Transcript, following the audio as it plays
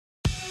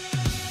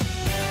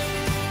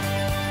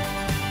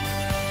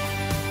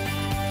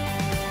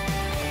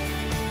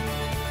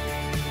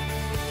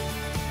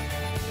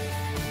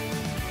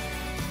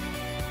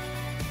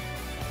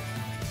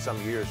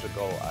Some years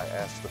ago, I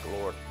asked the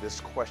Lord this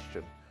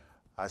question.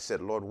 I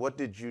said, Lord, what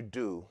did you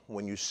do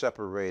when you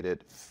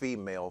separated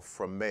female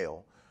from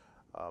male?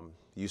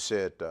 You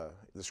said, the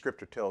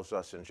scripture tells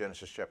us in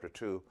Genesis chapter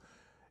 2,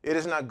 it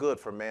is not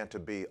good for man to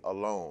be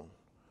alone.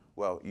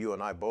 Well, you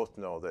and I both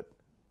know that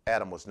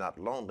Adam was not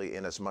lonely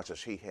in as much as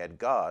he had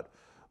God,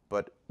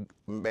 but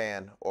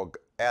man or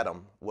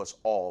Adam was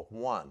all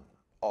one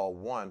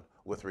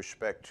with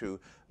respect to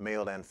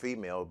male and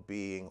female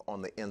being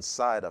on the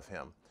inside of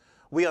him.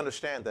 We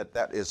understand that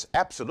that is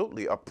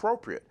absolutely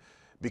appropriate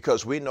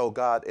because we know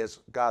God as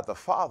God the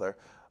Father,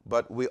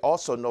 but we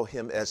also know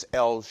him as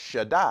El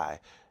Shaddai.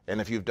 And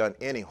if you've done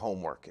any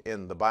homework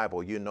in the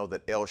Bible, you know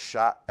that El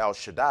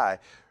Shaddai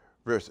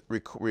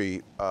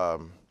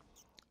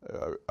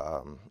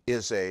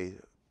is a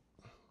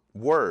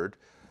word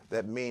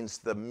that means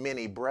the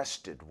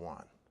many-breasted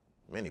one,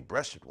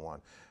 many-breasted one.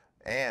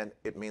 And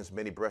it means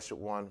many-breasted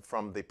one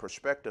from the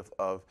perspective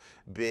of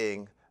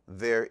being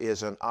there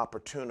is an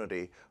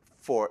opportunity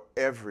for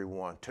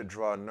everyone to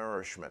draw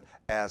nourishment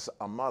as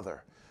a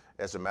mother.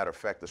 As a matter of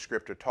fact, the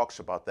scripture talks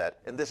about that.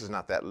 And this is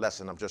not that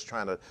lesson. I'm just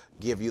trying to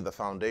give you the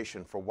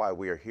foundation for why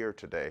we are here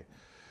today.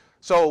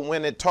 So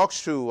when it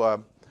talks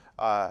to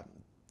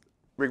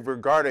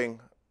regarding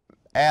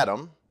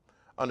Adam,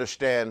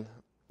 understand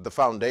the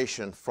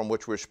foundation from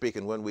which we're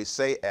speaking. When we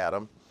say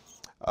Adam,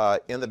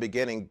 in the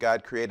beginning,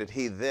 God created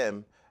he,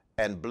 them,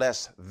 and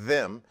blessed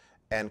them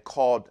and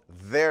called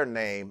their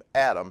name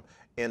Adam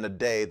in the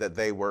day that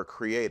they were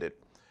created.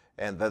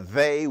 And the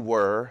they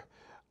were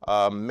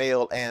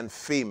male and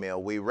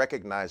female. We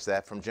recognize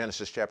that from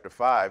Genesis chapter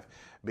 5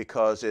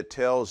 because it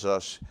tells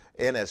us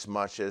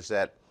inasmuch as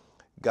that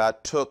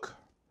God took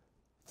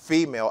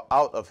female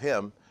out of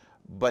him,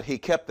 but he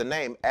kept the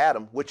name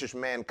Adam, which is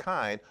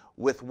mankind,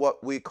 with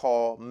what we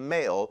call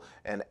male,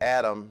 and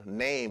Adam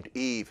named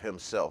Eve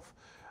himself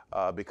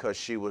because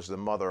she was the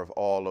mother of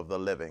all of the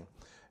living.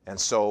 And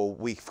so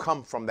we've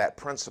come from that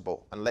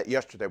principle, and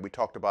yesterday we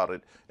talked about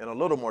it in a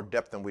little more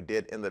depth than we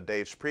did in the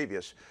days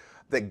previous,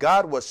 that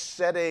God was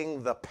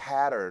setting the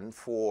pattern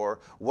for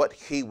what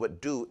he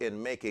would do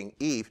in making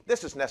Eve.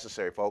 This is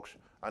necessary, folks.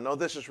 I know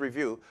this is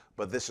review,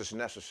 but this is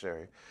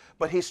necessary.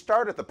 But he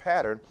started the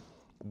pattern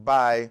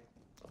by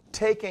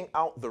taking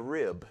out the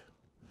rib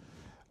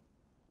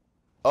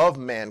of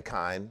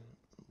mankind,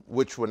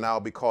 which would now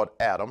be called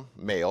Adam,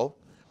 male,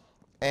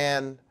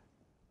 and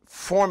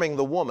forming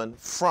the woman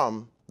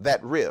from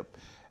that rib.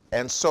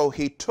 And so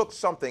he took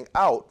something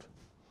out.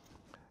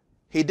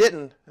 He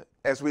didn't,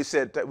 as we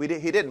said,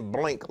 he didn't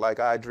blink like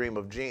I Dream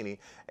of Jeannie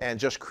and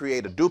just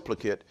create a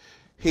duplicate.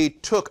 He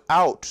took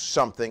out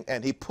something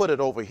and he put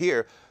it over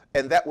here,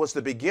 and that was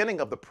the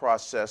beginning of the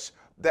process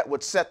that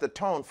would set the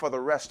tone for the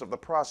rest of the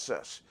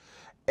process.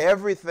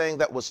 Everything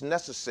that was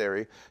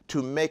necessary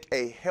to make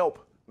a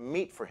help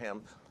meet for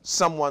him,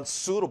 someone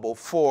suitable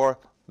for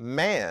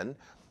man,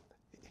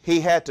 he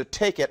had to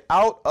take it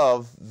out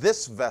of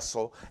this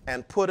vessel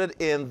and put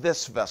it in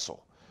this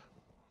vessel.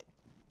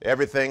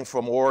 Everything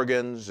from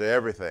organs,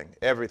 everything.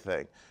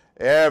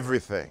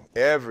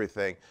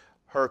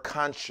 Her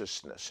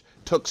consciousness,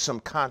 took some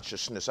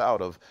consciousness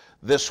out of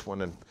this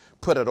one and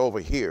put it over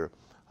here.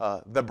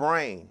 The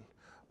brain,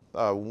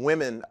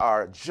 women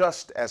are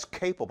just as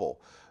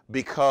capable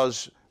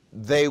because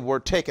they were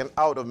taken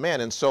out of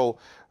men. And so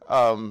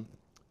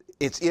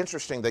it's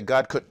interesting that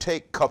God could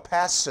take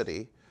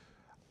capacity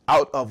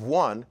out of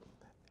one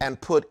and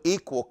put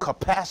equal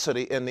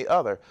capacity in the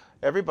other.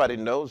 Everybody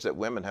knows that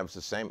women have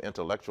the same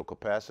intellectual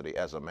capacity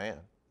as a man.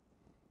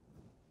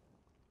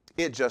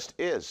 It just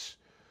is.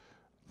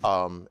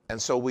 And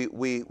so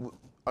we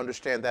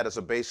understand that as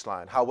a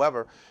baseline.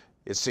 However,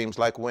 it seems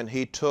like when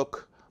he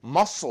took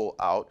muscle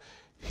out,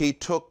 he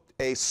took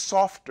a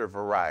softer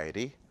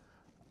variety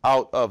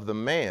out of the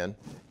man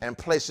and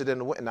placed it in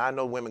the women. Now, I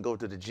know women go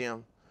to the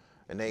gym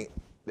and they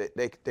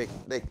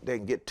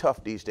can get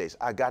tough these days.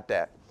 I got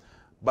that.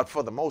 But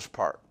for the most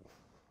part,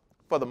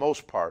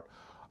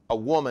 a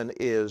woman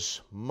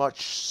is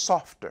much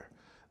softer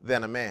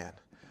than a man.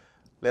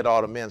 Let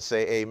all the men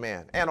say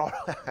amen. And all,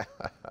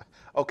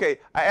 okay,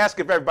 I asked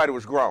if everybody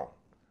was grown.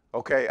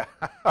 Okay,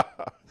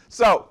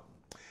 so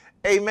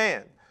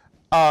amen.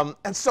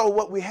 And so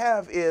what we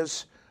have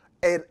is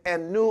a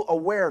new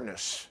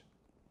awareness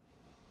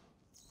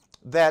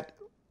that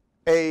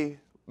a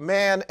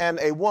man and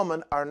a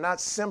woman are not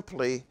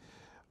simply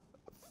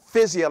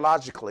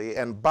physiologically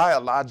and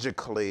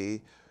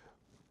biologically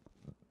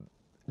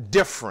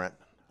different,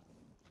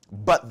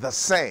 but the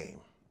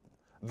same.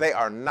 They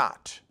are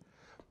not.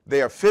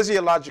 They are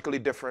physiologically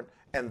different,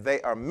 and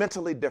they are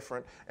mentally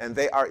different, and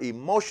they are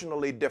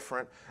emotionally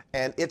different,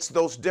 and it's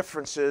those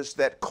differences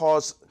that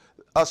cause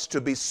us to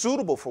be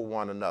suitable for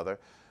one another,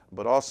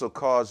 but also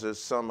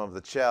causes some of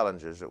the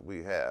challenges that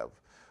we have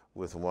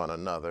with one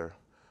another.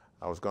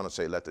 I was going to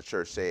say, let the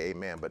church say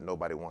amen, but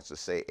nobody wants to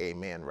say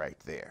amen right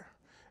there.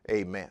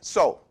 Amen.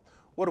 So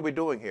what are we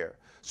doing here?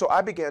 So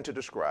I began to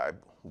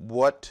describe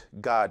what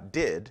God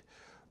did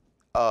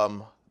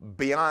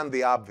beyond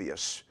the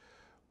obvious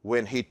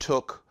when he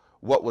took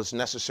what was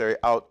necessary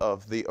out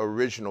of the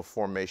original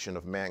formation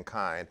of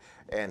mankind,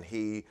 and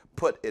he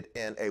put it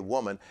in a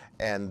woman,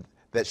 and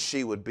that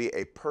she would be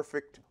a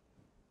perfect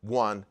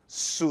one,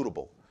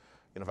 suitable.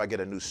 You know, if I get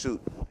a new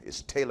suit,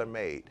 it's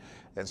tailor-made.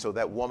 And so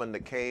that woman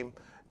that came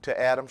to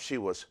Adam, she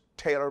was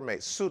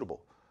tailor-made,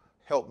 suitable.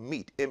 Help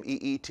meet,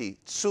 M-E-E-T,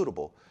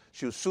 suitable.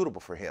 She was suitable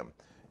for him.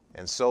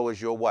 And so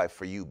is your wife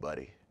for you,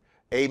 buddy.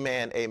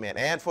 Amen, amen.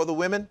 And for the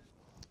women,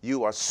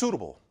 you are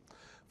suitable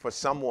for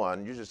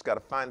someone. You just got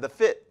to find the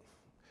fit.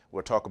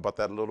 We'll talk about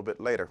that a little bit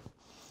later.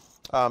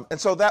 And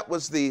so that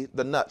was the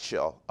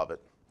nutshell of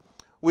it.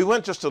 We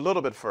went just a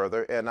little bit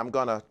further, and I'm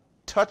going to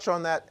touch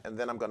on that, and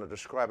then I'm going to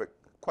describe it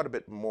quite a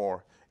bit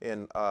more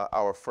in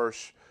our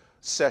first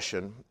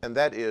session, and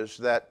that is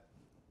that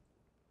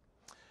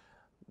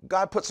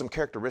God put some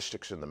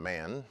characteristics in the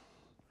man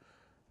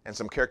and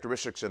some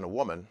characteristics in the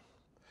woman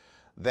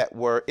that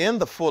were in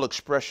the full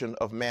expression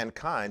of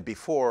mankind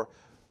before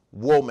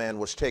woman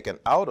was taken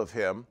out of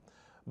him,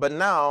 but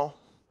now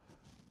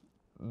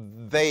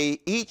they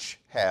each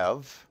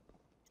have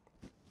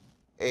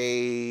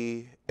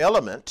an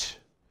element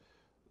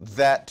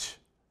that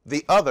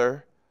the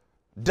other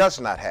does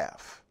not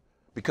have,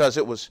 because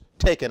it was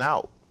taken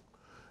out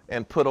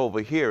and put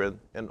over here,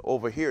 and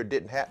over here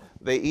didn't have.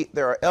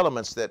 There are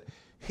elements that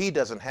he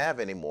doesn't have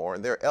anymore,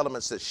 and there are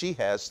elements that she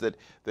has that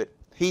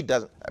he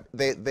doesn't.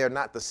 They're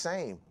not the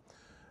same.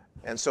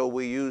 And so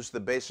we use the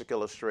basic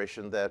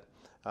illustration that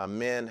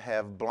men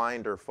have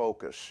blinder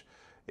focus.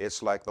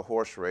 It's like the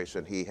horse race,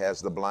 and he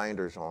has the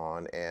blinders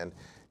on, and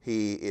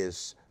he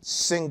is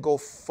single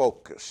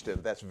focused,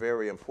 and that's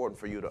very important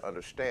for you to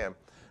understand,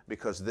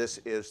 because this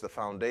is the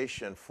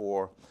foundation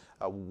for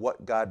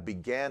what God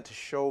began to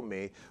show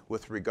me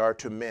with regard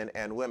to men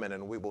and women,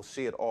 and we will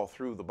see it all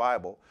through the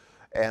Bible.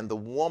 And the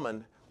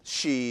woman,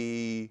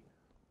 she's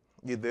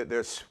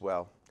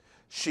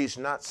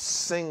not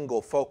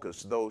single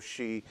focused, though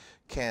she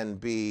can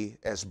be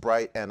as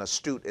bright and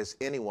astute as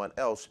anyone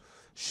else.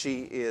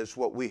 She is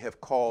what we have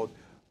called,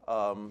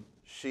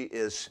 she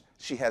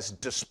has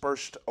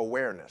dispersed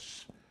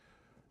awareness.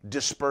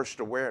 Dispersed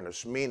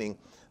awareness, meaning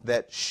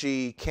that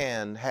she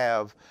can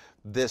have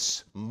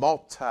this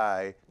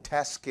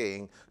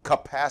multitasking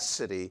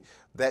capacity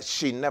that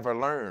she never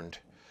learned,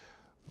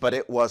 but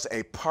it was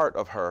a part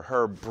of her.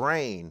 Her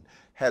brain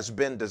has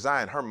been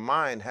designed, her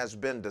mind has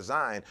been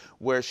designed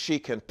where she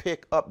can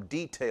pick up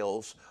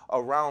details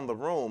around the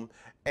room,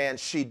 and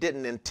she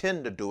didn't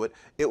intend to do it.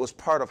 It was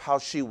part of how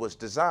she was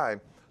designed,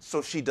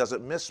 so she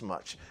doesn't miss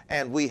much.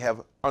 And we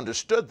have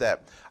understood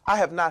that. I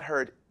have not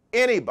heard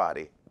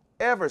anybody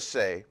ever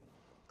say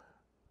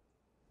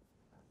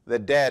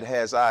that dad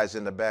has eyes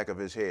in the back of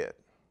his head.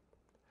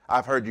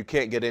 I've heard you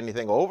can't get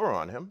anything over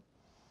on him.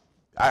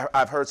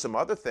 I've heard some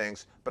other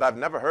things, but I've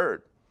never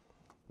heard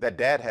that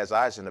dad has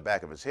eyes in the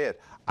back of his head.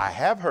 I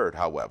have heard,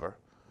 however,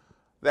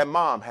 that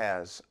mom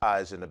has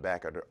eyes in the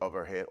back of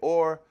her head,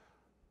 or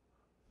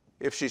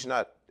if she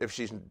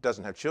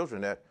doesn't have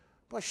children yet,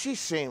 but she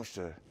seems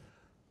to,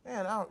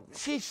 and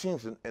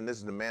this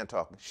is the man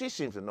talking, she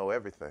seems to know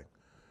everything.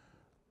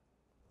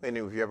 And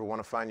if you ever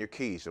want to find your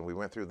keys, and we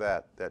went through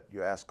that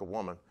you ask a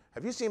woman,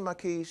 have you seen my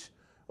keys?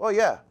 Oh,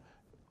 yeah.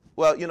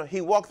 Well, you know,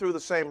 he walked through the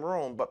same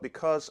room, but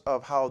because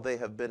of how they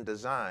have been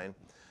designed,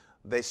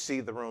 they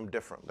see the room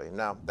differently.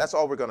 Now, that's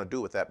all we're going to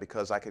do with that,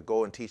 because I could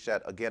go and teach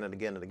that again and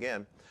again and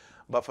again.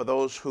 But for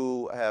those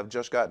who have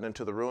just gotten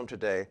into the room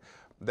today,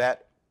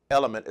 that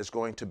element is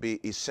going to be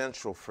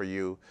essential for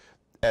you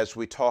as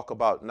we talk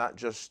about not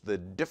just the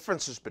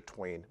differences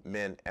between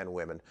men and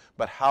women,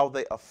 but how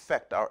they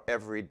affect our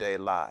everyday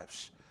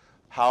lives.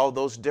 How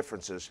those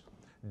differences,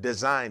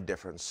 design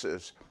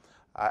differences,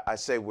 I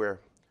say we're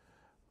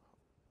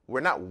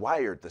not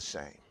wired the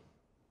same.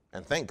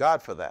 And thank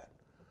God for that.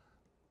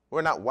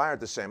 We're not wired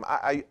the same.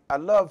 I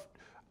love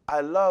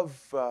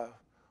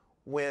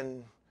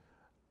when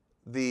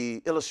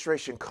the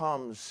illustration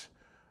comes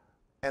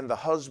and the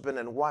husband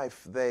and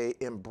wife, they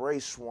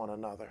embrace one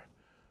another.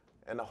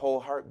 And the whole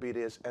heartbeat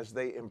is, as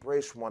they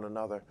embrace one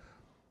another,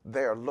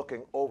 they are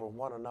looking over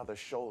one another's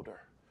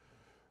shoulder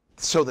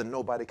so that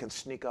nobody can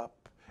sneak up.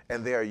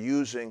 And they are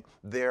using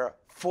their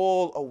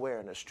full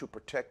awareness to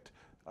protect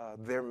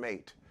their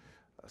mate.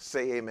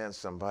 Say amen,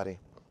 somebody.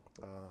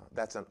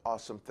 That's an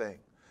awesome thing.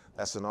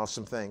 That's an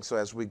awesome thing. So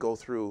as we go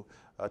through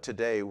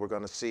today, we're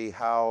going to see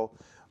how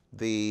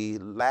the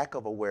lack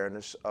of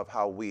awareness of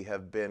how we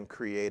have been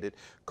created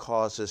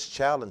causes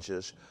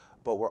challenges,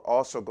 but we're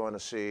also going to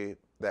see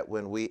that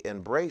when we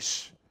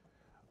embrace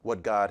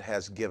what God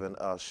has given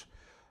us,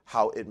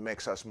 how it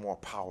makes us more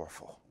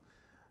powerful.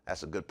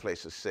 That's a good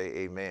place to say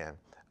amen.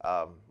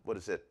 What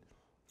is it?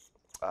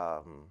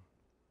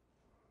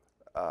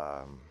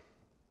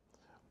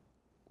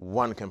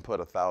 One can put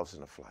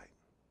 1,000 to flight,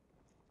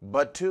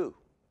 but two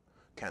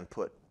can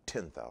put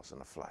 10,000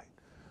 to flight.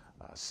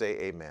 Say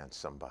amen,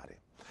 somebody.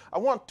 I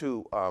want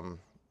to,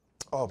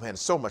 oh man,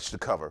 so much to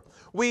cover.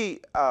 We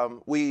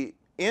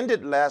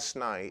ended last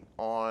night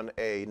on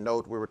a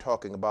note. We were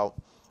talking about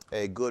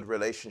a good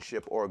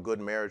relationship or a good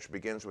marriage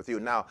begins with you.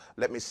 Now,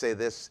 let me say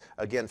this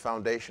again,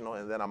 foundational,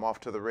 and then I'm off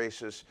to the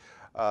races.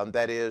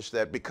 That is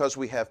that because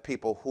we have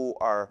people who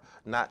are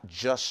not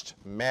just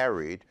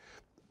married,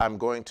 I'm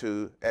going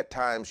to at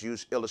times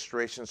use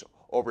illustrations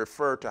or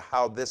refer to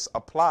how this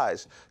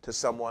applies to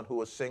someone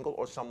who is single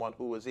or someone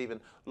who is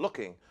even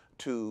looking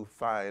to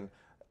find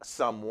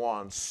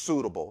someone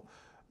suitable.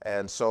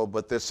 And so,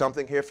 but there's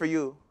something here for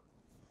you.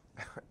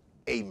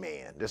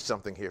 Amen. There's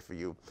something here for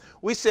you.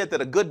 We said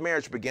that a good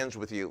marriage begins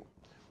with you.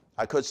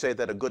 I could say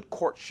that a good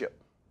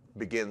courtship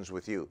begins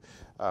with you.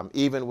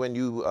 Even when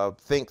you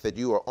think that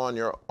you are on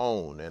your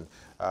own, and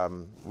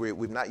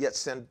we've not yet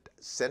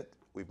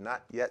we've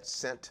not yet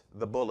sent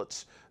the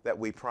bullets that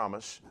we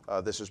promised.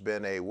 This has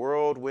been a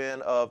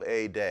whirlwind of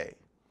a day.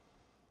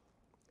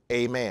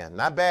 Amen.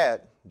 Not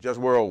bad, just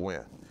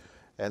whirlwind.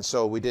 And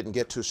so we didn't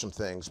get to some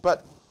things.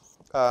 But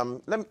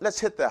let's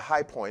hit the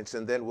high points,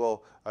 and then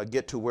we'll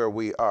get to where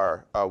we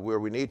are, where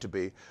we need to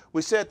be.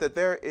 We said that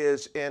there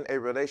is in a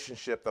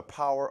relationship the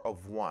power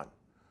of one.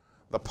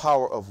 The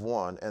power of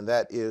one, and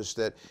that is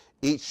that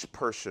each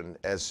person,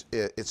 as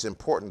it's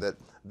important that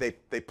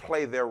they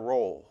play their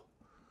role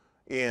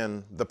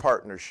in the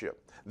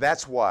partnership.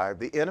 That's why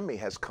the enemy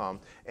has come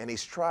and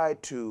he's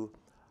tried to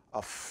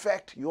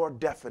affect your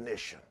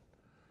definition.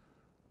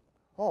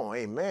 Oh,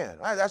 amen.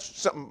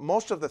 That's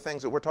most of the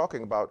things that we're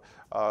talking about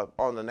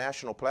on the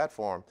national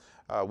platform.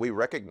 We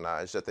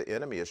recognize that the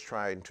enemy is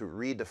trying to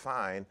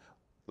redefine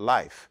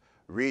life,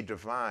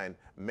 redefine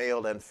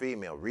male and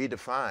female,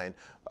 redefine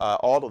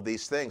all of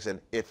these things. And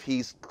if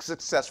he's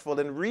successful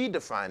in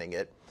redefining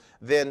it,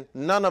 then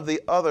none of the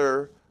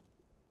other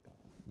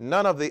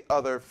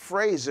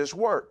phrases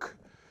work.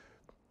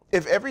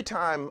 If every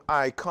time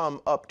I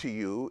come up to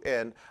you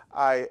and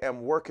I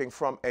am working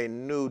from a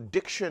new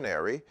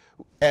dictionary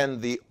and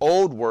the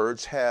old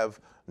words have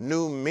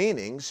new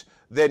meanings,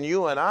 then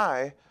you and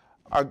I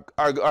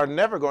are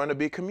never going to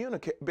be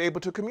able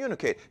to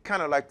communicate.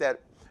 Kind of like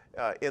that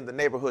in the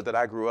neighborhood that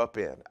I grew up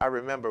in. I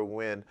remember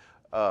when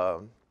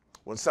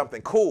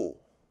something cool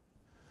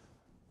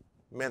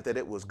meant that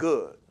it was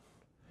good.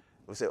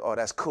 We say, oh,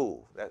 that's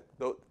cool.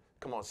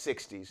 Come on,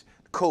 60s.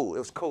 Cool. It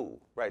was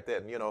cool right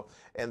then, you know.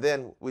 And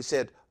then we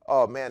said,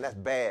 oh, man, that's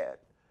bad.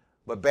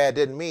 But bad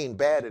didn't mean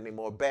bad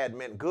anymore. Bad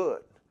meant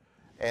good.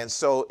 And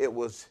so it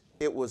was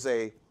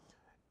a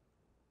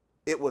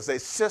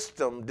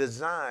system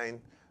designed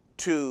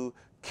to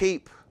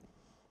keep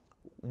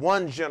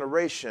one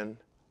generation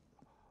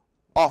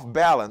off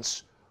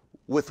balance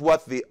with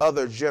what the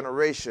other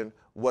generation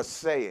was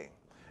saying.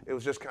 It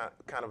was just kind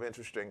of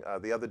interesting.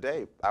 The other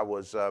day, I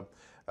was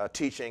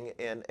teaching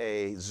in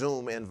a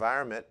Zoom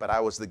environment, but I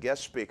was the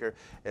guest speaker,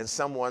 and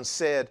someone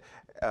said,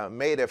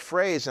 made a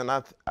phrase, and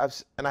I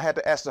had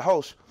to ask the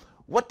host,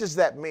 what does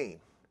that mean?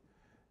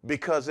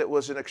 Because it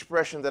was an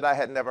expression that I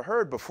had never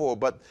heard before,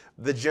 but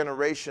the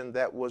generation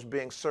that was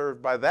being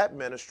served by that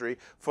ministry,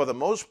 for the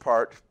most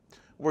part,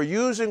 were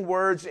using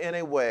words in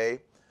a way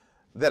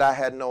that I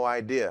had no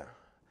idea.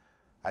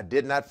 I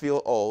did not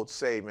feel old.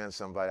 Say amen,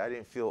 somebody. I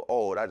didn't feel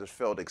old. I just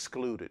felt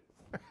excluded.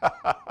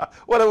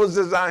 Well, it was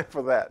designed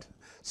for that.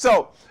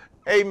 So,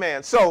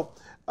 amen. So,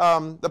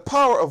 the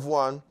power of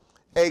one,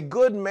 a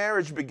good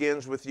marriage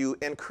begins with you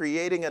in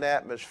creating an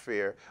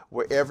atmosphere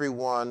where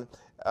everyone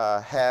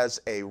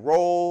has a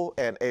role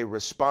and a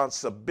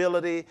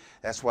responsibility.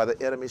 That's why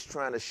the enemy's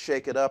trying to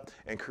shake it up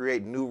and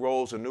create new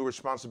roles and new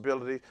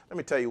responsibilities. Let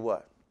me tell you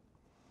what.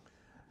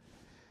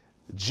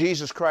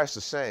 Jesus Christ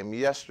the same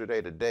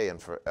yesterday, today,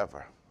 and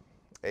forever.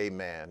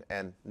 Amen.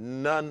 And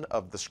none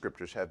of the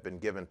scriptures have been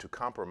given to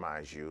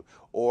compromise you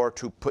or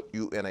to put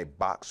you in a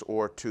box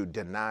or to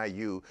deny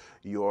you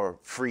your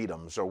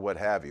freedoms or what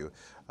have you.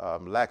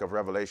 Lack of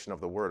revelation of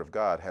the Word of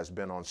God has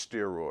been on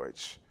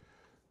steroids.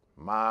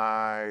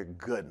 My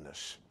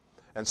goodness.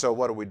 And so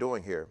what are we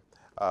doing here?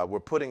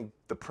 We're putting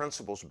the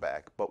principles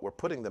back, but we're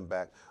putting them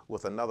back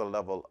with another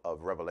level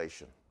of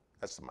revelation.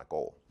 That's my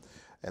goal.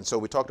 And so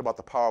we talked about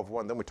the power of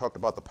one, then we talked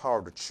about the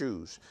power to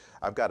choose.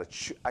 I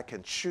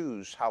can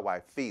choose how I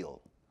feel.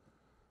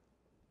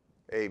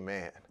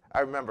 Amen.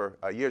 I remember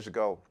years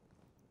ago,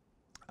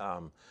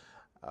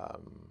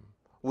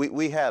 we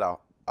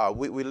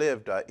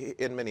lived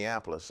in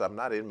Minneapolis. I'm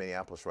not in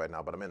Minneapolis right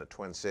now, but I'm in the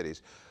Twin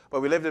Cities.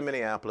 But we lived in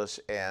Minneapolis,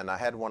 and I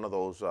had one of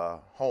those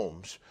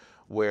homes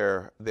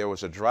where there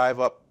was a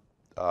drive-up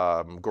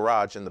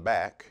garage in the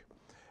back,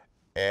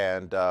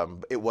 and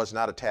it was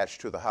not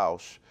attached to the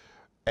house.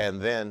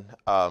 And then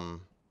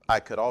I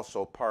could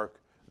also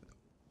park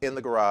in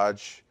the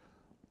garage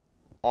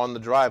on the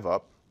drive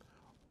up,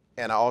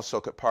 and I also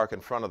could park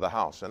in front of the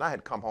house. And I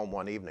had come home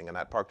one evening and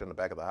I parked in the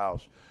back of the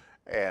house,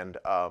 and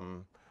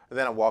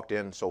then I walked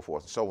in, so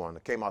forth and so on. I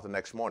came out the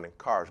next morning,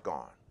 car's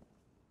gone.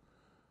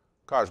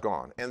 Car's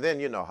gone. And then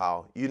you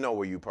know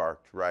where you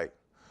parked, right?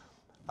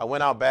 I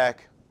went out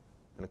back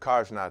and the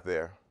car's not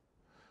there.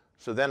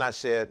 So then I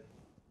said,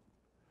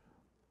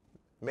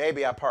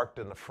 maybe I parked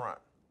in the front.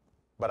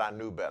 But I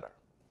knew better.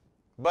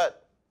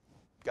 But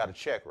got to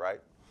check, right?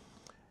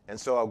 And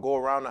so I'll go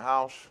around the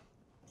house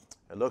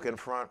and look in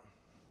front.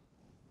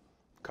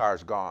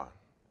 Car's gone,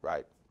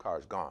 right?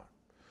 Car's gone.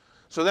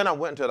 So then I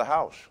went into the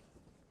house,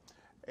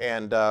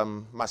 and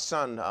my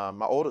son,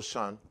 my oldest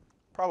son,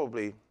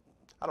 probably,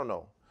 I don't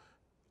know,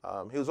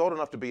 he was old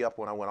enough to be up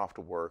when I went off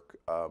to work,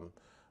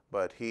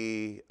 but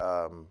he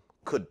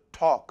could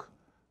talk,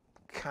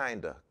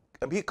 kinda.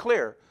 I mean, he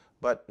clear,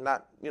 but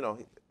not, you know.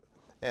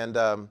 And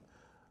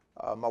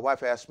my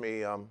wife asked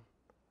me,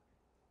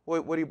 why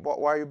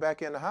are you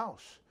back in the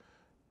house?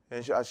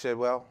 And I said,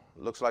 well,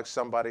 looks like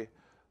somebody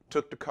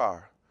took the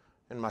car.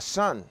 And my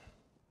son,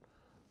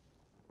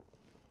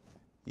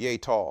 yay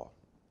tall,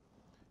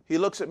 he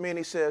looks at me and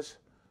he says,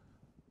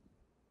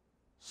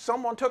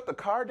 someone took the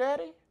car,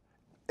 Daddy?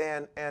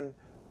 And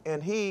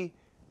he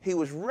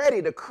was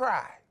ready to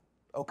cry,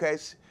 okay?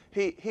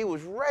 He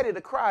was ready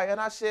to cry. And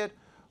I said,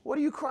 what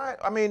are you crying?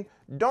 I mean,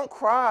 don't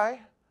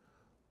cry.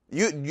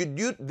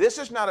 This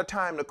is not a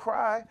time to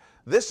cry.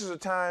 This is a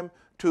time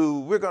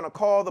we're going to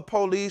call the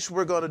police.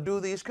 We're going to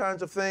do these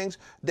kinds of things.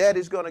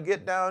 Daddy's going to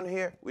get down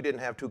here. We didn't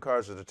have two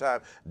cars at the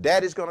time.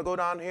 Daddy's going to go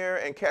down here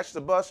and catch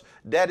the bus.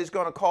 Daddy's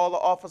going to call the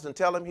office and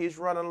tell him he's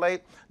running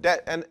late.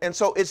 And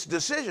so it's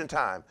decision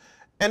time.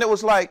 And it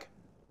was like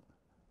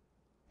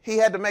he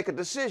had to make a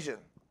decision.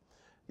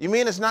 You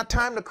mean it's not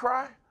time to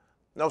cry?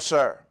 No,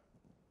 sir.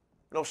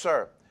 No,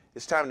 sir.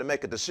 It's time to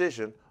make a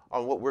decision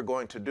on what we're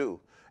going to do.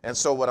 And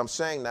so what I'm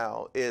saying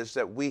now is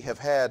that we have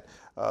had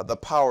the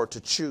power to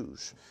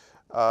choose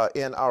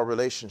in our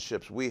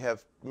relationships. We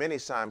have many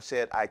times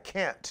said, I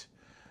can't.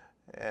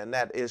 And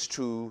that is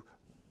to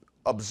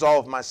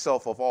absolve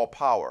myself of all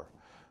power.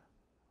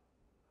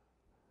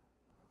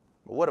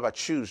 But what if I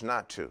choose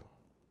not to?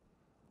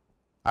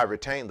 I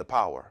retain the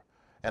power.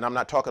 And I'm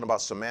not talking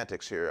about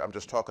semantics here. I'm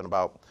just talking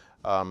about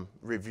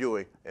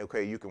reviewing.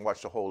 Okay, you can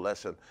watch the whole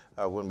lesson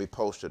when we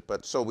post it.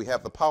 But so we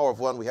have the power of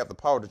one. We have the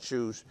power to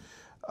choose.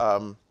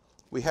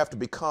 We have to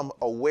become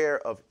aware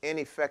of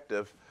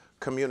ineffective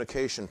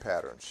communication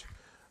patterns.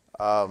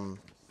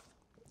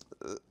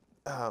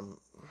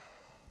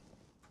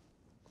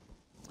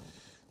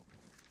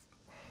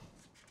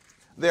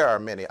 There are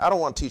many. I don't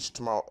want to teach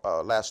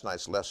tomorrow last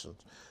night's lesson,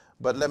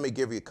 but let me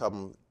give you a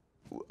couple.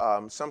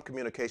 Some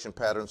communication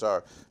patterns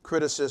are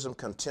criticism,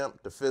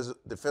 contempt,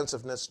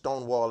 defensiveness,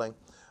 stonewalling.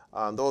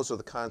 Those are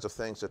the kinds of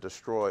things that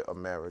destroy a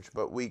marriage,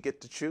 but we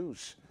get to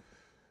choose.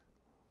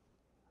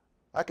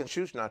 I can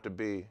choose not to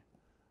be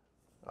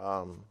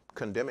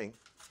condemning,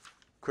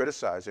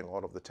 criticizing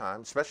all of the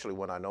time, especially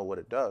when I know what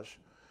it does.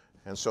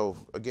 And so,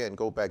 again,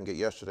 go back and get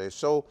yesterday.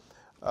 So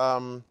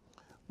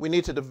we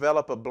need to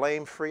develop a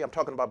blame-free. I'm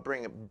talking about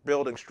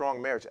building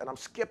strong marriage. And I'm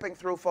skipping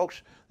through,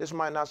 folks. This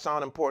might not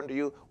sound important to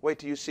you. Wait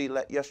till you see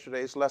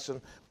yesterday's lesson.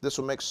 This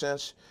will make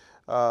sense.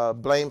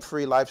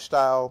 Blame-free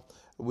lifestyle.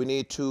 We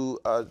need to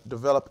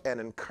develop an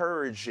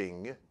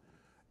encouraging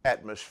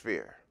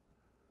atmosphere.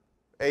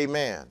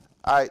 Amen.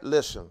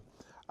 Listen,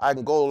 I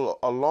can go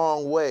a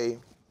long way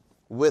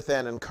with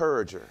an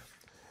encourager.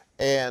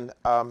 And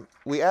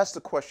we asked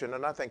the question,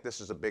 and I think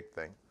this is a big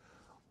thing.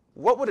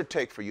 What would it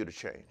take for you to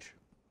change?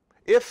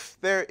 If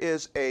there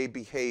is a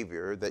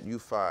behavior that you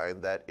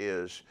find that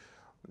is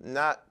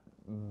not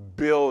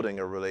building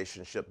a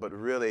relationship, but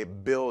really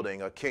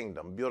building a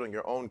kingdom, building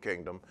your own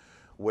kingdom,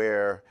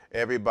 where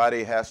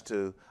everybody has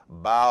to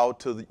bow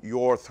to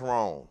your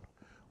throne,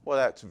 well,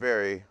 that's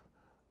very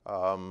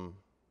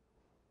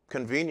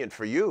convenient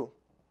for you,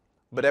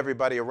 but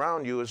everybody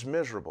around you is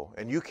miserable,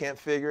 and you can't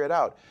figure it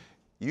out.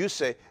 You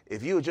say,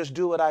 if you would just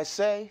do what I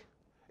say,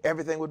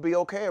 everything would be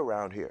okay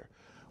around here.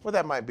 Well,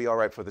 that might be all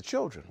right for the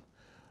children,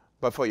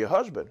 but for your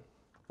husband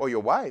or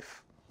your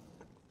wife,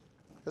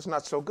 it's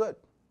not so good.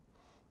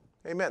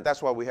 Amen.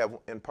 That's why we have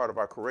in part of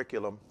our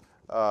curriculum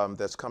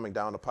that's coming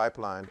down the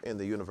pipeline in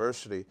the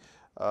university,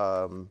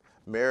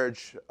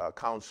 marriage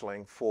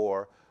counseling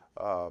for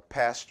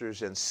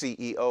pastors and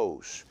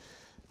CEOs,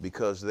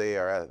 because they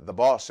are the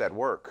boss at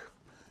work,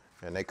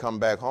 and they come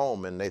back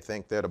home and they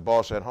think they're the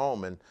boss at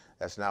home, and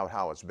that's not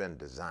how it's been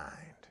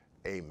designed.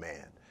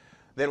 Amen.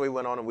 Then we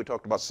went on and we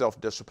talked about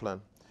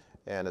self-discipline,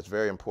 and it's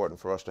very important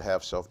for us to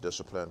have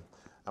self-discipline.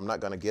 I'm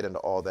not going to get into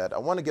all that. I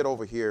want to get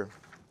over here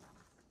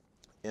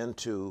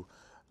into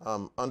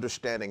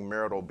understanding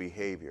marital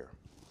behavior.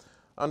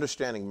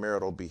 Understanding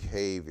marital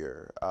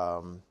behavior. I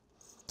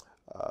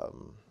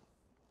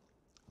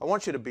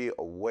want you to be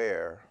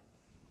aware.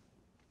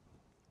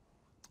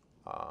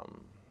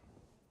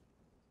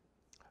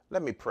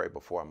 Let me pray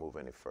before I move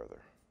any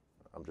further.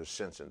 I'm just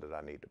sensing that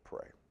I need to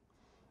pray.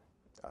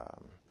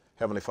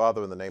 Heavenly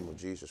Father, in the name of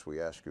Jesus,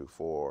 we ask you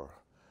for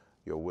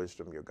your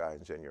wisdom, your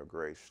guidance, and your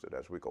grace, that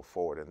as we go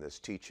forward in this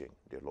teaching,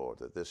 dear Lord,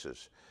 that this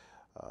is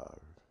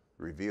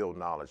revealed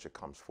knowledge that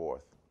comes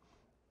forth,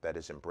 that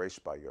is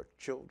embraced by your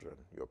children,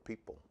 your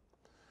people,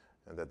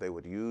 and that they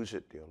would use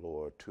it, dear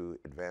Lord, to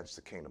advance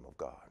the kingdom of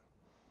God.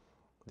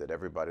 That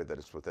everybody that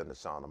is within the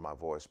sound of my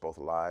voice, both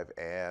live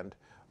and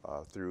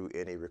through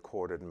any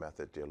recorded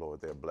method, dear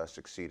Lord, they're blessed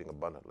exceeding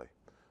abundantly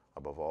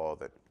above all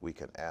that we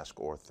can ask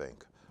or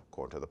think,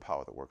 according to the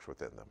power that works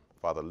within them.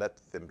 Father, let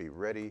them be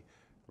ready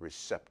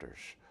receptors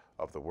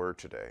of the word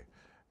today,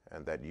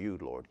 and that you,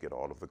 Lord, get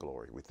all of the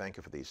glory. We thank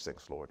you for these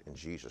things, Lord, in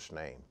Jesus'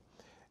 name.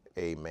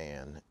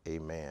 Amen.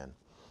 Amen.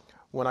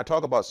 When I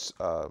talk about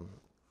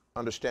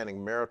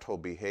understanding marital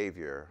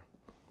behavior,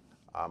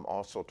 I'm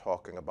also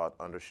talking about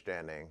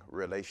understanding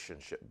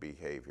relationship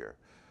behavior.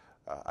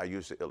 I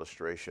use the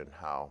illustration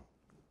how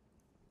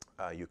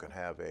you can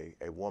have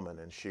a woman,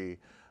 and she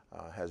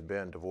has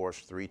been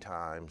divorced 3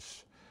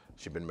 times.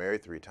 She's been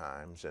married 3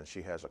 times, and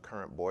she has a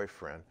current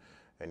boyfriend.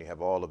 And you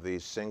have all of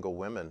these single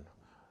women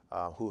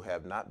who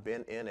have not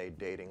been in a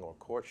dating or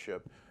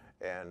courtship,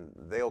 and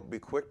they'll be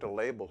quick to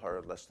label her,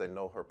 unless they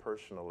know her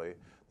personally,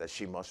 that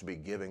she must be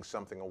giving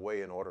something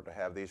away in order to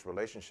have these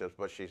relationships,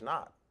 but she's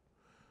not.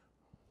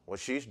 What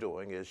she's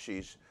doing is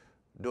she's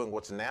doing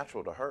what's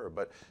natural to her,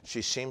 but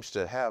she seems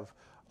to have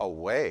a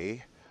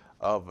way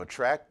of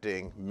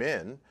attracting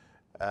men,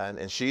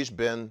 and she's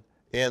been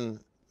in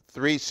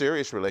 3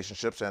 serious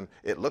relationships, and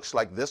it looks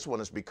like this one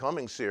is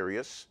becoming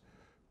serious.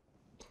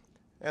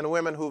 And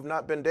women who've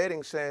not been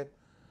dating saying,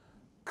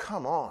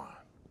 come on,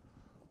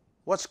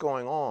 what's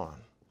going on?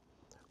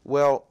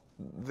 Well,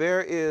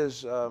 there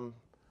is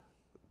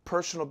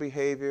personal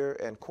behavior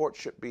and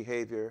courtship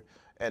behavior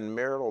and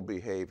marital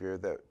behavior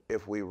that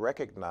if we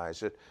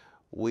recognize it,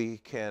 we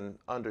can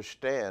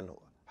understand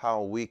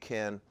how we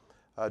can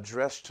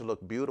dress to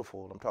look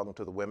beautiful. I'm talking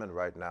to the women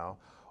right now.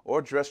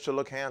 Or dress to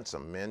look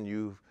handsome. Men,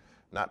 you've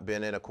not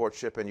been in a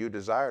courtship and you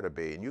desire to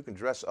be. And you can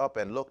dress up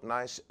and look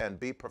nice and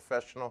be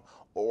professional,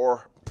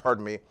 or,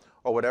 pardon me,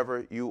 or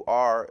whatever you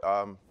are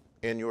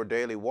in your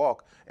daily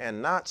walk,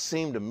 and not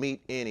seem to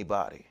meet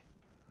anybody.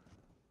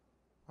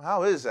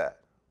 How is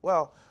that?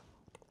 Well,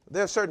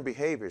 there are certain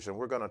behaviors, and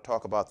we're going to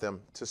talk about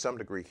them to some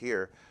degree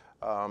here.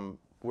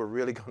 We're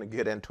really going to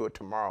get into it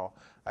tomorrow.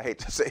 I hate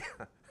to say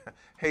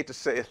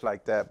it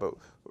like that, but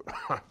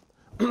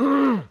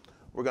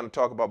we're going to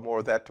talk about more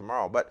of that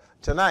tomorrow. But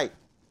tonight,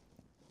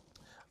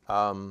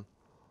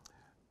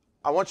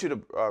 I want you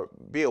to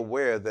be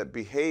aware that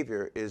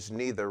behavior is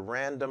neither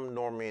random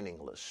nor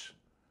meaningless.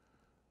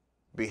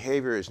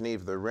 Behavior is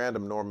neither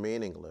random nor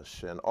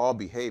meaningless, and all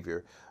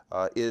behavior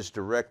is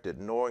directed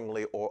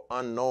knowingly or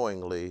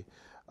unknowingly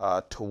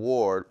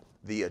toward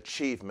the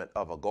achievement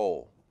of a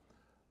goal.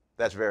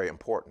 That's very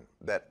important,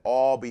 that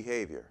all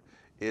behavior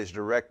is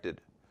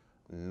directed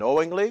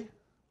knowingly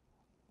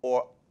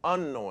or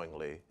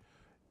unknowingly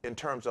in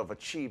terms of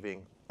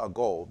achieving a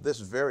goal. This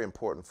is very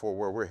important for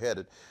where we're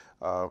headed.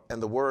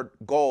 And the word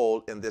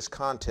goal in this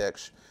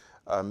context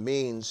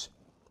means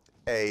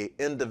an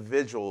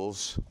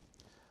individual's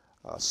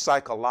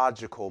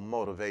psychological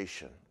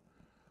motivation.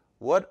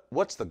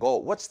 What's the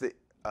goal? What's the,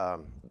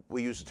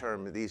 we use the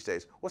term these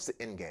days, what's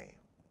the end game?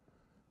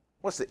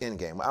 What's the end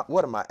game?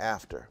 What am I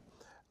after?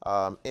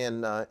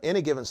 In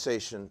any given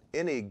situation,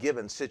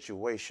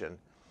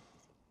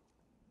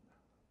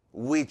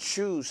 we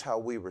choose how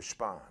we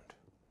respond.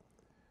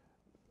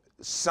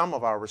 Some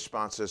of our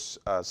responses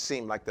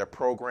seem like they're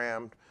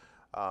programmed.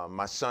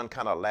 My son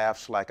kind of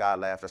laughs like I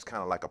laugh. It's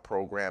kind of like a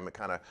program. It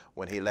kind of,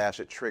 when he laughs,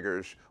 it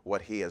triggers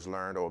what he has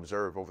learned or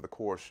observed over the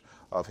course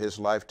of his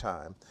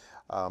lifetime.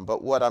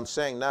 But what I'm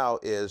saying now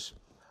is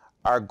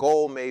our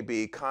goal may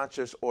be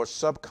conscious or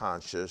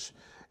subconscious.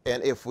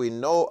 And if we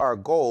know our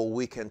goal,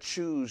 we can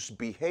choose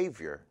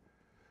behavior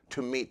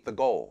to meet the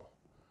goal.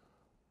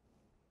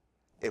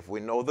 If we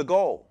know the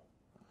goal,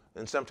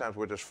 then sometimes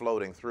we're just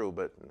floating through.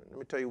 But let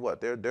me tell you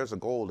what, there's a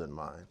goal in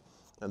mind.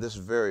 And this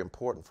is very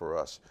important for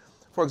us.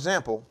 For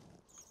example,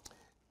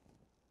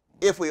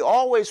 if we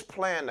always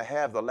plan to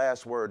have the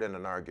last word in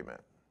an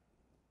argument,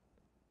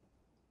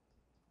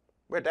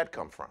 where'd that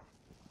come from?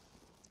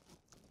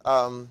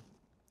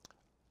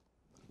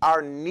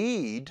 Our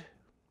need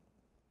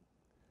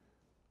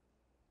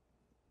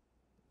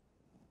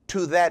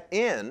to that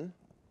end,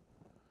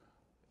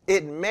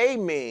 it may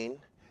mean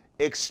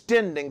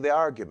extending the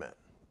argument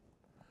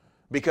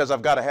because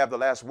I've got to have the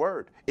last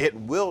word. It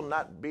will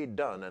not be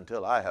done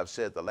until I have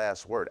said the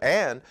last word.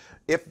 And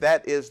if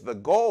that is the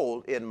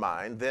goal in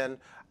mind, then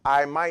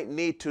I might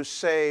need to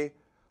say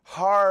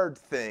hard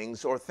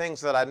things or things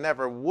that I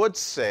never would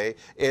say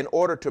in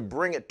order to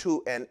bring it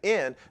to an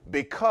end,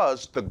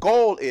 because the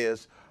goal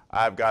is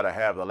I've got to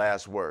have the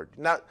last word.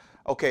 Now,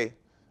 okay,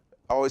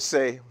 I always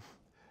say,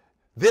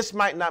 this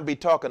might not be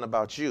talking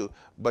about you,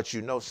 but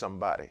you know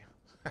somebody.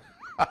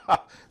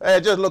 Hey,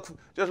 just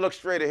look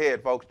straight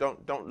ahead, folks.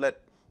 Don't let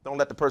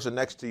the person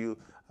next to you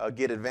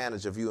get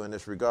advantage of you in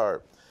this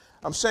regard.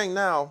 I'm saying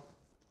now,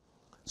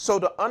 so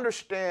to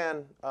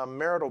understand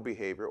marital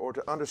behavior or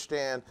to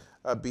understand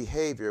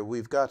behavior,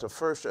 we've got to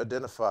first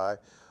identify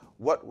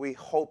what we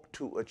hope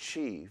to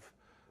achieve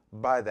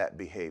by that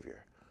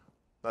behavior.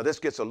 Now, this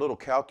gets a little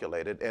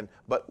calculated,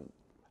 but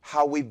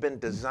how we've been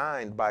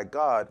designed by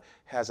God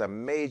has a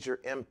major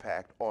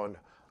impact on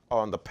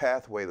the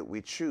pathway that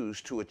we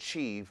choose to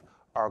achieve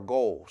our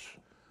goals.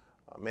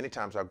 Many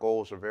times our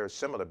goals are very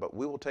similar, but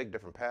we will take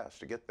different paths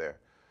to get there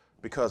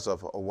because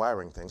of a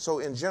wiring thing. So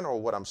in general,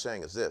 what I'm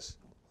saying is this.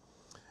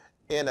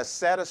 In a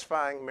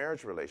satisfying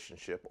marriage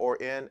relationship or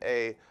in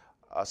a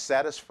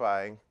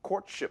satisfying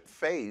courtship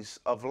phase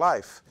of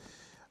life,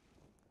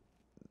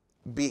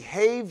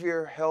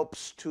 behavior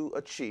helps to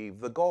achieve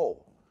the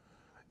goal.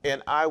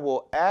 And I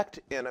will act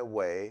in a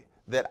way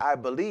that I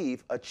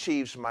believe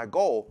achieves my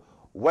goal,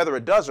 whether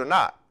it does or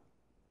not.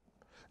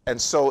 And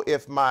so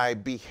if my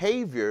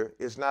behavior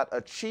is not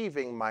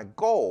achieving my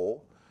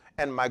goal,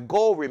 and my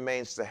goal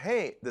remains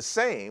the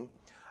same,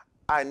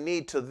 I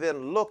need to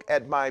then look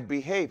at my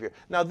behavior.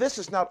 Now, this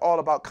is not all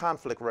about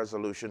conflict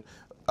resolution,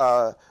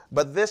 but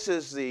this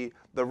is the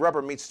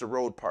rubber meets the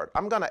road part.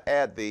 I'm going to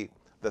add the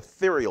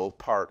ethereal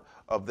part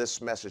of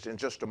this message in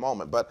just a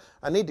moment, but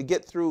I need to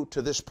get through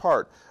to this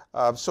part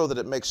so that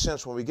it makes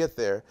sense when we get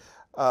there.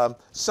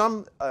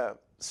 Some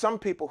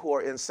people who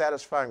are in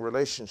satisfying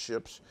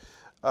relationships,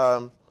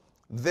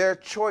 their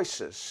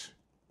choices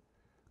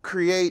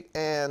create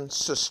and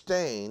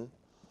sustain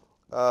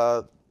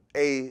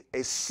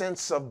a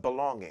sense of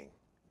belonging.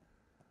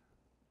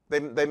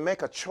 They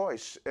make a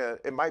choice.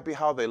 It might be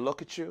how they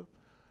look at you.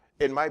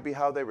 It might be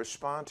how they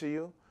respond to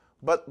you.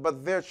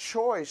 But their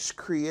choice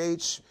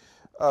creates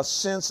a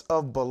sense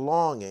of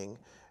belonging,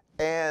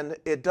 and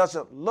it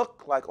doesn't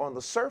look like on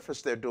the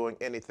surface they're doing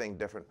anything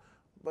different,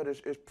 but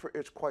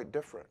it's quite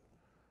different.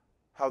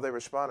 How they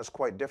respond is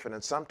quite different,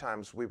 and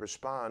sometimes we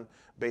respond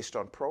based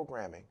on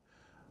programming.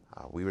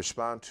 We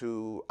respond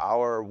to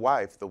our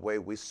wife the way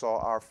we saw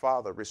our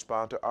father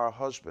respond to our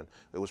husband.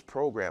 It was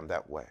programmed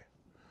that way.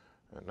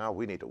 And now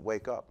we need to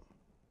wake up,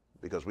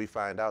 because we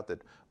find out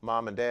that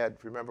mom and dad,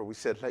 remember we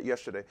said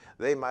yesterday,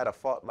 they might have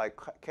fought like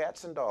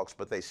cats and dogs,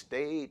 but they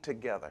stayed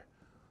together.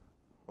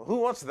 Well, who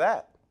wants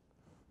that?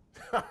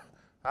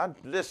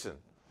 Listen,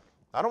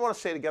 I don't want to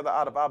stay together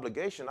out of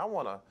obligation. I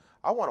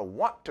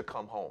want to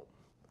come home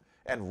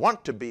and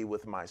want to be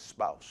with my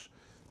spouse.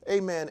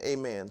 Amen,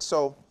 amen.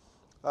 So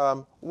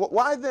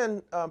why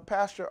then,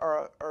 Pastor,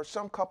 are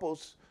some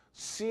couples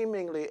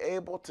seemingly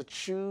able to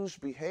choose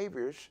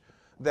behaviors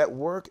that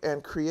work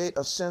and create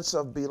a sense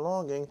of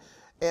belonging,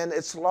 and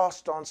it's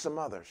lost on some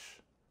others?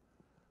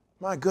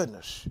 My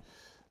goodness.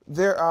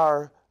 There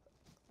are,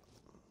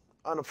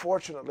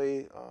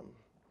 unfortunately,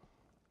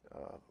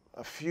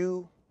 a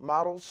few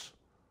models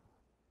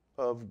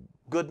of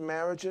good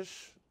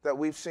marriages that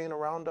we've seen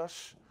around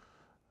us.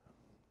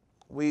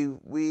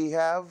 We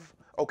have,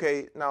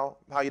 okay, now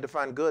how you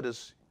define good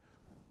is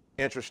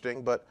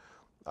interesting, but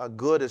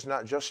good is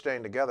not just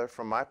staying together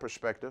from my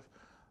perspective.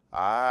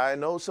 I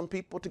know some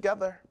people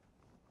together,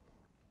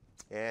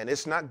 and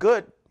it's not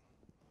good.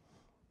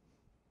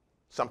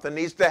 Something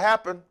needs to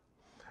happen.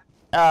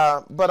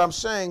 But I'm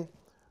saying,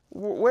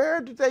 where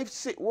did they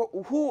see,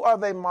 who are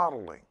they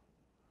modeling?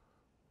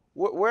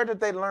 Where did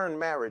they learn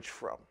marriage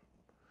from?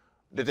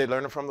 Did they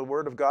learn it from the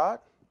Word of God?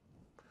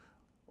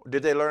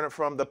 Did they learn it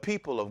from the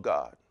people of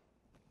God?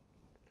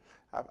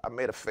 I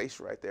made a face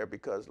right there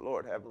because,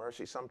 Lord have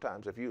mercy,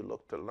 sometimes if you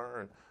look to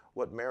learn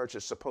what marriage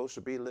is supposed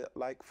to be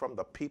like from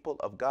the people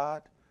of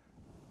God,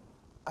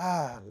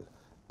 I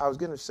was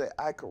going to say,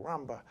 ay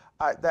caramba,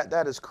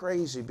 that is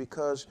crazy,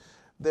 because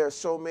there are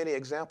so many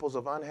examples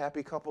of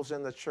unhappy couples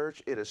in the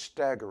church. It is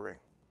staggering.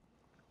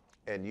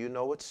 And you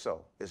know it's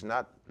so. It's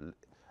not,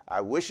 I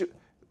wish it,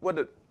 what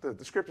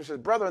the scripture says,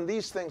 brethren,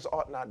 these things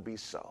ought not be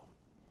so.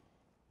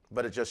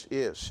 But it just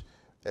is.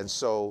 And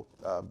so,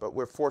 but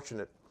we're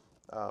fortunate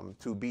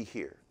to be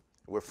here.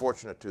 We're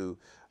fortunate to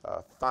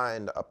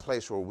find a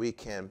place where we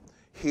can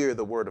hear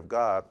the Word of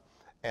God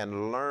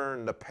and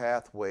learn the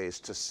pathways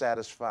to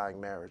satisfying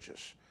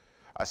marriages.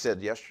 I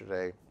said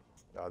yesterday,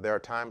 there are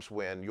times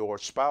when your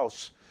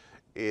spouse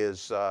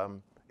is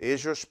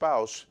your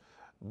spouse,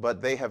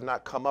 but they have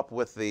not come up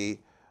with the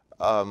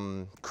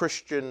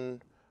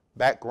Christian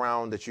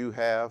background that you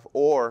have,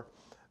 or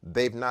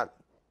they've not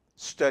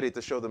studied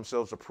to show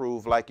themselves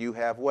approved like you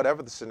have,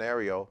 whatever the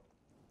scenario,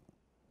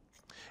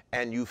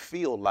 and you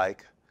feel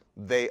like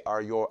they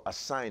are your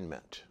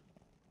assignment.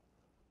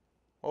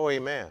 Oh,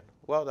 amen.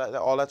 Well,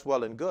 all that's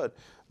well and good,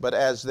 but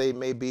as they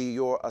may be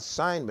your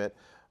assignment,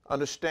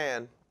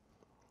 understand,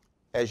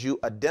 as you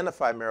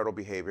identify marital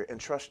behavior and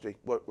trusting,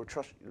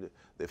 the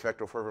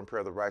effectual fervent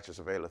prayer of the righteous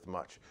availeth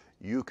much,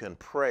 you can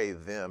pray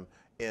them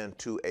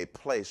into a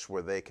place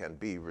where they can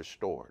be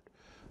restored.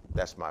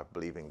 That's my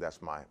believing,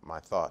 that's my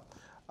thought.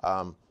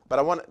 But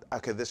I want to,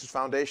 okay, this is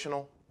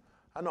foundational.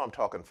 I know I'm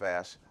talking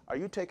fast. Are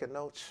you taking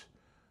notes?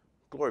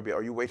 Glory be.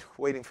 Are you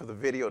waiting for the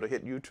video to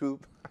hit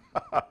YouTube?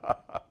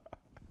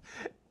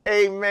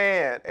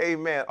 Amen.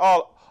 Amen.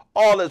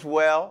 All is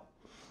well.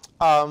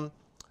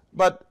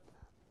 But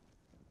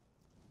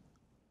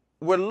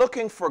we're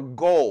looking for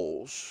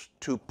goals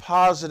to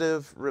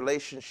positive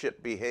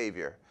relationship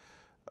behavior.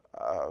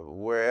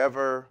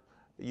 Wherever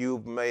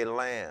you may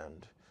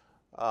land,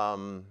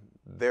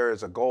 there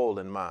is a goal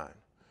in mind.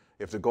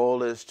 If the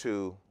goal is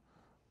to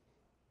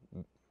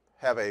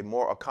have a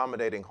more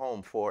accommodating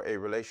home for a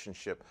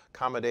relationship,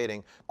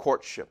 accommodating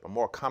courtship, a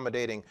more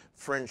accommodating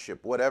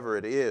friendship, whatever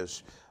it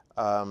is,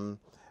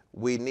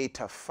 we need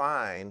to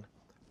find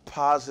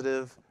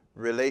positive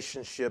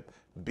relationship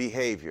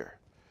behavior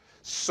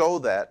so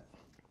that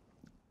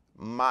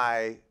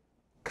my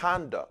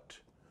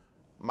conduct,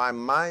 my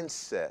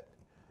mindset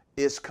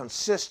is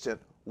consistent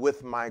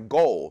with my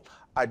goal.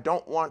 I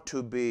don't want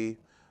to be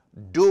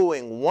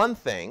doing one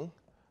thing,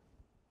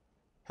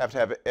 have to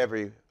have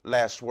every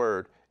last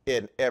word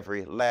in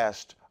every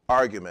last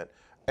argument,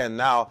 and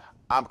now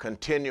I'm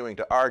continuing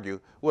to argue.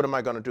 What am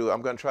I going to do?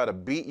 I'm going to try to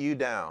beat you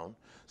down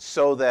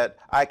so that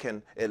I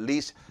can, at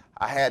least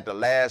I had the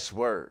last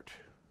word.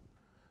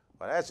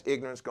 Well, that's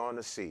ignorance gone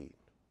to seed.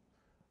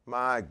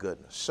 My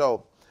goodness.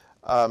 So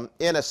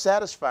in a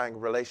satisfying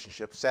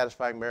relationship,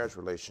 satisfying marriage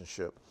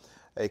relationship,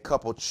 a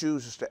couple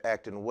chooses to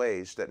act in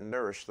ways that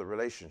nourish the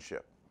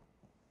relationship.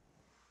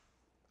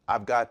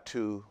 I've got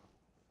to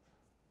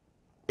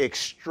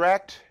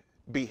extract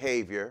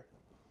behavior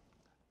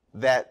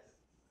that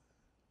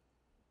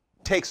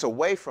takes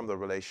away from the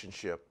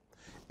relationship,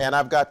 and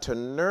I've got to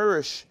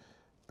nourish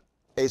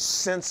a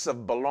sense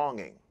of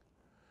belonging,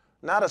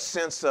 not a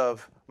sense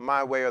of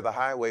my way or the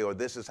highway or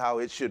this is how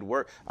it should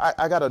work.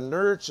 I got to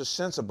nourish a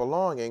sense of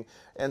belonging,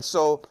 and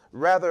so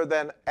rather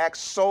than act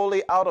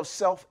solely out of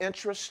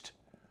self-interest,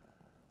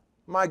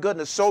 my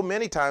goodness, so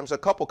many times a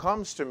couple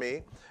comes to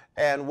me,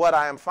 and what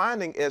I am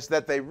finding is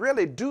that they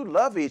really do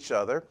love each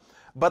other,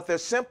 but they're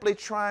simply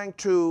trying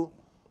to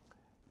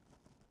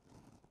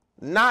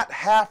not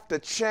have to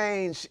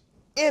change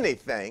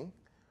anything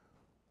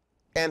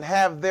and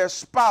have their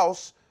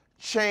spouse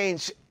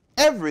change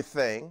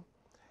everything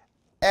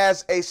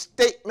as a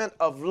statement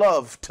of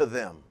love to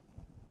them.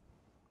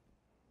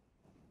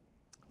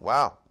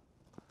 Wow.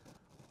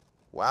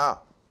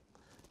 Wow.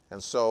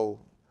 And so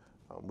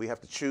we have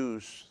to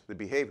choose the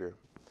behavior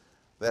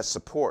that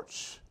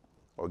supports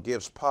or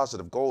gives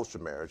positive goals to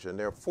marriage. And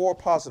there are 4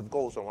 positive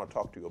goals I want to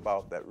talk to you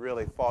about that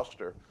really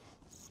foster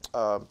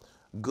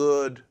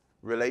good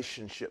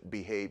relationship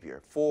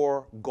behavior.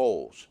 4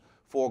 goals.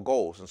 4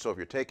 goals. And so if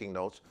you're taking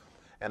notes,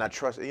 and I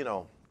trust, you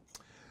know,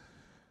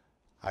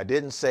 I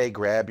didn't say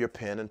grab your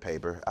pen and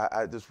paper.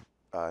 I just,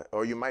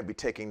 or you might be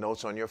taking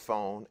notes on your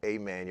phone.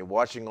 Amen. You're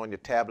watching on your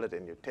tablet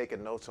and you're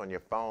taking notes on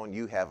your phone.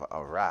 You have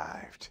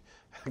arrived.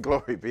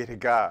 Glory be to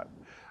God.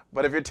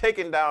 But if you're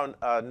taking down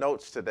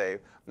notes today,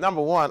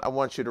 number 1, I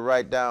want you to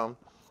write down,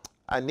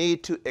 I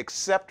need to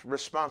accept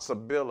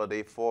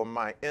responsibility for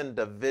my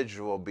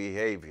individual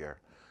behavior.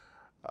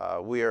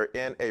 We are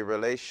in a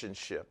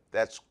relationship.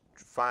 That's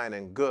fine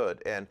and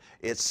good, and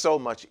it's so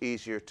much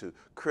easier to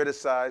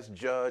criticize,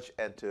 judge,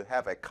 and to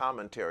have a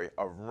commentary,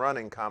 a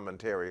running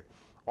commentary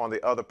on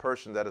the other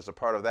person that is a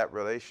part of that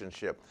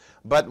relationship.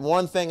 But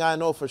one thing I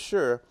know for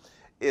sure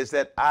is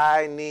that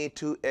I need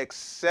to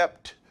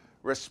accept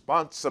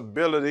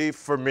responsibility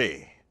for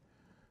me.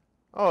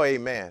 Oh,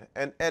 amen.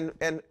 And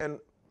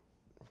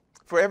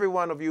for every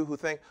one of you who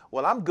think,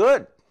 well, I'm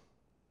good.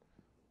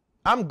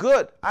 I'm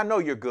good. I know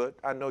you're good.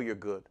 I know you're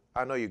good.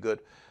 I know you're good.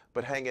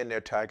 But hang in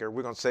there, Tiger.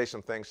 We're going to say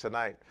some things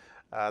tonight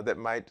that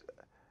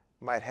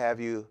might have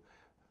you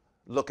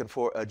looking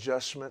for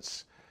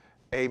adjustments.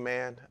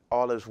 Amen.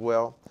 All is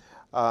well.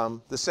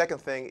 The second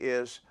thing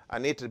is I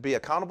need to be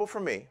accountable for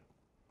me.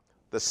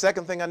 The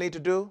second thing I need to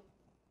do,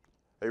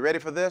 are you ready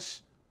for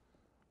this?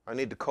 I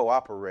need to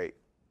cooperate.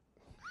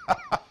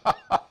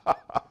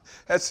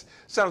 That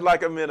sounds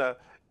like I'm in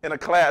a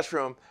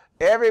classroom.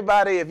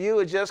 Everybody, if you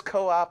would just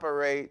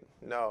cooperate.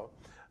 No,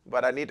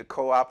 but I need to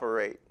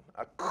cooperate.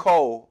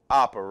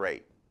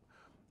 Cooperate.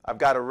 I've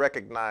got to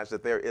recognize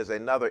that there is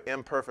another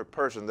imperfect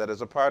person that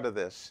is a part of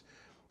this.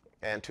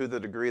 And to the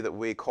degree that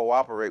we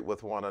cooperate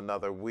with one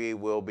another, we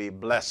will be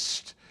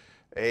blessed.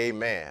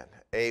 Amen.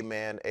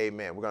 Amen.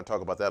 Amen. We're going to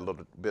talk about that a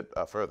little bit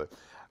further.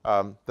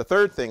 The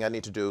third thing I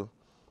need to do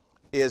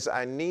is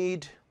I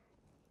need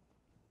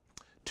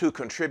to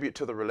contribute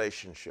to the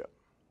relationship.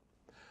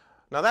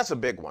 Now, that's a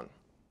big one.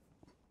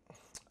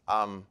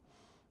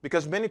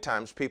 Because many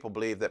times people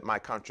believe that my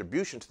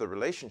contribution to the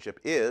relationship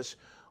is,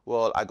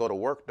 well, I go to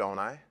work, don't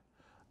I?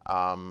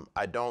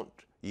 I don't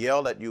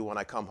yell at you when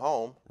I come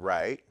home,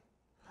 right?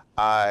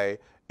 And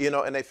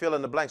they fill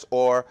in the blanks.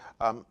 Or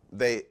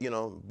they,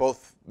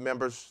 both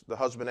members, the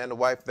husband and the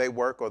wife, they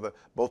work, or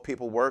both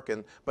people work,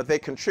 but they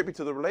contribute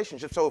to the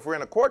relationship. So if we're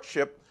in a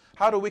courtship,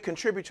 how do we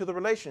contribute to the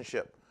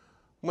relationship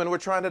when we're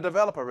trying to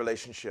develop a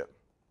relationship?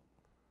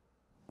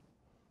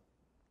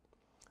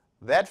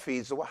 That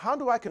feeds. How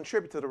do I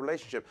contribute to the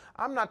relationship?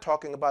 I'm not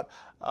talking about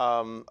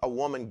a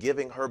woman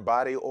giving her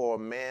body or a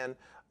man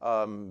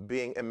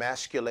being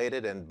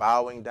emasculated and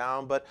bowing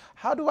down, but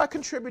how do I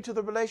contribute to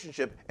the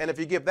relationship? And if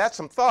you give that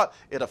some thought,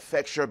 it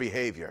affects your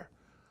behavior.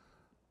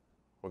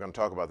 We're going to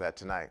talk about that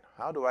tonight.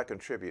 How do I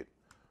contribute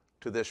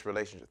to this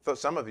relationship? So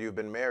some of you have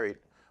been married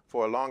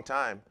for a long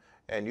time,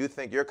 and you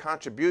think your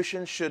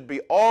contribution should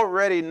be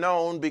already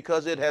known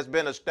because it has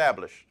been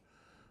established,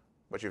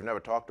 but you've never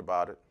talked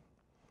about it.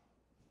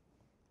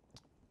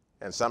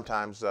 And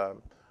sometimes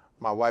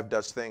my wife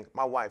does things.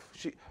 My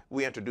wife,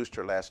 we introduced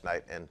her last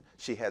night, and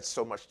she had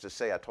so much to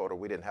say. I told her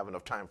we didn't have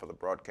enough time for the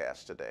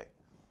broadcast today.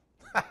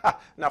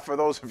 Now, for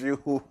those of you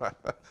who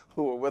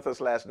were with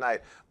us last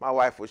night, my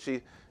wife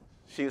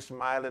she was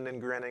smiling and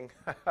grinning,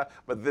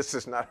 but this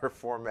is not her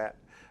format.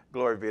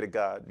 Glory be to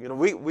God.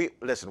 We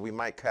listen. We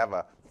might have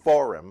a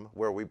forum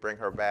where we bring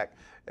her back,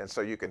 and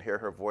so you can hear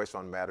her voice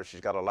on matters.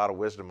 She's got a lot of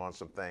wisdom on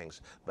some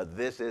things, but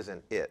this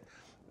isn't it.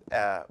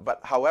 But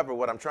however,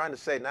 what I'm trying to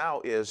say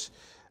now is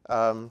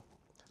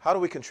how do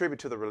we contribute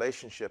to the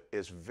relationship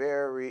is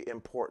very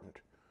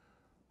important.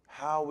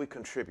 How we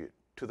contribute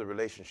to the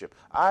relationship.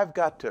 I've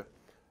got to,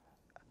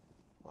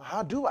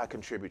 how do I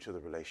contribute to the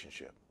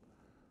relationship?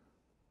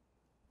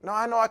 Now,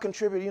 I know I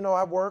contribute,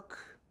 I work,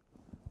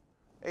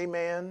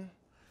 amen,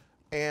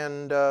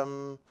 and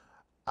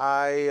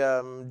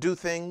I do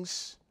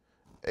things,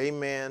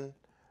 amen,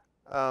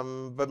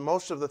 but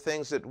most of the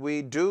things that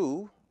we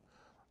do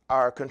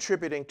are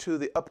contributing to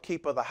the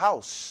upkeep of the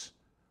house,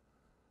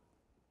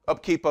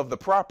 upkeep of the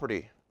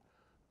property,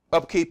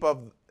 upkeep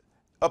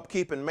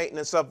and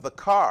maintenance of the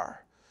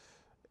car.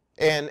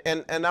 And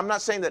I'm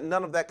not saying that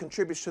none of that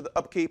contributes to the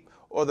upkeep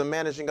or the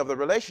managing of the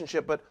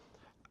relationship, but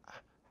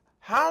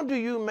how do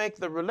you make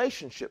the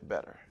relationship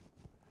better?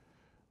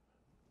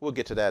 We'll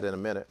get to that in a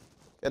minute.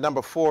 And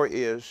number 4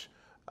 is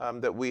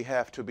that we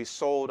have to be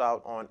sold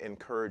out on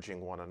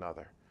encouraging one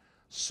another.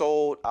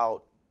 Sold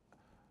out.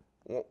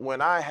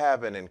 When I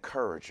have an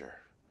encourager,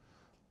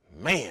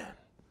 man,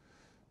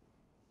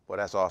 well,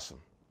 that's awesome.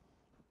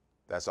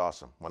 That's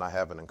awesome when I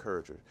have an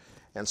encourager.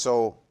 And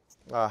so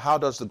how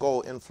does the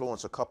goal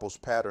influence a couple's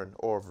pattern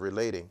of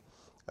relating?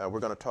 We're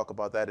going to talk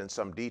about that in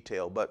some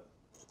detail, but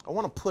I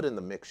want to put in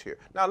the mix here.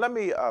 Now, let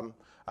me,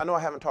 I know I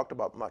haven't talked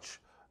about much,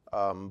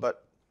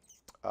 but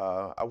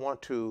I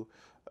want to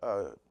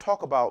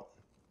talk about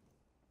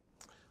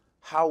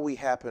how we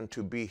happen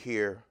to be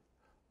here.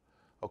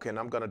 Okay, and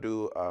I'm going to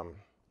do,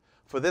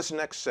 for this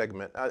next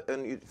segment,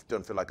 and it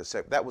doesn't feel like a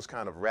segment, that was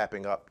kind of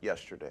wrapping up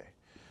yesterday.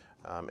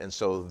 And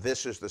so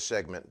this is the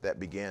segment that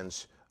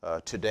begins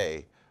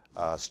today,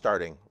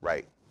 starting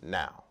right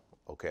now,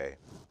 okay?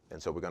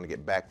 And so we're going to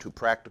get back to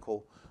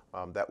practical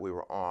that we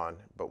were on,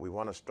 but we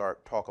want to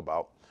talk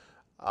about,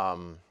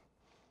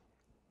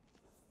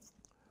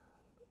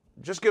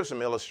 just give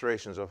some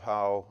illustrations of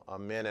how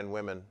men and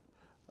women,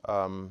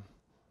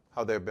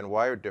 how they've been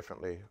wired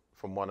differently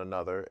from one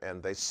another,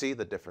 and they see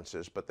the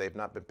differences, but they've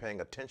not been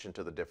paying attention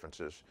to the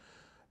differences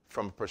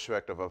from a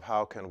perspective of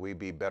how can we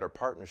be better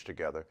partners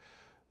together.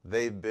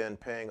 They've been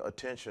paying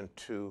attention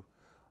to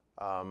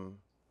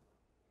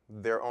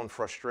their own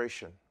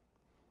frustration,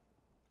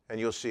 and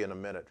you'll see in a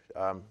minute.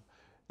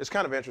 It's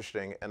kind of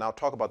interesting, and I'll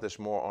talk about this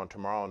more on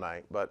tomorrow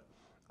night, but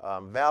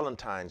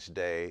Valentine's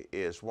Day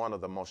is one of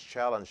the most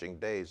challenging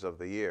days of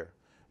the year.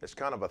 It's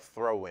kind of a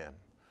throw-in.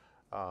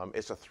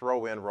 It's a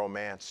throw-in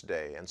romance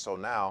day, and so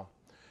now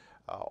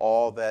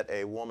all that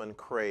a woman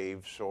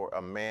craves or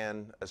a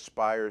man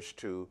aspires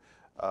to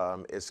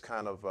is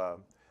kind of,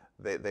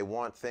 they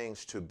want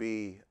things to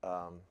be,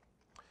 what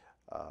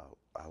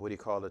do you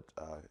call it?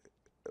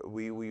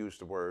 We use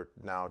the word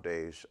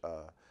nowadays,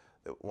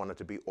 they want it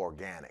to be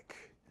organic,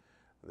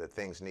 that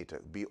things need to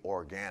be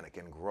organic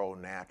and grow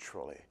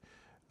naturally.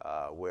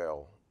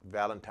 Well,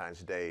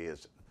 Valentine's Day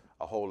is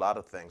a whole lot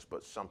of things,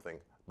 but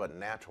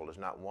natural is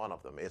not one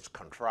of them. It's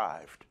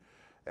contrived.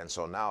 And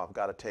so now I've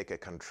got to take a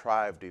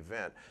contrived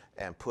event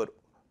and put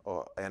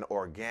an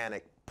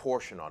organic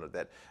portion on it,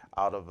 that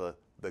out of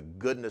the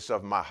goodness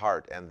of my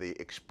heart and the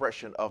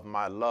expression of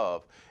my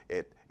love,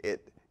 it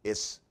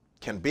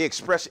can be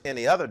expressed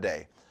any other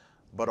day.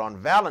 But on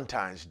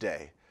Valentine's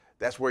Day,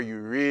 that's where you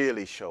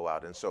really show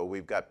out. And so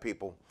we've got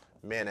people,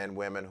 men and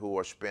women, who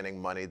are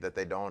spending money that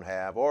they don't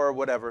have, or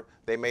whatever.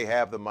 They may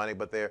have the money,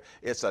 but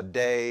it's a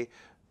day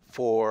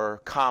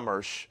for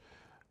commerce,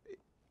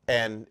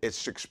 and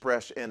it's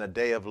expressed in a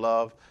day of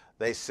love.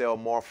 They sell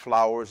more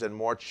flowers and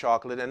more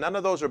chocolate, and none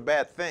of those are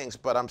bad things,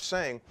 but I'm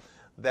saying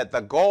that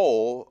the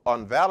goal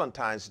on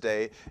Valentine's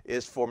Day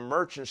is for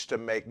merchants to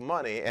make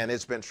money, and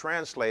it's been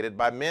translated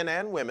by men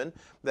and women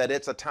that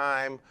it's a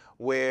time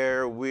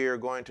where we're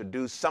going to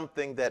do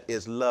something that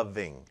is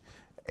loving.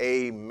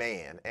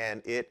 Amen.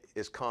 And it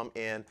is come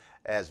in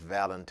as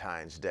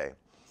Valentine's Day.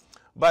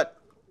 But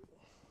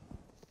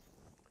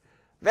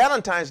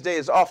Valentine's Day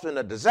is often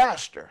a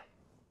disaster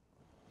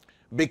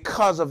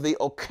because of the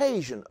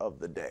occasion of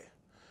the day.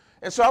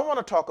 And so I want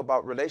to talk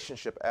about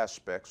relationship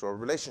aspects, or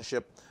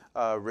relationship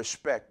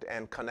respect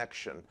and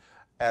connection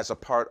as a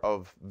part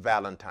of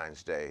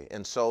Valentine's Day.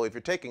 And so if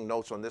you're taking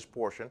notes on this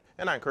portion,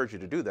 and I encourage you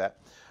to do that,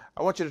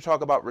 I want you to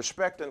talk about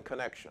respect and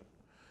connection,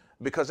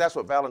 because that's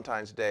what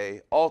Valentine's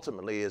Day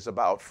ultimately is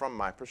about from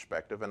my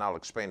perspective, and I'll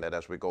explain that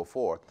as we go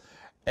forward.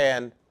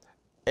 And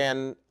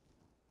I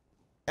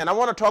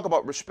want to talk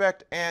about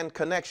respect and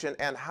connection,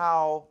 and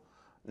how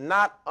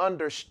not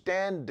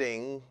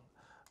understanding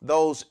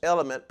those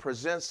elements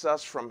presents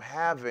us from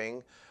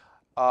having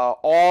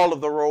all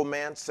of the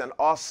romance and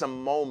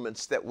awesome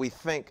moments that we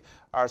think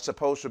are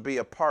supposed to be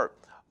a part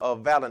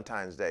of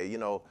Valentine's Day. You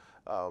know,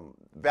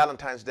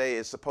 Valentine's Day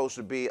is supposed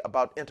to be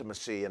about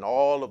intimacy and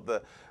all of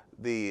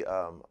the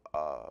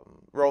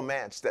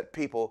romance that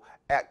people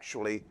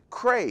actually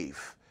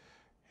crave.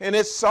 And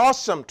it's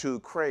awesome to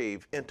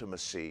crave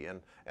intimacy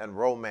and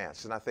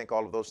romance, and I think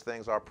all of those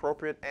things are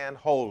appropriate and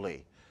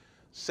holy.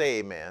 Say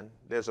amen.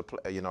 There's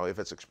if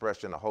it's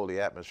expressed in a holy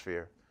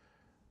atmosphere,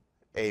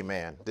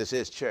 Amen. This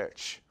is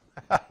church.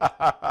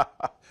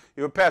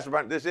 You're Pastor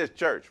Barnett. This is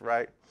church,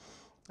 right?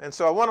 And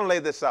so I want to lay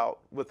this out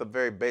with a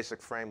very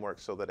basic framework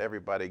so that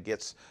everybody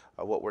gets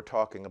what we're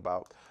talking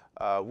about.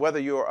 Whether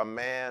you're a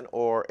man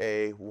or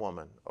a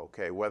woman,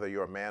 okay, whether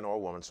you're a man or a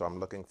woman, so I'm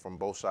looking from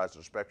both sides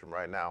of the spectrum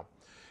right now.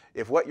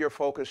 If what you're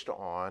focused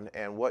on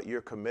and what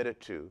you're committed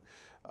to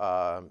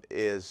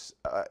is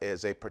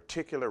a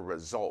particular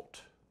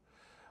result,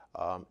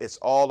 it's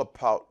all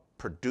about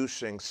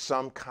producing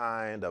some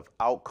kind of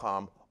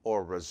outcome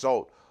or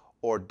result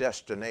or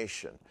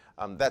destination.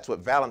 That's what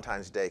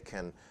Valentine's Day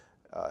can,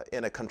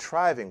 in a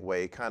contriving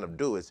way, kind of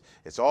do.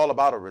 It's all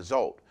about a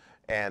result.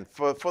 And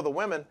for the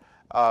women,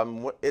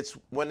 it's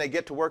when they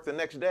get to work the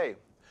next day.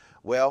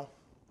 Well,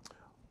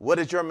 what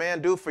did your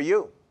man do for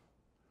you?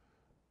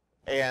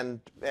 And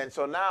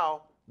so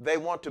now they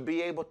want to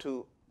be able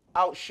to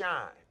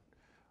outshine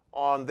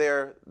on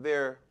their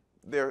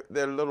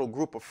little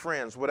group of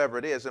friends, whatever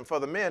it is. And for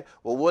the men,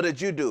 well, what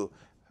did you do?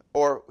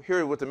 Or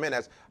here what the men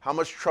ask, how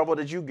much trouble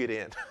did you get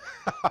in?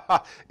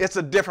 It's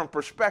a different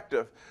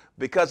perspective,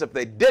 because if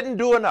they didn't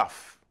do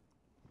enough,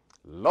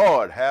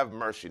 Lord have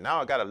mercy,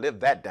 now I got to live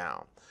that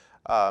down.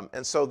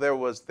 And so they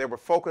were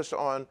focused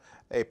on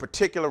a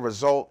particular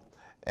result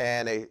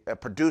and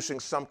producing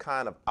some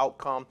kind of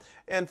outcome.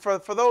 And for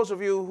those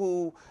of you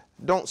who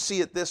don't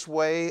see it this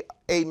way,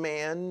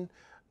 amen.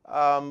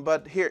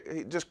 But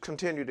here, just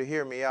continue to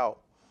hear me out.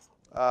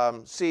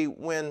 See,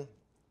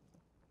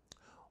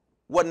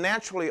 what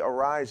naturally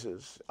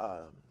arises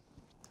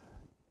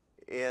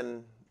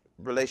in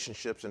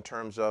relationships in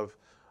terms of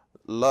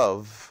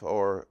love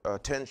or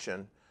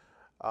attention,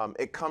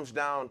 it comes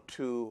down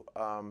to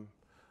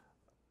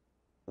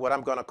what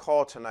I'm going to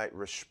call tonight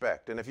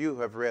respect. And if you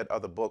have read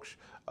other books,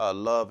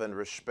 Love and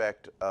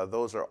Respect,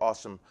 those are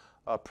awesome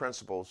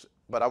principles.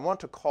 But I want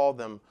to call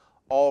them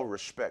all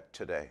respect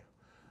today.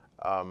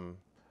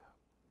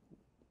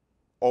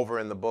 Over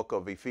in the book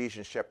of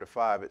Ephesians chapter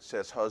 5, it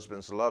says,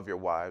 husbands, love your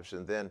wives.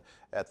 And then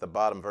at the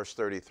bottom, verse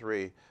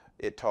 33,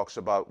 it talks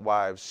about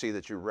wives, see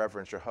that you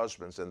reverence your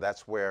husbands. And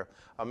that's where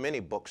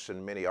many books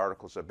and many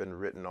articles have been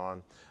written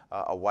on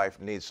a wife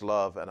needs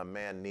love and a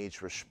man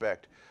needs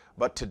respect.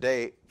 But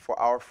today, for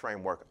our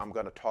framework, I'm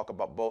going to talk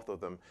about both of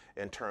them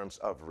in terms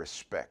of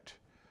respect.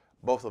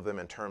 Both of them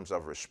in terms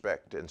of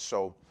respect. And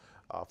so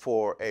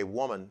for a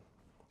woman,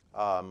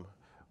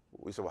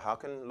 we say, well, how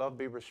can love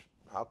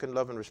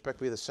and respect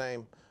be the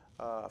same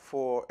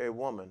for a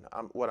woman?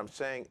 What I'm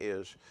saying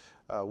is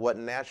what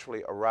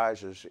naturally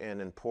arises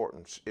in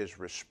importance is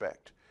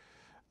respect.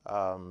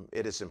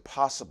 It is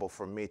impossible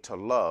for me to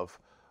love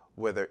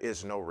where there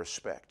is no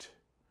respect.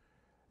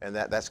 And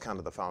that's kind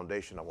of the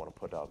foundation I want to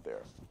put out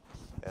there.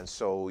 And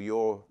so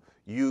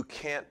you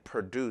can't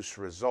produce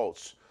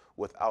results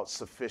without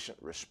sufficient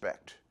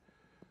respect.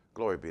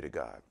 Glory be to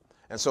God.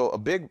 And so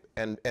big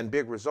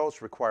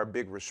results require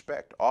big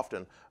respect,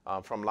 often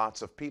from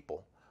lots of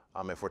people.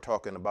 If we're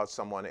talking about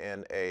someone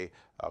in a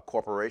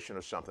corporation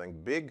or something,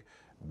 big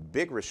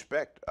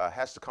respect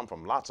has to come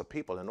from lots of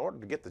people in order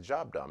to get the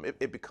job done.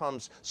 It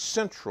becomes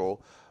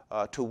central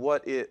to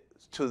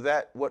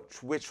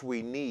which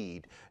we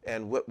need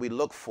and what we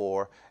look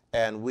for,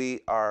 and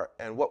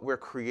what we're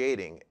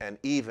creating and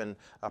even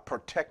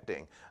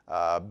protecting,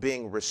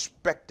 being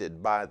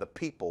respected by the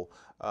people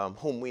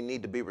whom we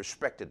need to be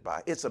respected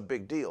by. It's a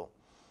big deal.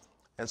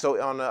 And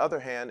so on the other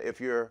hand, if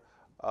you're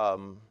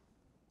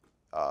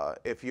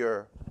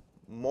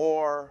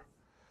more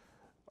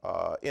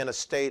in a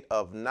state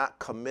of not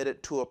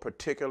committed to a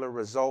particular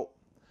result,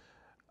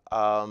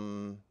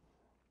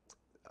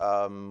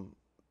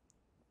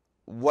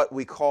 what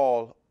we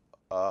call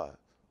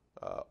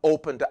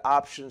open to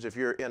options, if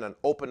you're in an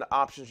open to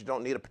options, you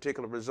don't need a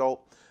particular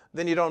result,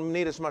 then you don't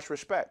need as much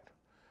respect.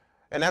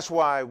 And that's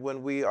why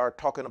when we are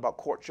talking about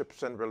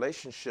courtships and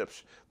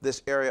relationships,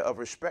 this area of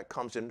respect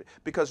comes in,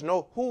 because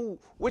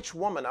which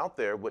woman out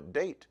there would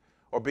date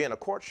or be in a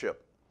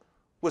courtship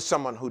with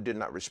someone who did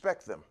not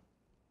respect them?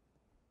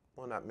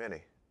 Well, not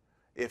many,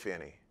 if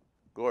any.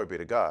 Glory be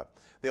to God.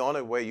 The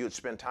only way you'd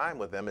spend time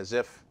with them is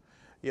if,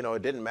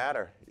 it didn't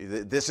matter.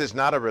 This is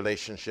not a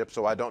relationship,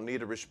 so I don't need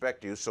to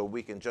respect you, so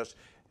we can just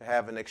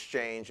have an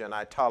exchange, and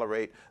I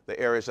tolerate the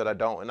areas that I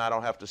don't, and I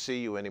don't have to see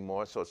you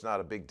anymore, so it's not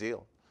a big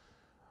deal.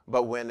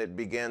 But when it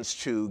begins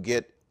to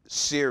get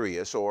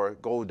serious or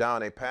go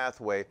down a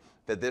pathway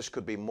that this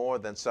could be more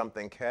than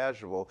something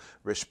casual,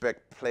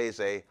 respect plays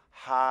a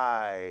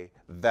high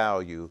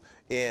value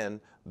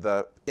in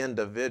the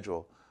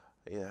individual.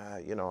 Yeah,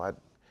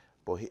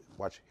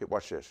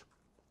 watch this.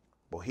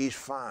 Well, he's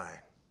fine,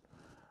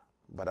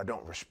 but I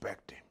don't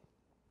respect him.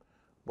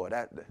 Boy,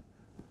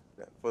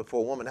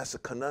 for a woman, that's a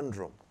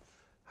conundrum.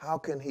 How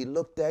can he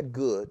look that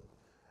good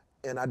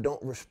and I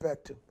don't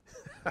respect him?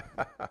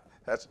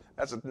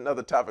 That's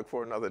another topic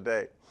for another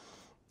day.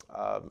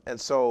 And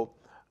so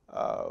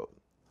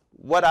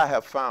what I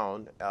have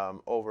found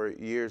over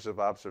years of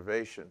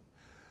observation,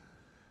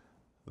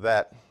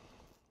 that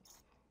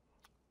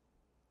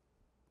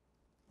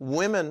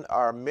women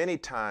are many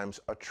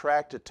times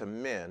attracted to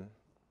men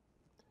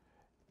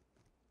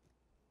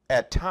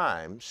at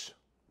times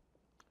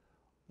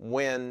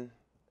when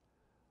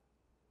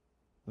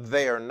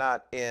they are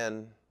not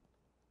in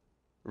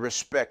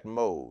respect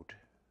mode.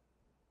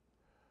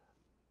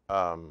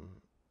 I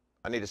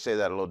need to say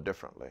that a little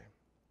differently.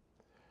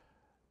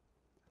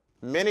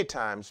 Many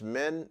times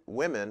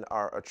women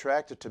are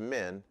attracted to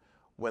men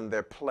when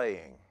they're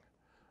playing,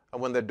 and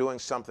when they're doing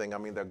something. I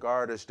mean, their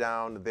guard is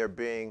down, they're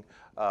being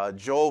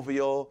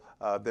jovial,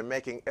 they're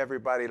making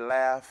everybody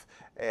laugh,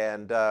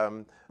 and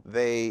all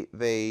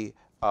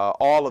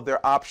of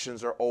their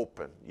options are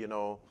open. You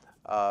know,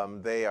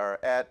 they are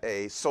at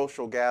a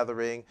social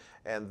gathering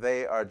and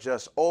they are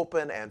just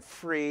open and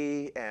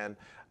free, and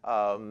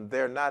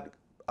they're not,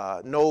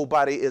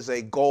 nobody is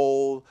a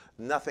goal,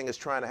 nothing is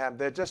trying to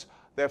happen.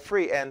 They're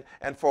free. And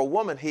for a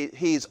woman,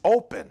 he's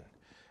open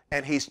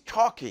and he's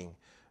talking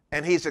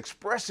and he's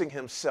expressing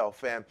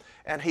himself,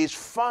 and he's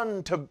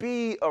fun to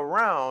be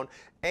around,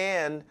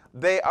 and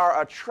they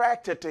are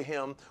attracted to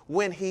him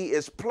when he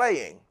is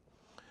playing.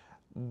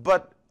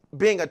 But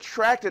being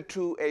attracted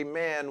to a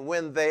man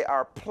when they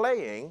are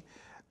playing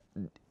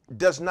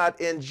does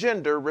not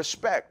engender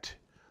respect.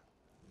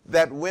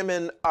 That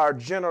women are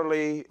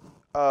generally,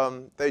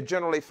 they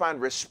generally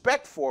find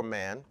respect for a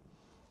man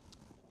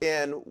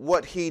in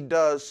what he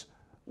does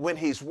when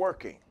he's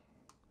working.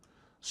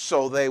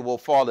 So they will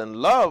fall in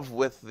love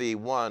with the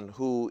one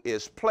who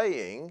is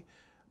playing,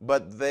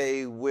 but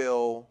they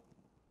will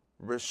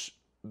respect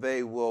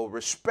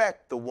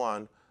the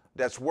one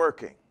that's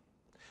working.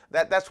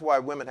 That's why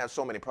women have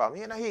so many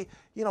problems.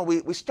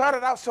 We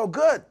started out so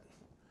good,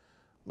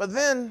 but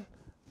then,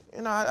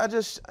 I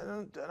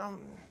don't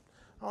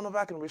know if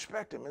I can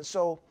respect him. And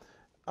so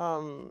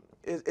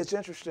it's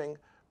interesting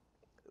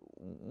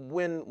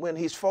when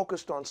he's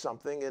focused on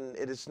something and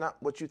it is not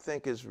what you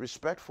think is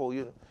respectful,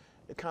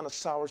 it kind of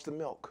sours the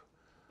milk.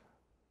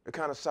 It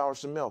kind of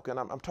sours the milk. And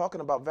I'm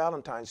talking about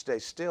Valentine's Day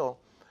still,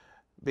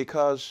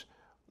 because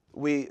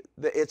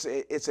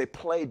it's a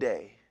play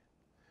day.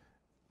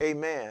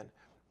 Amen.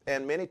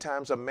 And many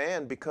times a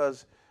man,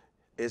 because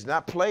is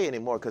not play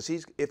anymore, because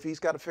if he's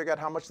got to figure out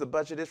how much the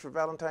budget is for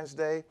Valentine's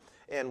Day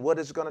and what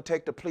it's going to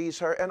take to please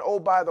her. And oh,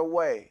 by the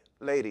way,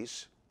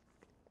 ladies,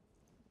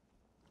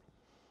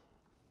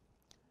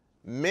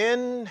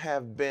 men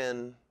have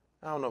been,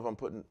 I don't know if I'm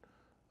putting,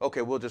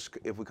 okay,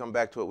 if we come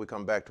back to it, we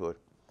come back to it.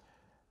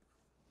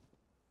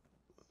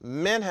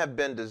 Men have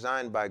been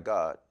designed by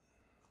God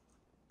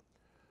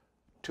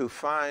to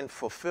find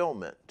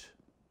fulfillment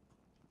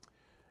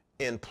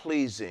in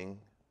pleasing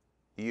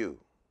you.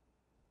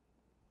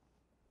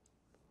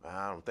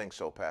 I don't think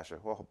so, Pastor.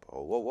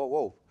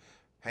 Whoa.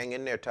 Hang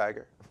in there,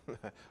 Tiger.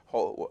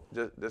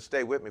 Just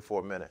stay with me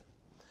for a minute.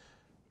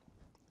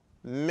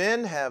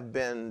 Men have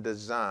been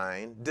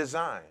designed.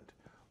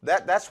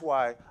 That's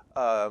why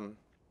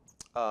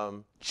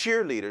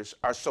cheerleaders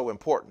are so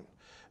important,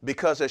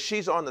 because as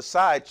she's on the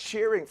side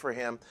cheering for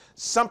him,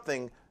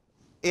 something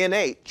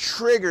innate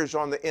triggers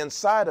on the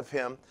inside of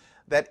him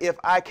that if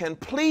I can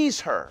please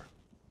her,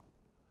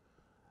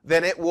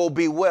 then it will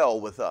be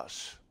well with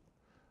us.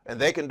 And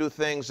they can do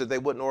things that they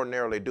wouldn't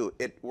ordinarily do.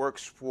 It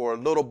works for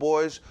little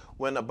boys.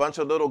 When a bunch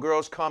of little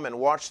girls come and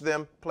watch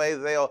them play,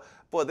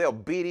 they'll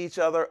beat each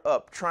other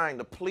up trying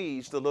to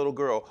please the little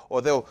girl,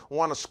 or they'll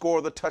want to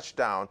score the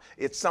touchdown.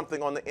 It's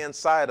something on the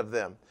inside of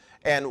them.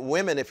 And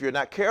women, if you're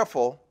not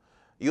careful,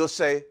 you'll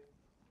say,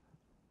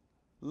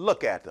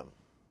 look at them.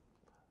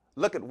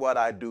 Look at what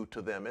I do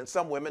to them. And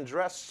some women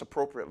dress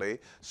appropriately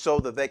so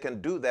that they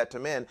can do that to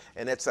men.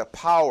 And it's a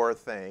power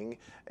thing.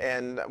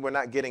 And we're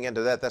not getting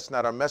into that. That's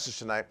not our message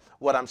tonight.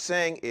 What I'm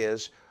saying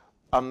is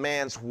a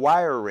man's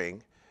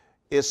wiring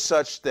is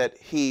such that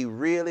he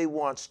really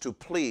wants to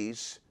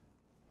please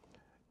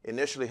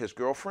initially his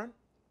girlfriend.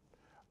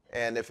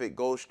 And if it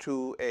goes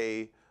to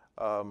a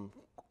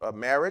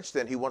marriage,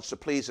 then he wants to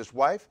please his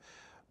wife.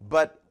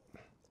 But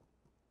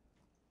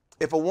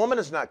if a woman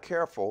is not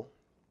careful,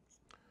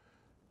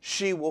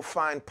 she will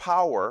find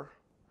power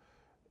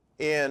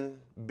in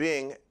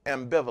being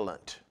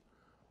ambivalent.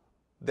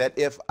 That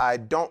if I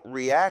don't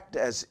react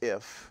as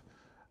if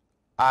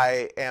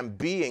I am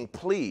being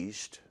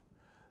pleased,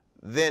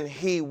 then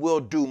he will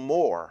do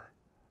more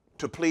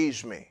to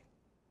please me.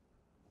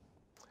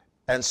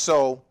 And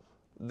so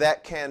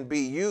that can be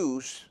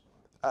used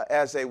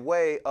as a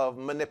way of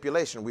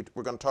manipulation.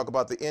 We're going to talk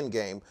about the end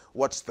game.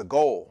 What's the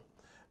goal?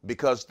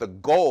 Because the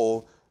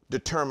goal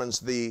determines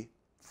the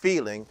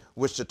feeling,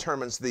 which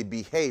determines the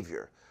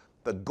behavior.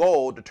 The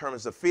goal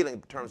determines the feeling,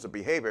 determines the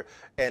behavior.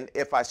 And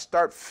if I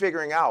start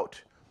figuring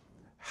out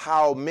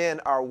how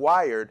men are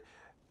wired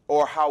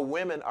or how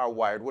women are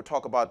wired, we'll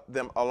talk about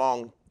them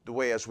along the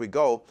way as we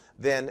go,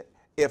 then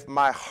if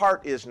my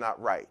heart is not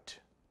right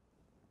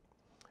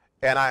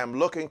and I am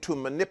looking to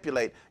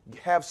manipulate,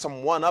 have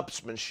some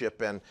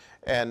one-upsmanship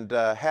and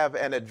have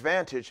an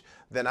advantage,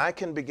 then I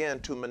can begin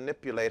to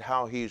manipulate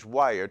how he's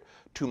wired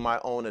to my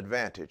own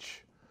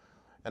advantage.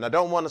 And I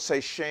don't want to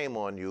say shame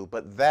on you,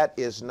 but that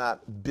is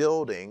not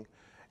building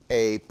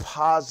a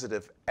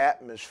positive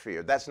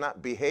atmosphere. That's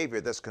not behavior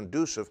that's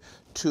conducive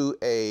to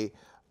a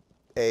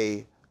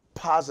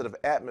positive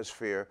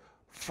atmosphere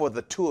for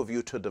the two of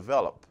you to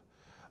develop.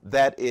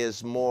 That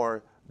is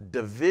more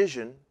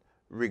divisionary,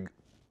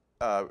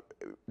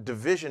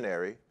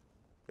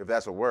 if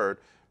that's a word,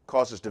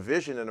 causes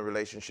division in a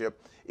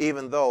relationship,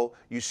 even though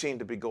you seem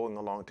to be going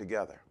along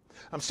together.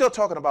 I'm still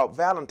talking about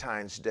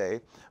Valentine's Day,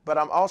 but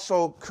I'm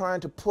also trying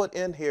to put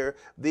in here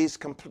these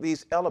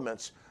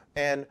elements.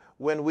 And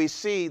when we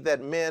see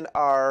that men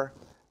are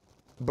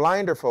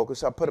blinder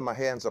focused, I'm putting my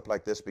hands up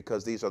like this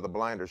because these are the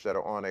blinders that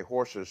are on a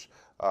horse's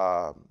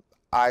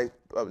eye,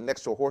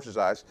 next to a horse's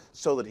eyes,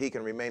 so that he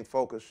can remain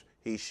focused,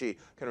 she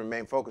can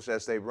remain focused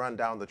as they run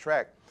down the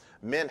track.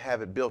 Men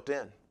have it built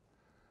in.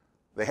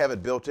 They have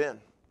it built in.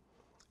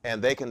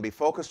 And they can be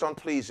focused on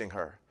pleasing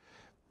her.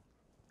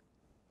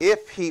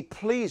 If he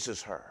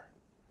pleases her,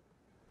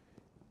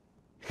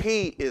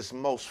 he is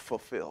most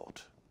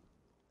fulfilled.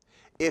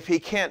 If he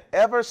can't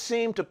ever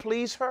seem to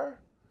please her,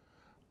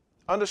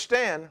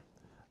 understand,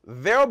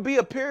 there'll be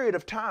a period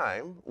of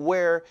time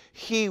where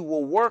he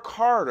will work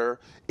harder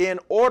in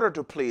order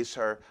to please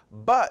her.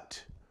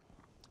 But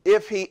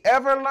if he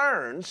ever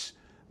learns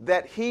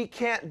that he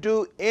can't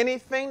do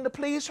anything to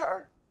please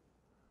her,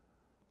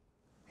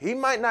 he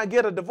might not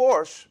get a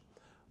divorce,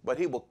 but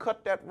he will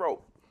cut that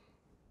rope.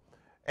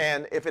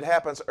 And if it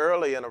happens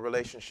early in a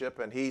relationship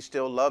and he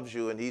still loves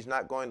you and he's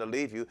not going to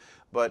leave you,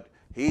 but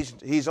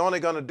he's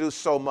only going to do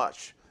so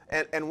much.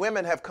 And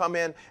women have come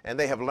in and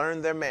they have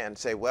learned their man,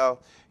 say,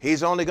 well,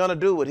 he's only going to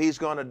do what he's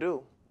going to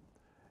do.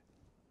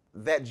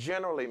 That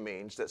generally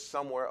means that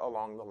somewhere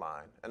along the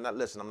line, and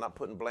listen, I'm not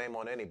putting blame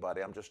on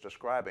anybody, I'm just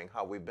describing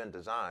how we've been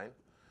designed.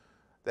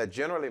 That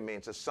generally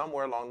means that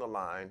somewhere along the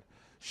line,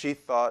 she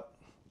thought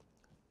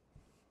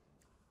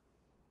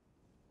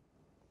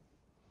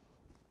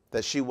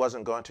that she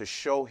wasn't going to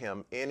show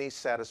him any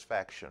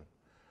satisfaction.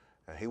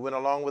 And he went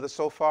along with it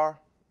so far,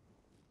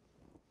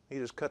 he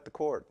just cut the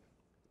cord.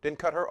 Didn't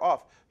cut her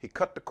off. He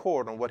cut the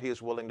cord on what he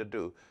is willing to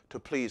do to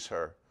please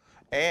her.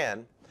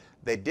 And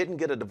they didn't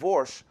get a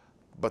divorce,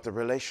 but the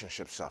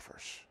relationship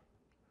suffers.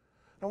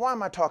 Now, why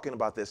am I talking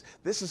about this?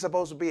 This is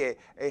supposed to be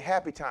a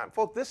happy time.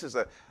 Folks, this is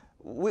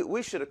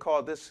we should have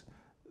called this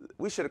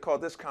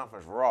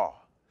conference Raw.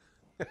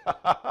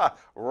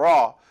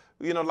 Raw.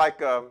 You know, like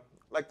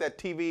that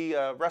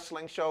TV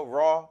wrestling show,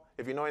 Raw,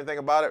 if you know anything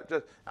about it.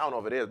 I don't know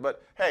if it is,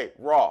 but hey,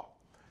 Raw.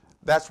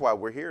 That's why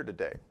we're here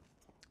today,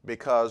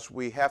 because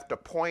we have to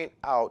point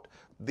out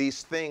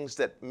these things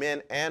that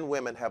men and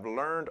women have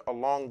learned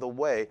along the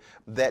way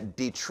that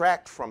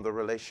detract from the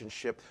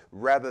relationship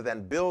rather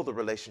than build the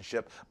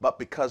relationship, but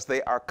because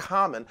they are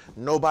common,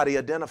 nobody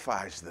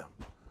identifies them.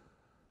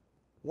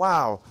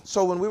 Wow.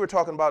 So when we were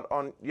talking about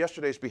on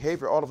yesterday's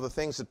behavior, all of the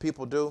things that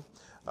people do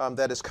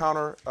that is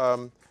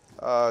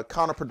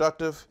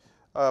counterproductive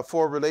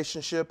for a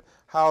relationship,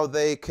 how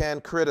they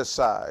can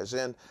criticize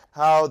and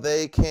how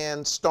they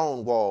can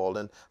stonewall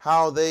and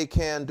how they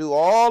can do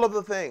all of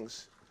the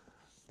things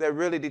that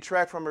really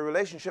detract from a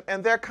relationship,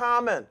 and they're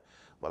common.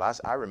 Well,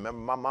 I remember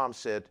my mom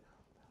said,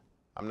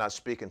 I'm not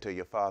speaking to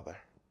your father.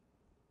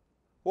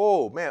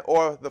 Whoa, man.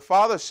 Or the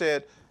father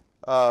said,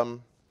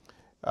 I'll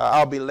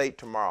be late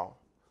tomorrow.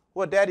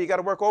 Well, Daddy, you got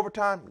to work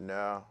overtime?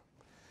 No,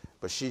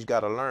 but she's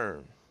got to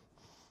learn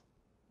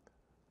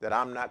that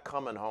I'm not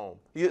coming home,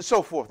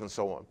 so forth and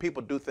so on.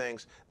 People do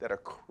things that are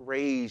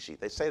crazy.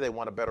 They say they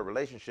want a better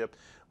relationship,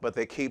 but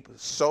they keep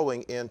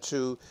sowing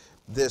into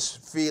this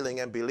feeling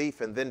and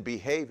belief and then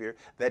behavior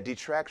that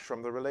detracts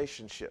from the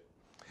relationship.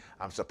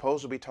 I'm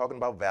supposed to be talking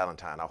about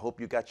Valentine. I hope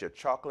you got your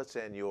chocolates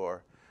and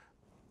your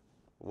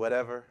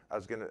whatever,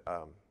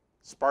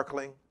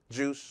 sparkling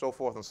juice, so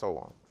forth and so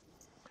on.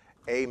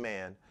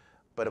 Amen.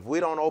 But if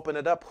we don't open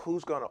it up,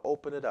 who's going to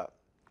open it up?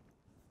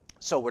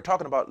 So we're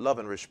talking about love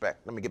and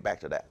respect. Let me get back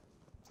to that.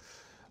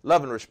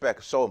 Love and respect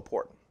is so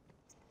important.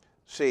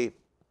 See,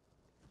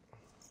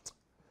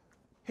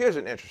 here's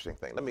an interesting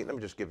thing. Let me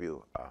just give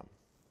you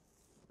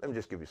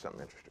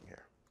something interesting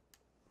here.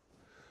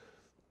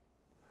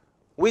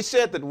 We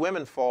said that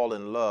women fall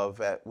in love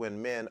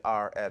when men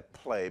are at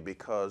play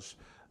because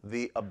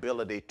the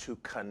ability to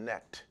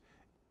connect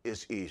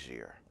is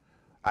easier.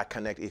 I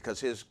connect because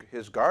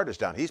his guard is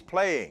down. He's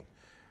playing.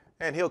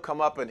 And he'll come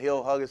up and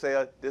he'll hug and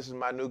say, this is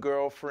my new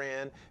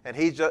girlfriend. And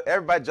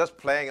everybody just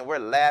playing and we're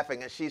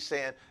laughing. And she's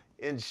saying,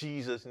 in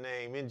Jesus'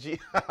 name,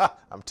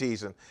 I'm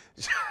teasing.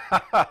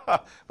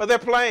 But they're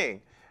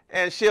playing.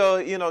 And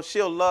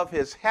she'll love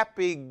his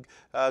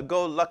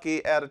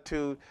happy-go-lucky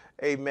attitude,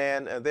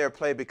 amen, and they're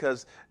playing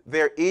because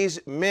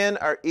men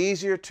are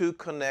easier to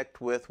connect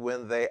with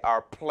when they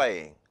are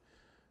playing.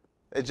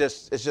 It's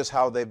just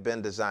how they've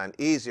been designed,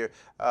 easier.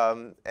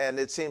 And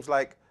it seems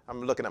like,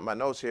 I'm looking at my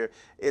notes here,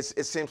 it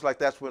seems like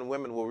that's when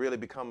women will really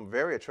become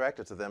very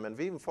attracted to them and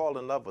even fall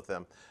in love with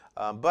them.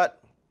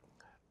 But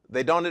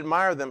they don't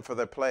admire them for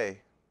their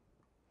play.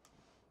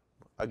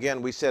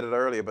 Again, we said it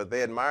earlier, but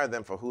they admire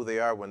them for who they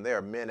are when they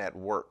are men at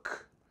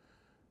work.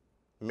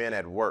 Men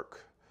at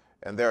work.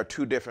 And there are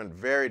two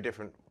very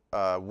different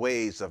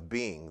ways of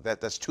being.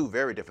 That's two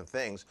very different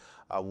things.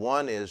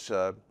 One is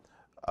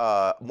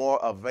more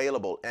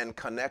available and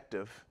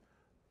connective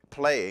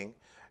playing,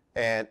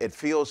 and it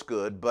feels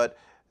good, but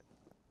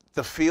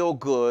the feel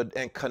good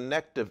and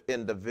connective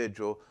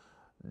individual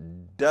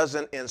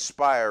doesn't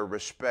inspire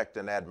respect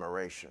and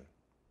admiration.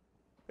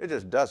 It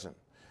just doesn't.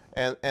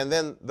 And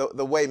then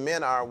the way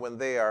men are when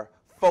they are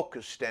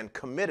focused and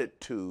committed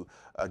to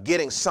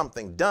getting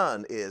something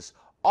done is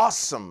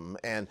awesome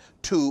and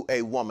to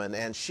a woman,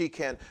 and she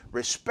can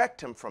respect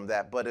him from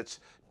that, but it's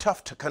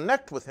tough to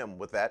connect with him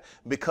with that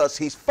because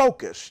he's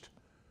focused.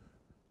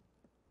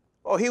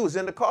 Oh, he was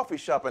in the coffee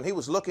shop and he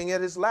was looking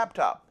at his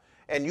laptop,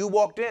 and you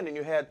walked in and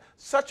you had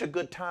such a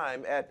good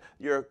time at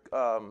your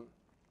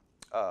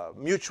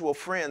mutual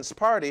friend's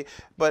party,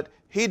 but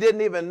he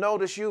didn't even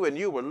notice you and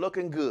you were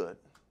looking good.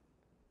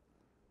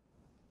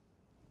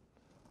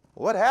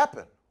 What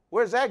happened?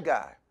 Where's that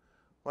guy?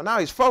 Well, now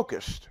he's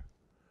focused.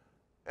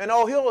 And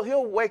oh,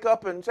 he'll wake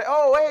up and say,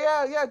 oh,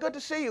 hey, yeah, good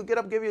to see you. Get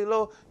up, give you a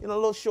little,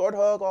 little short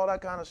hug, all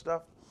that kind of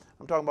stuff.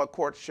 I'm talking about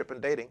courtship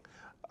and dating.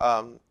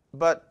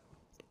 But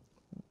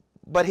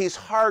he's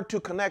hard to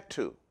connect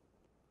to.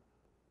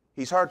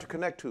 He's hard to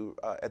connect to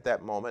at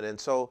that moment, and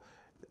so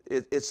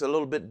it's a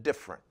little bit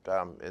different.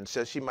 And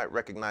so she might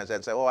recognize that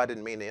and say, oh, I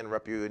didn't mean to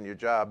interrupt you in your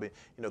job.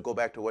 Go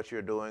back to what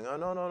you're doing. Oh,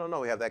 no.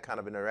 We have that kind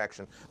of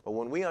interaction. But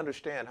when we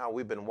understand how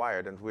we've been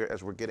wired, and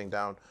as we're getting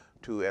down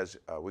to as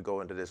we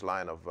go into this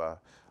line of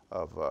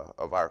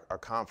our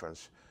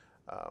conference,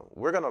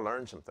 we're going to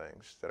learn some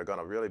things that are going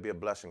to really be a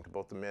blessing to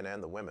both the men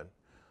and the women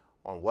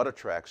on what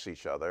attracts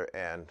each other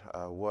and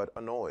what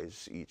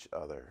annoys each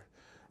other.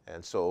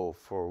 And so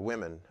for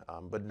women,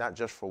 but not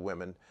just for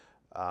women,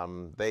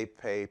 they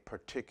pay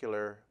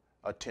particular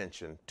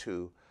attention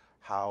to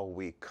how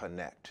we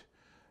connect.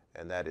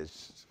 And that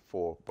is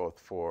for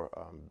both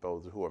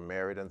those who are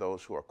married and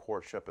those who are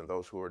courtship and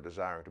those who are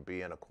desiring to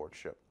be in a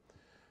courtship.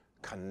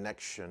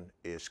 Connection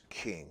is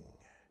king.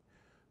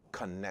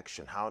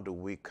 Connection. How do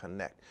we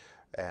connect?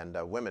 And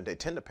women, they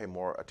tend to pay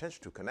more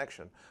attention to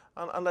connection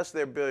unless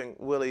they're being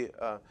really,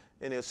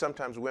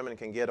 sometimes women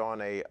can get on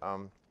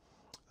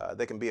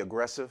they can be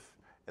aggressive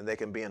and they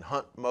can be in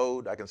hunt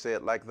mode. I can say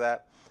it like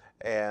that.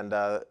 And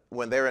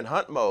when they're in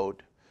hunt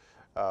mode,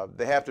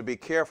 they have to be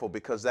careful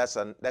because that's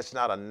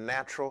not a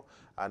natural.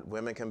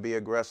 Women can be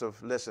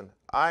aggressive. Listen,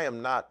 I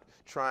am not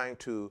trying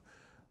to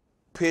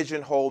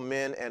pigeonhole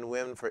men and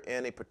women for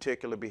any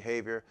particular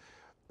behavior.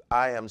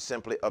 I am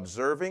simply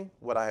observing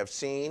what I have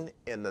seen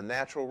in the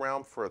natural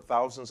realm for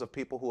thousands of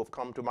people who have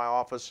come to my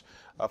office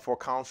for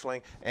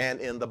counseling and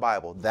in the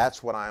Bible.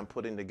 That's what I am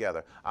putting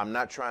together. I'm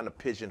not trying to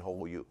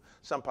pigeonhole you.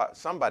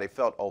 Somebody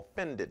felt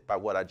offended by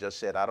what I just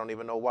said. I don't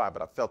even know why,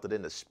 but I felt it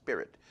in the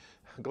spirit.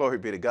 Glory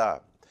be to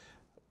God.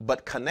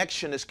 But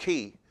connection is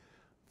key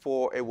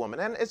for a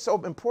woman. And it's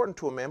so important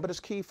to a man, but it's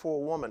key for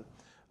a woman.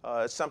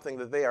 It's something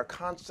that they are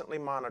constantly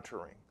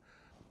monitoring.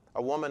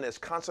 A woman is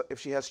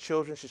if she has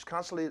children, she's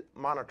constantly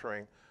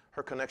monitoring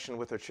her connection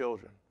with her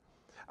children.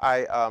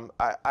 I've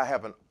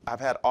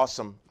had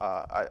awesome,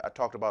 I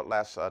talked about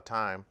last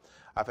time,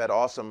 I've had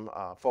awesome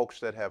folks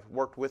that have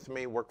worked with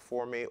me, worked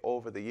for me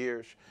over the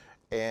years,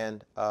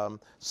 and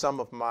some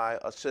of my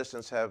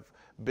assistants have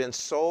been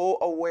so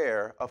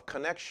aware of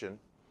connection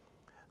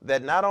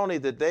that not only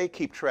did they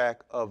keep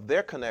track of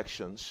their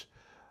connections,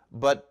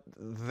 but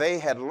they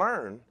had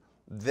learned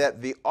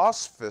that the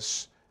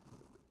auspice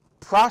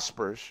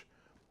prospers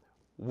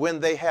when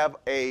they have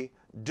a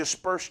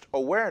dispersed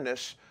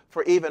awareness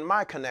for even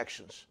my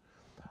connections.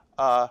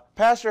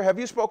 Pastor, have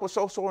you spoke with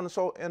so and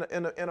so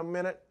in a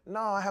minute? No,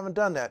 I haven't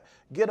done that.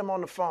 Get them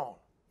on the phone.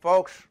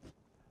 Folks,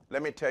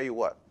 let me tell you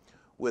what.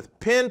 With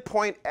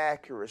pinpoint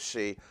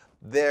accuracy,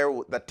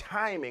 the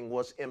timing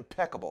was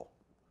impeccable.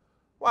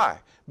 Why?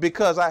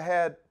 Because I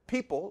had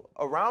people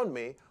around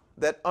me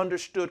that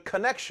understood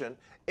connection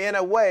in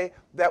a way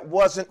that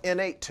wasn't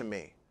innate to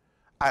me.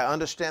 I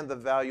understand the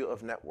value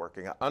of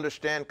networking. I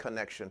understand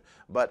connection,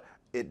 but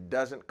it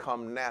doesn't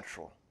come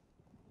natural.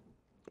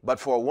 But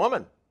for a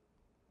woman,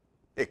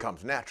 it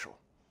comes natural.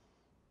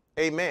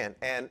 Amen.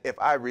 And if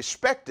I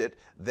respect it,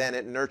 then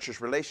it nurtures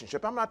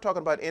relationship. I'm not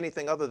talking about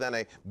anything other than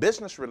a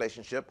business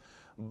relationship,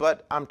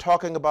 but I'm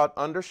talking about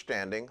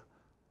understanding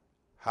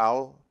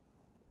how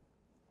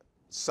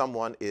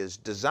someone is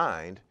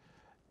designed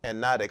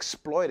and not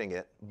exploiting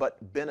it,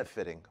 but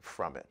benefiting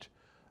from it.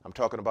 I'm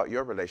talking about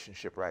your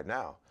relationship right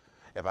now.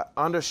 If I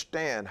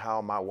understand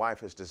how my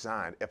wife is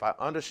designed, if I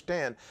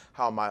understand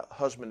how my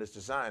husband is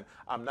designed,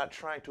 I'm not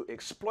trying to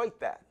exploit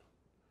that,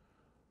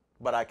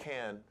 but I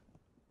can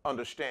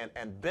understand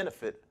and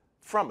benefit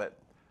from it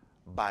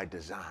by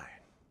design,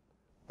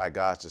 by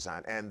God's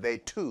design. And they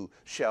too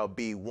shall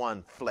be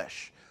one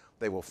flesh.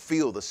 They will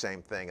feel the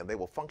same thing and they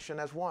will function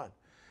as one.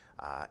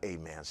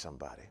 Amen,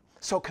 somebody.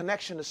 So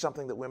connection is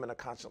something that women are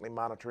constantly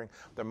monitoring.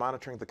 They're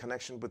monitoring the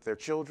connection with their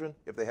children,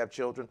 if they have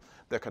children.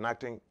 They're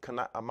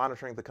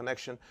monitoring the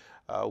connection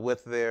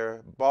with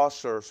their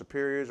boss or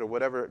superiors or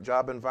whatever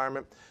job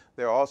environment.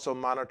 They're also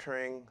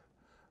monitoring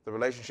the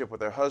relationship with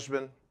their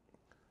husband,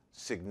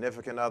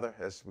 significant other,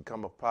 has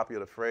become a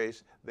popular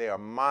phrase. They are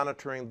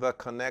monitoring the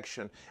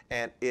connection,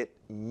 and it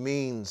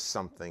means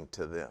something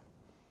to them.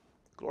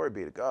 Glory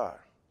be to God.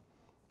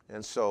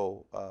 And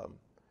so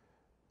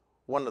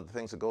one of the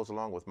things that goes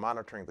along with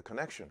monitoring the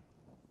connection,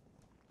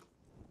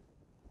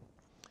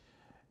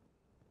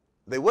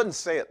 they wouldn't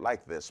say it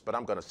like this, but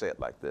I'm going to say it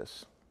like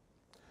this.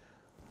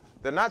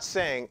 They're not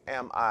saying,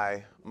 am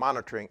I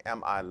monitoring,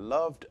 am I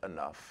loved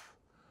enough?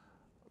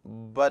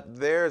 But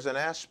there's an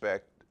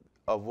aspect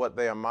of what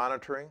they are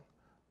monitoring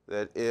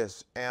that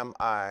is, am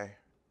I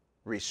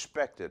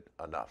respected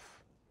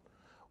enough?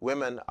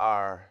 Women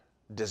are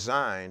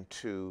designed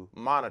to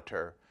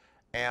monitor,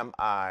 am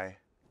I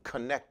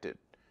connected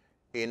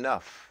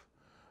enough?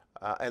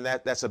 And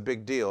that's a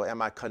big deal.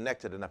 Am I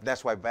connected enough?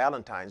 That's why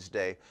Valentine's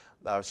Day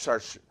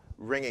starts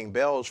ringing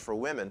bells for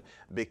women,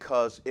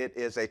 because it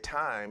is a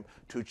time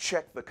to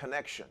check the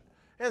connection.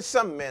 And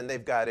some men,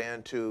 they've got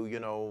into,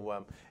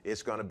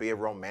 it's going to be a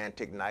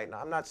romantic night.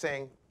 Now, I'm not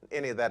saying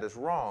any of that is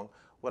wrong.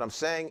 What I'm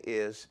saying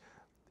is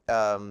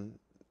the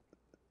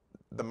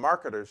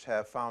marketers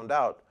have found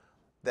out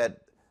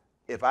that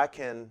if I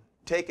can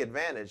take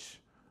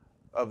advantage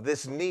of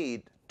this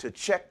need to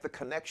check the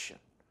connection,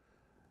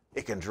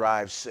 it can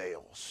drive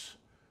sales.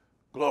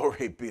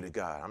 Glory be to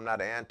God. I'm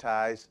not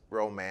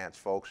anti-romance,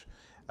 folks.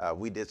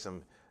 We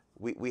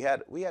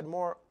had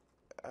more,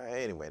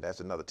 anyway, that's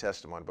another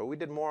testimony, but we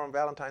did more on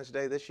Valentine's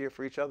Day this year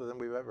for each other than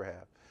we've ever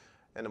had.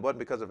 And it wasn't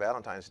because of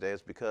Valentine's Day,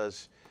 it's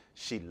because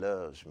she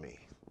loves me.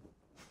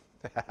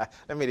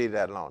 Let me leave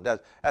that alone.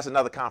 That's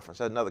another conference.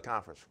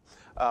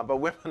 But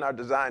women are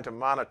designed to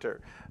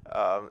monitor,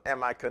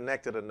 am I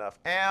connected enough?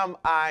 Am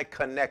I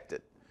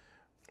connected?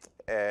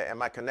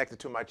 Am I connected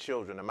to my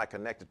children? Am I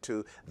connected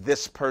to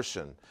this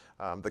person?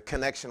 The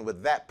connection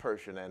with that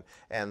person.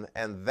 And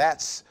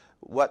that's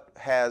what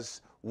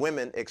has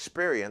women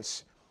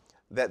experience,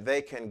 that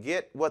they can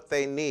get what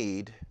they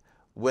need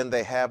when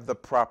they have the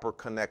proper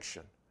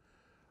connection.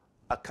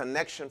 A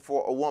connection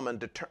for a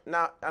woman.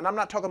 Now, and I'm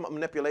not talking about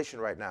manipulation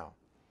right now.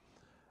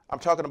 I'm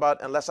talking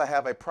about, unless I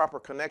have a proper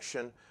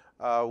connection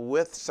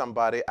with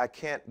somebody, I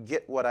can't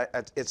get what I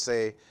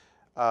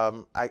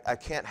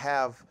can't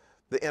have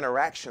the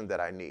interaction that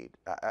I need.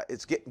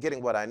 It's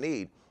getting what I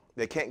need.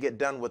 They can't get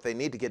done what they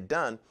need to get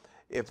done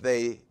if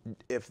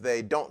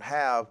they don't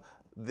have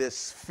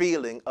this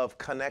feeling of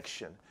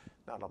connection.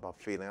 Not about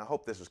feeling. I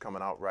hope this is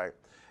coming out right.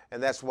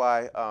 And that's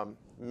why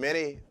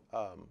many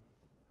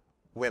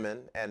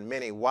women and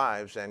many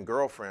wives and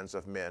girlfriends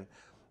of men,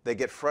 they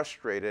get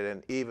frustrated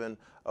and even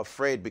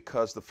afraid,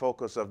 because the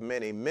focus of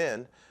many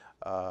men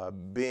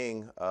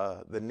being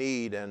the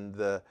need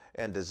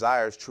and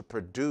desires to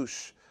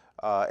produce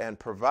and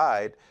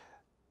provide,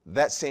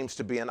 that seems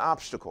to be an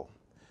obstacle.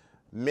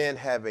 Men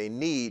have a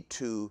need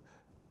to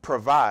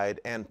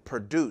provide and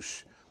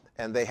produce,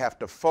 and they have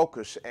to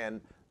focus.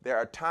 And there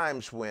are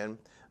times when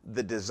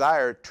the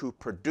desire to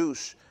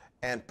produce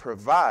and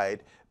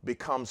provide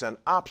becomes an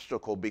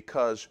obstacle,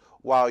 because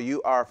while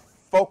you are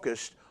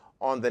focused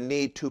on the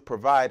need to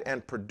provide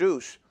and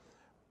produce,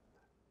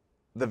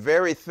 the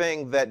very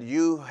thing that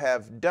you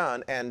have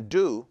done and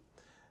do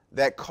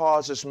that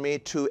causes me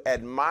to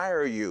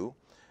admire you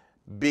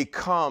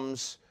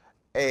becomes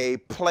a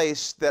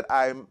place that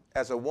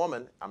as a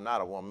woman, I'm not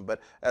a woman, but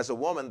as a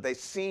woman, they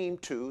seem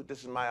to,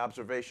 this is my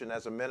observation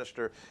as a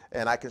minister,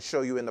 and I can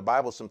show you in the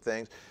Bible some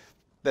things,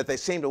 that they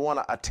seem to want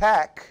to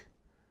attack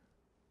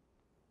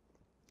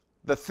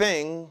the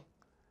thing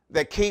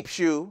that keeps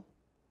you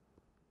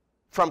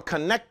from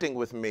connecting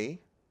with me,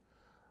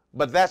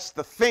 but that's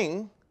the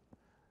thing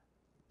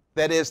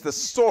that is the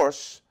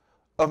source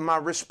of my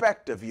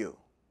respect of you.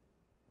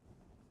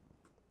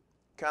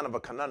 Kind of a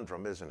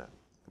conundrum, isn't it?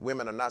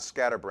 Women are not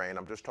scatterbrained.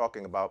 I'm just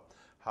talking about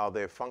how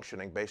they're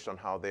functioning based on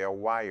how they are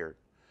wired.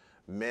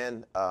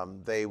 Men,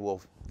 they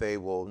will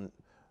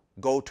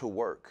go to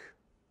work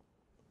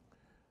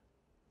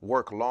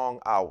long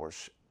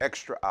hours,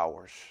 extra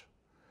hours,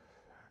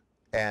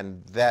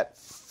 and that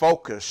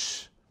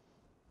focus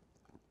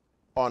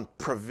on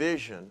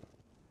provision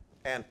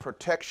and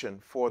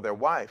protection for their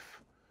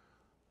wife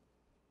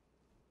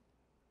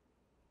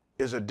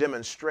is a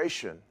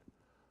demonstration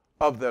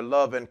of their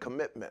love and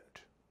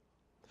commitment.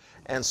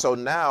 And so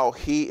now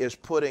he is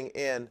putting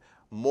in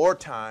more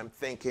time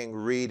thinking,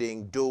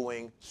 reading,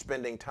 doing,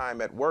 spending time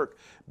at work,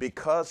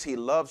 because he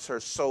loves her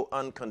so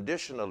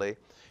unconditionally.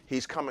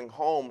 He's coming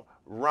home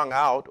wrung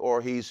out,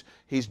 or he's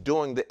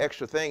doing the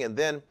extra thing, and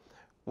then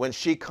when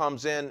she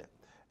comes in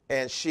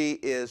and she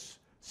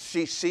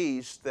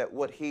sees that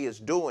what he is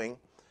doing,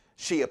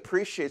 she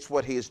appreciates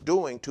what he is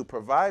doing to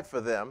provide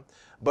for them,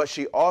 but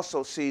she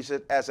also sees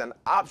it as an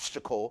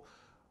obstacle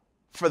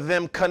for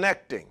them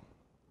connecting.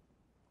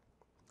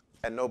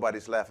 And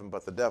nobody's laughing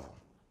but the devil.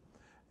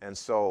 And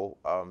so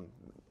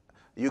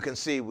you can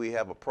see we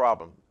have a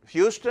problem.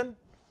 Houston,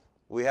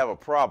 we have a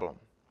problem.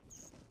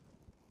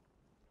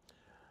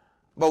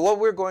 But what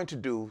we're going to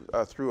do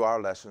through our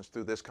lessons,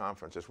 through this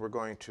conference, is we're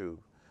going to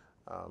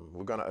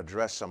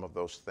address some of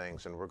those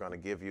things, and we're going to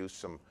give you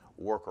some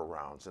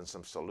workarounds and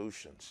some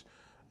solutions.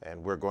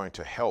 And we're going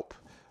to help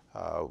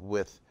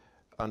with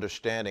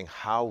understanding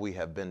how we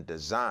have been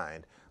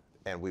designed.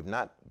 And we've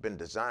not been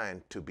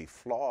designed to be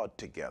flawed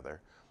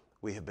together.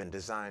 We have been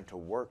designed to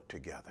work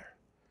together.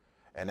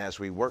 And as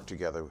we work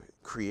together,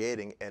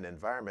 creating an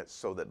environment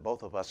so that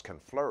both of us can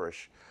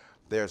flourish,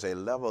 there's a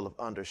level of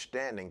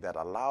understanding that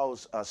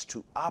allows us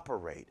to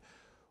operate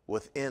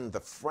within the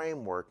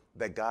framework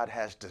that God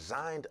has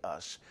designed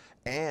us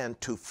and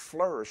to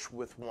flourish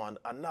with one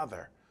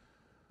another.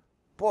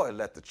 Boy,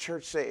 let the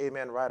church say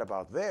amen right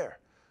about there.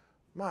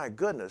 My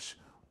goodness.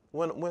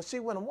 When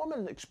a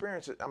woman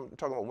experiences, I'm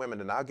talking about women,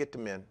 and I'll get to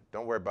men.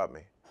 Don't worry about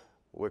me.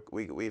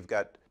 We've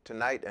got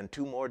tonight and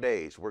 2 more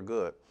days. We're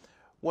good.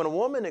 When a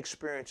woman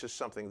experiences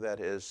something that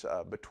is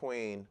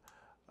between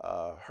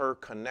her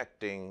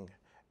connecting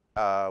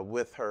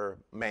with her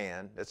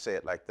man, let's say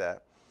it like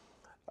that,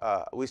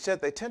 we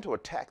said they tend to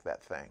attack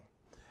that thing.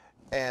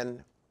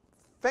 And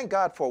thank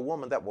God for a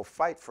woman that will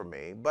fight for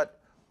me.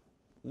 But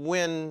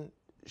when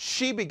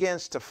she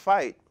begins to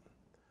fight,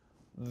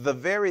 the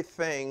very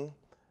thing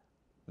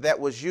that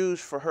was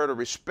used for her to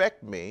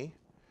respect me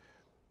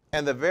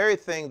and the very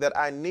thing that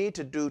I need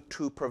to do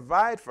to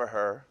provide for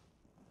her,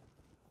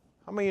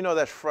 how many of you know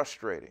that's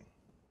frustrating?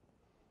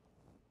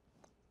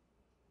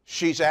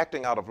 She's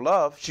acting out of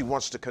love. She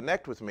wants to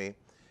connect with me,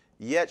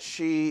 yet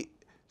she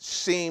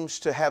seems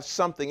to have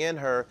something in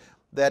her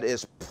that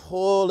is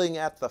pulling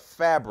at the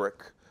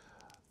fabric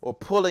or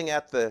pulling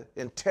at the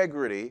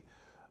integrity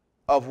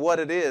of what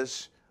it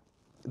is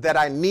that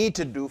I need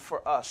to do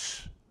for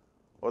us,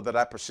 or that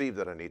I perceive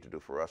that I need to do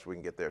for us. We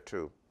can get there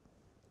too.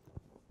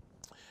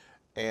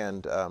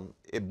 And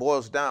it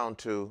boils down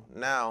to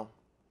now,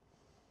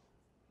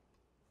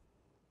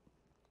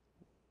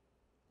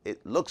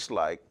 it looks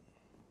like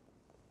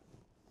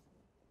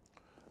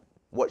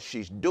what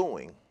she's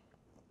doing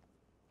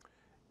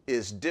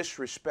is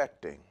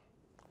disrespecting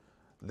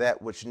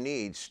that which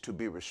needs to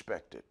be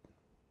respected.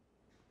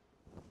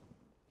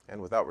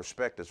 And without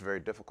respect, it's very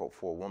difficult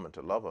for a woman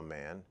to love a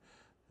man.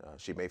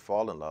 She may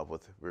fall in love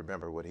with,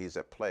 remember, what he's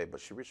at play,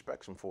 but she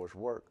respects him for his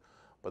work.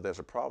 But there's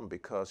a problem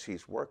because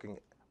he's working,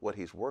 what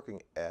he's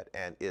working at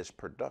and is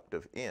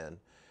productive in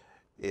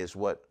is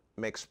what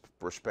makes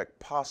respect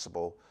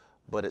possible,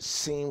 but it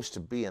seems to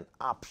be an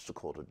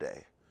obstacle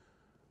today.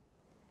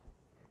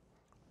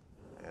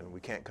 And we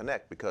can't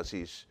connect because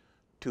he's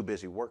too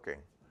busy working,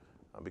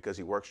 because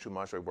he works too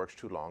much or he works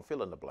too long,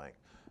 fill in the blank.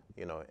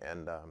 You know,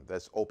 and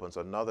that opens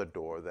another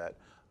door that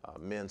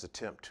men's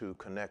attempt to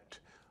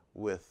connect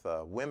with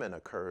women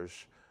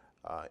occurs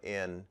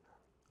in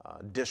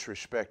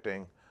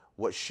disrespecting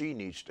what she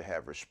needs to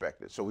have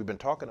respected. So we've been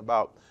talking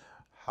about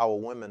how a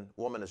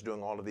woman is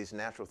doing all of these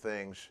natural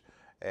things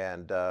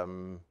and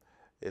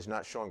is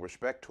not showing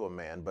respect to a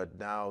man, but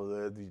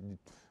now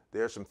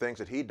there are some things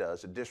that he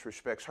does that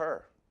disrespects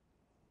her,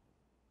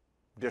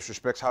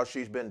 disrespects how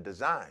she's been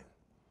designed.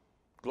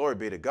 Glory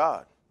be to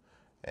God.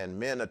 And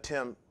men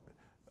attempt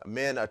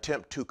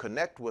to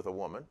connect with a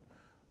woman,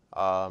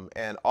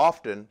 and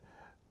often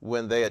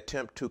when they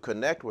attempt to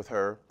connect with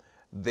her,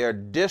 they're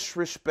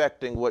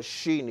disrespecting what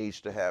she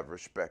needs to have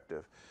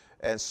respected.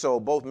 And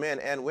so both men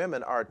and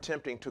women are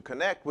attempting to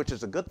connect, which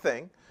is a good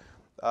thing,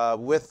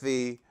 with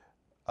the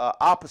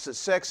opposite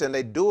sex, and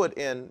they do it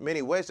in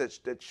many ways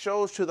that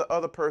shows to the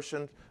other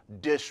person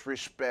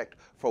disrespect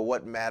for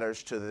what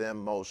matters to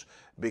them most,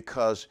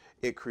 because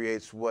it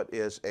creates what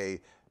is a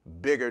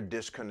bigger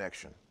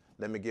disconnection.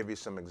 Let me give you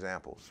some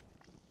examples.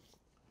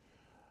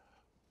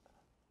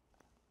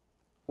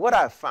 What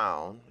I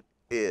found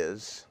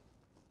is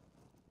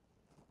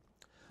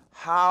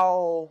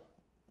how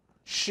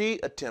she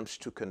attempts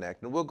to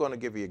connect, and we're going to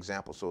give you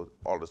examples so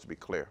all this will be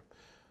clear.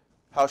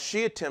 How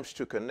she attempts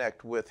to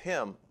connect with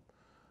him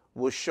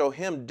will show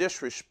him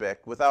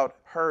disrespect without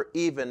her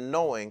even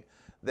knowing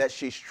that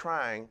she's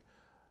trying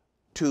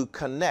to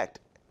connect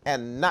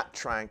and not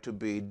trying to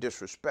be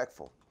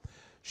disrespectful.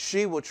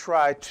 She will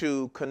try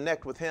to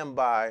connect with him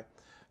by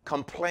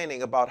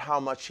complaining about how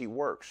much he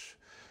works.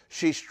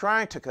 She's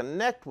trying to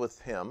connect with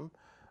him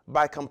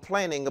by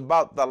complaining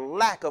about the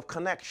lack of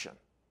connection,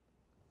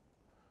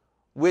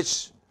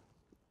 which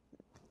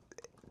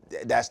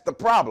that's the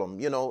problem.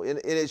 You know,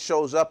 it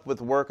shows up with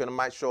work and it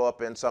might show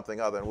up in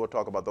something other, and we'll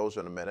talk about those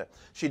in a minute.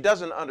 She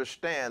doesn't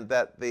understand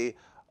that the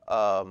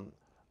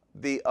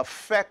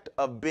effect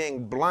of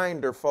being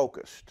blinder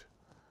focused,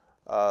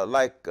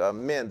 like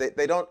men,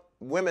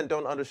 women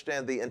don't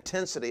understand the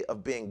intensity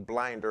of being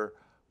blinder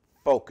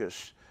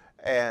focused.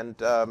 And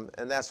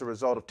that's a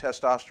result of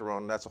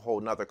testosterone. That's a whole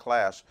nother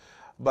class.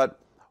 But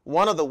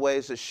one of the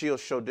ways that she'll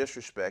show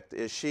disrespect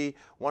is she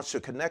wants to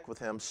connect with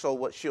him. So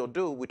what she'll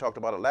do, we talked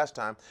about it last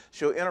time,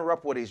 she'll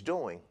interrupt what he's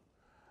doing.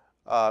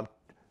 And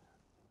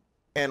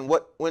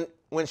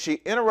when she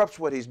interrupts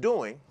what he's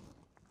doing,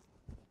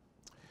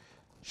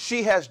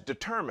 she has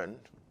determined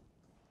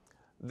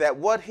that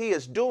what he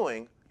is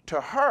doing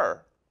to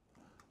her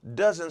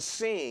doesn't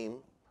seem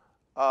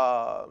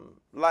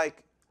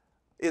like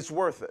it's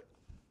worth it.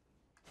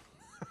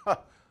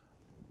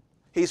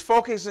 He's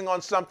focusing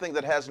on something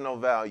that has no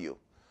value.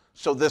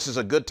 So this is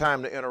a good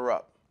time to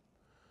interrupt.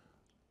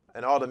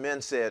 And all the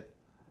men said,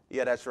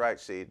 yeah, that's right,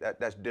 see,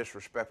 that's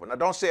disrespectful. Now,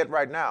 don't say it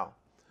right now,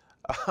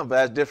 but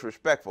that's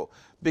disrespectful.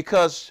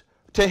 Because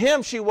To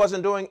him, he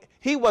wasn't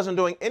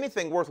doing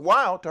anything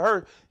worthwhile. To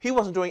her, he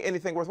wasn't doing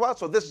anything worthwhile.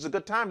 So this is a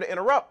good time to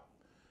interrupt.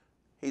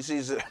 He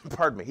sees it,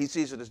 pardon me, he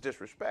sees it as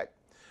disrespect.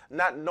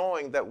 Not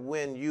knowing that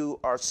when you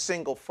are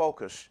single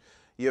focused,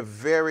 you're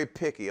very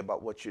picky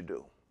about what you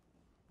do.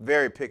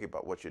 Very picky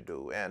about what you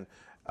do. And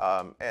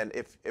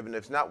if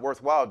it's not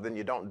worthwhile, then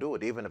you don't do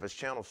it, even if it's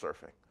channel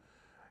surfing.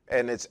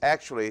 And it's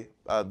actually,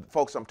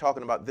 folks, I'm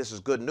talking about, this is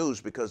good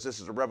news because this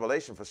is a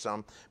revelation for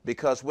some,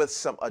 because with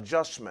some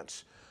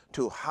adjustments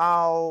to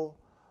how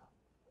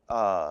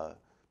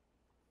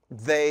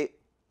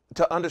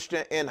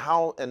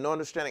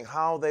understanding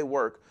how they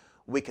work,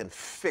 we can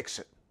fix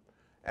it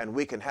and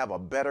we can have a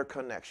better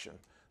connection.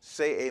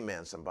 Say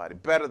amen, somebody.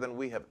 Better than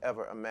we have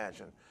ever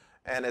imagined.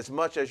 And as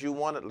much as you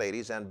want it,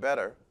 ladies, and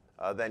better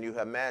than you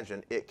have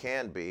imagined, it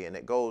can be. And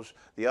it goes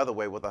the other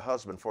way with a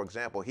husband. For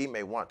example, he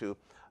may want to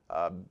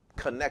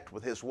connect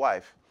with his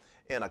wife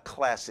in a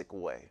classic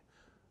way.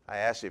 I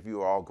asked you if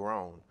you are all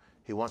grown.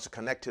 He wants to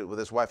connect with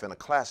his wife in a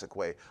classic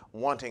way,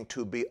 wanting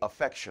to be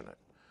affectionate.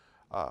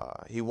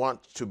 He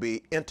wants to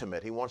be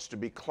intimate. He wants to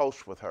be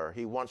close with her.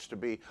 He wants to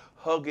be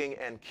hugging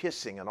and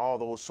kissing and all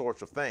those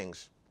sorts of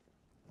things.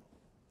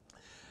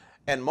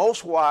 And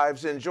most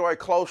wives enjoy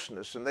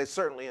closeness, and they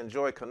certainly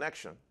enjoy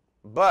connection.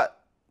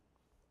 But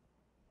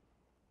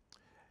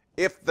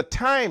if the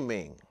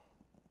timing,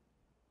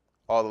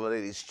 all the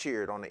ladies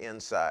cheered on the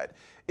inside,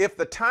 if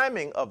the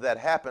timing of that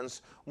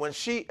happens when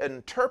she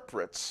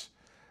interprets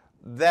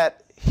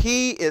that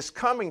he is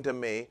coming to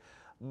me,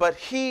 but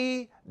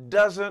he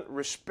doesn't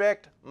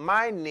respect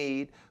my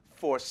need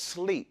for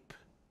sleep,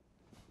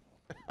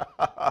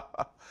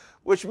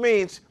 which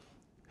means,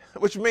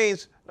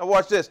 now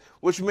watch this,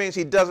 which means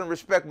he doesn't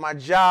respect my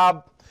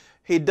job,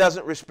 he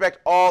doesn't respect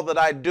all that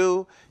I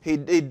do, he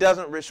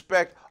doesn't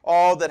respect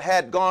all that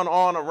had gone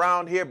on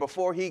around here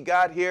before he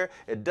got here,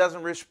 it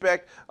doesn't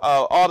respect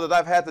all that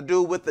I've had to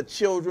do with the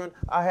children,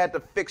 I had to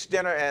fix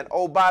dinner, and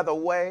oh, by the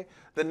way,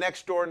 the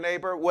next door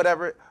neighbor,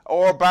 whatever,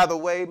 or by the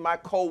way, my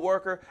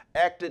co-worker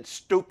acted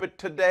stupid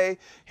today.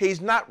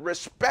 He's not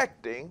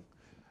respecting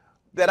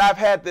that I've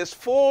had this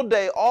full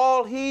day.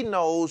 All he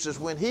knows is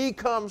when he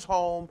comes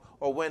home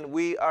or when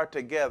we are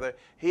together,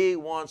 he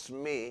wants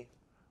me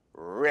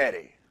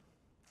ready.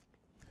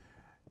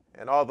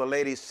 And all the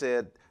ladies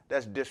said,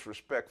 that's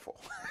disrespectful.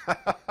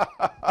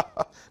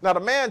 Now the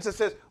man just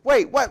says,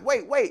 wait,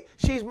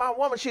 she's my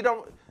woman, she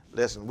don't.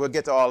 Listen, we'll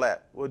get to all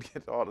that. We'll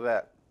get to all of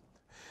that.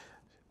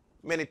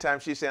 Many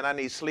times she's saying, I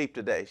need sleep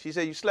today. She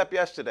said, you slept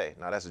yesterday.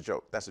 No, that's a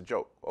joke. That's a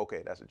joke.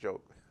 Okay, that's a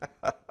joke.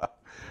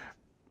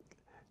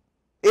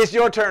 It's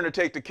your turn to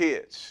take the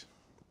kids.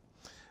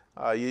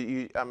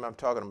 I'm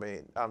talking to me.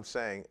 I'm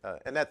saying,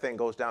 and that thing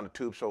goes down the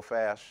tube so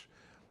fast.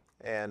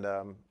 And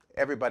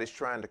everybody's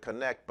trying to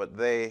connect, but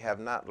they have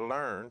not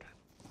learned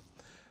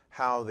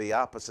how the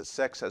opposite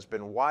sex has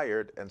been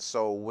wired. And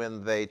so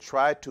when they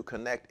try to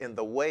connect in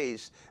the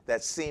ways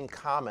that seem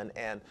common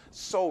and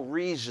so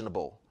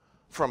reasonable,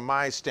 from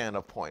my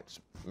standpoint,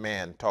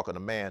 man talking to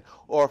man,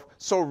 or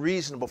so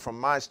reasonable from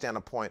my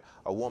standpoint,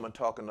 a woman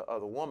talking to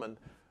other woman,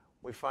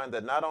 we find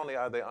that not only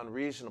are they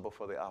unreasonable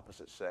for the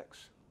opposite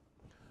sex,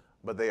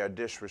 but they are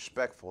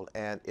disrespectful,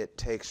 and it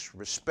takes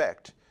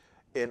respect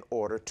in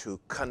order to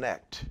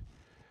connect.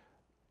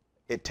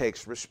 It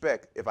takes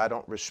respect. If I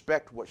don't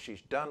respect what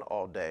she's done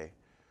all day,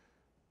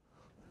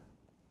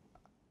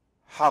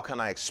 how can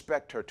I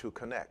expect her to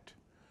connect?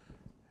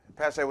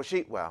 Pastor,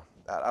 well,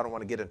 I don't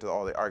want to get into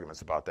all the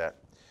arguments about that.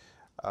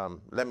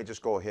 Let me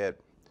just go ahead.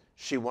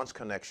 She wants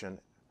connection,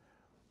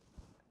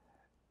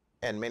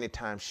 and many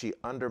times she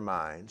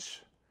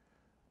undermines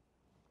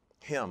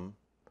him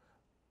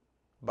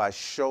by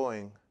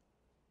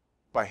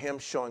him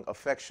showing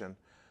affection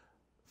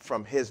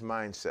from his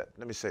mindset.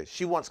 Let me say,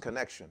 she wants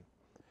connection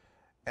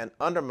and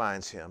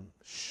undermines him,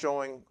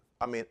 showing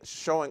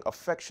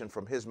affection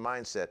from his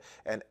mindset.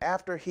 And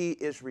after he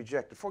is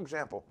rejected, for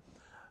example,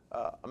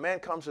 a man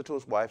comes into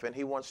his wife and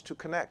he wants to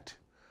connect.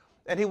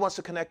 And he wants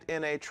to connect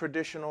in a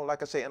traditional,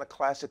 like I say, in a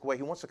classic way.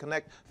 He wants to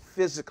connect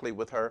physically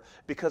with her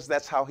because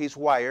that's how he's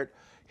wired.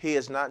 He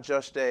is not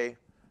just a,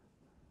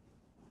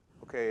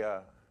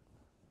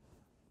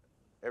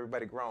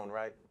 everybody grown,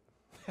 right?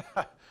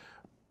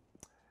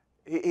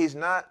 He's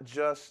not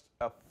just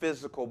a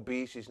physical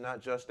beast. He's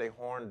not just a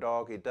horn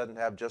dog. He doesn't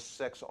have just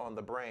sex on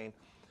the brain.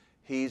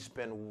 He's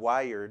been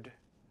wired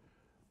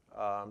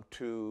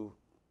to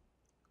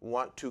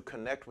want to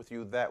connect with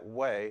you that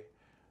way,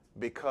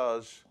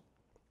 because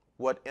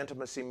what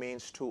intimacy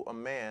means to a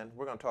man,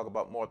 we're going to talk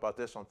about more about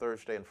this on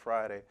Thursday and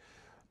Friday,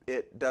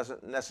 it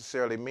doesn't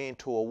necessarily mean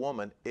to a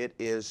woman. It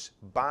is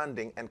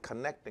bonding and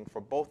connecting for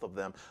both of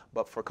them,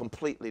 but for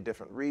completely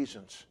different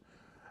reasons.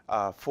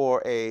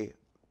 For a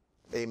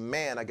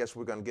man, I guess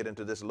we're going to get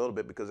into this a little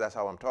bit because that's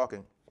how I'm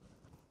talking.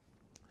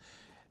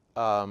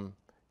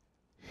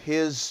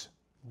 His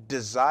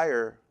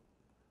desire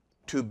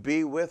to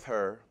be with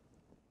her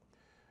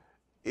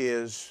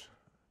is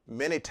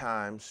many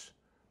times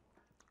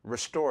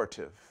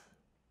restorative.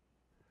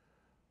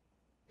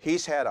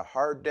 He's had a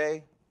hard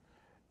day,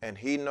 and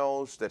he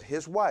knows that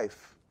his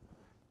wife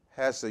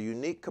has the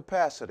unique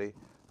capacity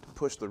to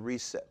push the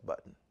reset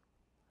button.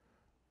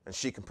 And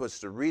she can push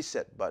the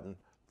reset button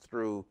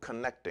through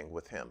connecting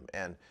with him.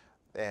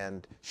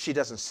 And she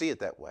doesn't see it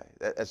that way.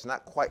 That's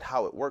not quite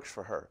how it works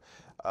for her.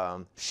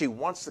 She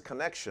wants the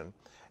connection,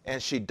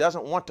 and she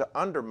doesn't want to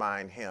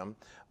undermine him,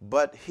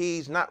 but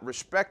he's not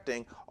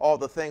respecting all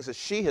the things that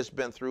she has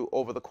been through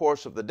over the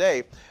course of the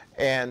day.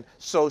 And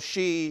so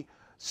she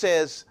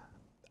says,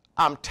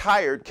 I'm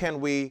tired. Can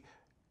we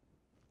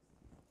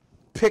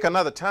pick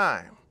another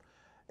time?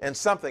 And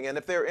something. And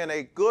if they're in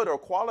a good or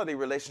quality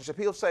relationship,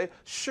 he'll say,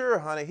 sure,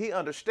 honey, he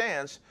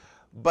understands,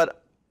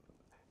 but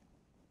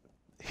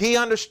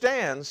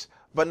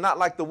not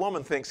like the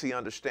woman thinks he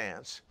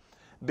understands,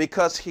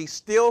 because he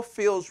still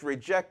feels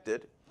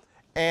rejected,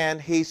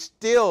 and he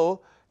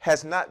still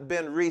has not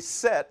been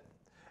reset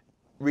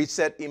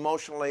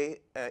emotionally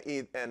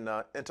and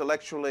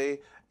intellectually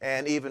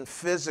and even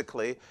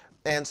physically.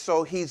 And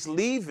so he's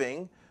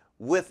leaving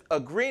with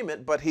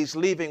agreement, but he's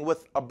leaving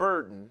with a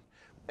burden,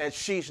 and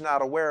she's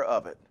not aware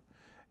of it.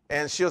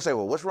 And she'll say,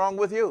 well, what's wrong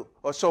with you?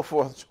 Or so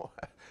forth.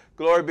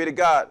 Glory be to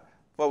God.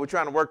 Well, we're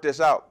trying to work this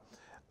out.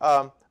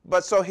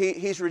 But so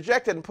he's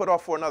rejected and put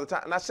off for another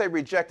time. And I say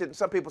rejected, and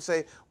some people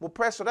say, well,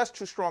 Pastor, that's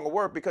too strong a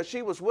word, because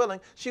she was willing.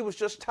 She was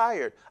just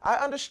tired. I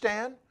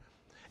understand.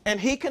 And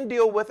he can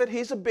deal with it.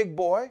 He's a big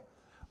boy.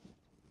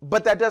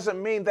 But that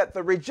doesn't mean that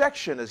the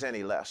rejection is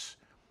any less.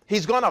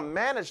 He's going to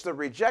manage the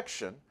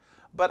rejection,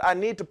 but I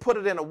need to put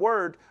it in a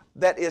word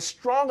that is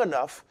strong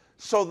enough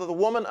so that the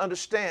woman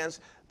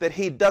understands that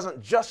he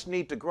doesn't just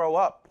need to grow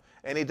up,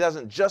 and he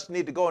doesn't just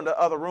need to go into the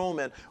other room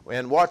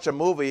and watch a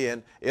movie,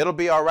 and it'll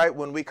be all right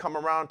when we come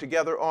around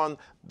together on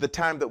the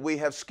time that we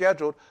have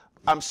scheduled.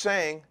 I'm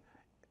saying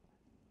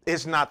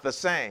it's not the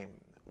same.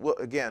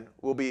 Again,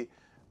 we'll be,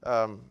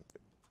 Thursday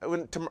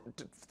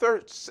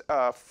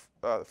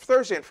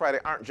and Friday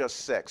aren't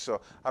just sex,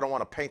 so I don't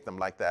want to paint them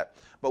like that.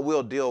 But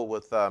we'll deal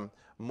with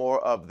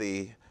more of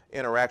the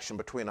interaction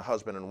between a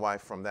husband and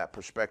wife from that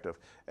perspective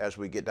as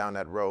we get down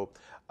that road.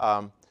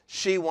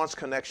 She wants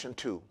connection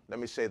too, let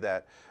me say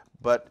that.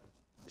 But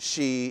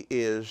she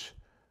is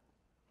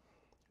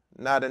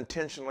not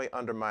intentionally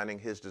undermining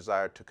his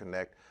desire to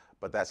connect,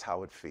 but that's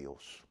how it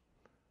feels.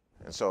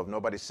 And so if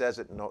nobody says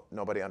it,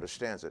 nobody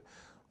understands it.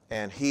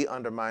 And he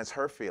undermines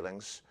her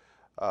feelings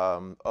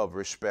of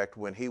respect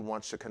when he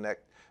wants to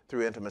connect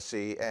through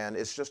intimacy, and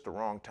it's just the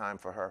wrong time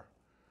for her.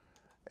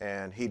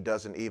 And he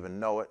doesn't even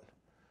know it.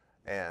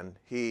 And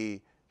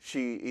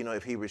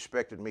if he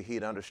respected me,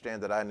 he'd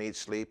understand that I need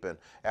sleep. And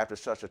after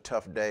such a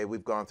tough day,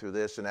 we've gone through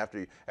this, and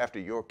after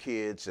your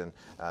kids, and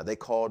they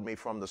called me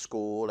from the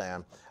school,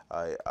 and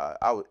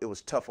it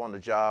was tough on the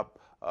job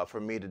for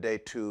me today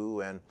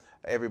too, and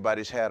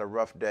everybody's had a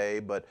rough day,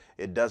 but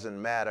it doesn't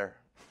matter.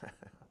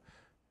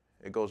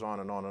 It goes on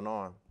and on and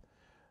on.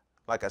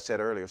 Like I said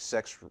earlier,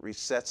 sex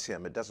resets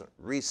him. It doesn't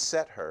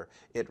reset her,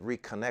 it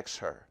reconnects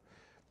her.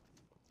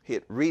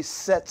 It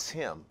resets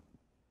him,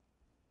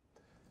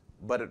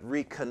 but it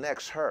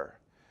reconnects her.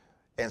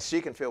 And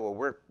she can feel,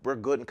 well, we're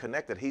good and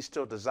connected. He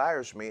still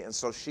desires me, and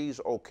so she's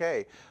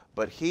okay.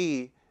 But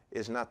he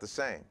is not the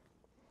same.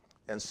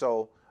 And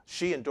so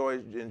she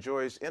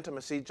enjoys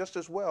intimacy just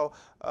as well,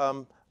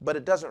 but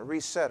it doesn't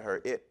reset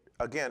her. It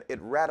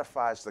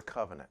ratifies the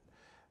covenant.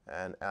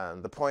 And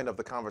the point of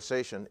the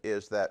conversation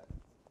is that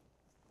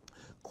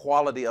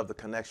quality of the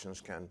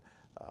connections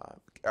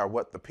are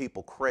what the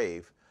people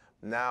crave.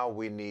 Now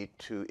we need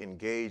to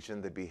engage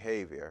in the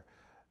behavior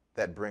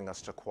that bring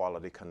us to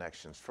quality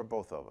connections for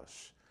both of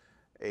us.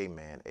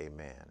 Amen,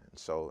 amen. And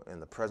so in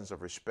the presence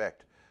of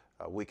respect,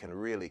 we can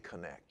really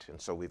connect.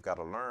 And so we've got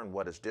to learn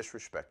what is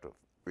disrespectful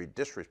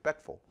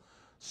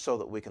so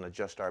that we can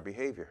adjust our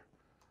behavior.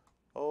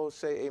 Oh,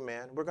 say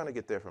amen. We're going to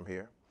get there from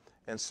here.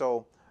 And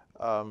so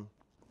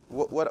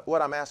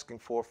what I'm asking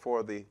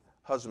for the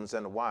husbands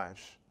and the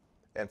wives,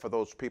 and for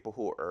those people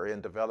who are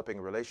in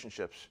developing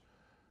relationships,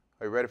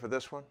 are you ready for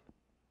this one?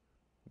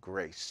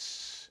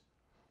 Grace.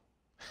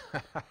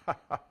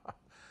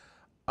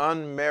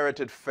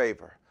 Unmerited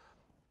favor.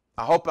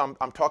 I hope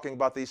I'm talking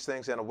about these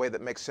things in a way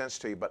that makes sense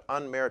to you, but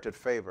unmerited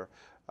favor,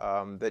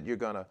 that you're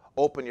going to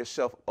open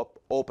yourself up,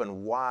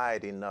 open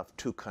wide enough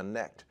to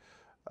connect,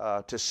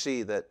 to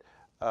see that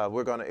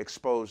we're going to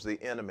expose the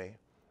enemy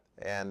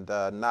and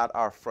not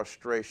our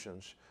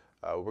frustrations.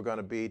 We're going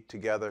to be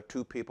together,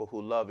 two people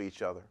who love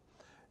each other.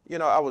 You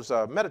know, I was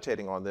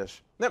meditating on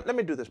this. Let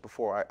me do this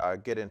before I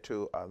get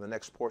into the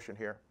next portion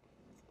here.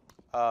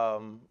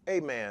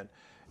 Amen.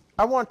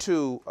 I want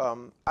to,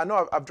 I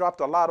know I've dropped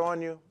a lot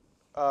on you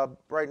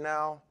right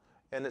now,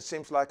 and it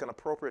seems like an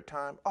appropriate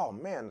time. Oh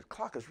man, the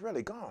clock is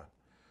really gone.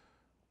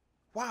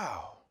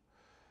 Wow.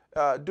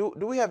 Do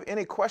we have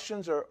any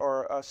questions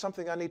or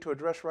something I need to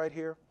address right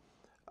here?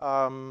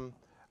 I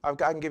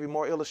can give you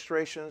more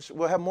illustrations.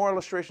 We'll have more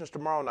illustrations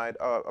tomorrow night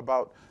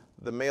about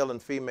the male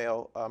and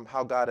female,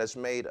 how God has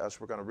made us.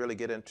 We're going to really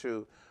get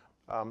into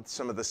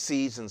some of the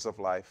seasons of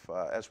life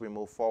as we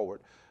move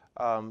forward.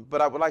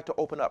 But I would like to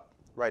open up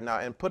right now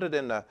and put it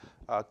in the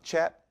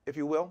chat, if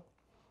you will,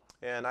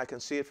 and I can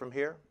see it from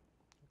here.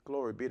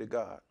 Glory be to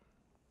God.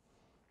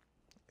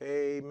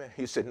 Amen.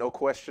 You said no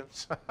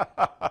questions?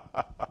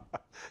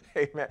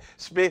 Amen.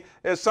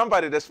 There's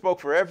somebody that spoke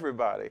for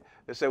everybody.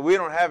 They said, we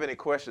don't have any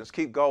questions.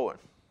 Keep going.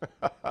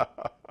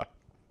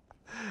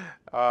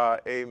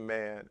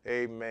 Amen.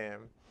 Amen.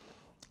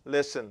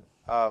 Listen,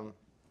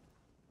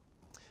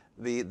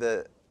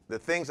 the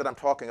things that I'm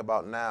talking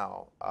about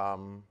now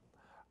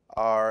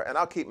are, and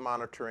I'll keep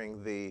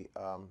monitoring the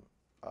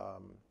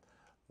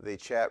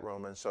chat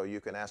room, and so you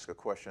can ask a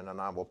question,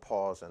 and I will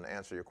pause and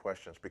answer your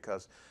questions,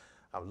 because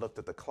I've looked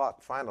at the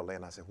clock finally,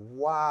 and I said,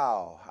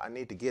 wow, I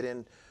need to get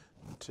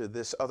into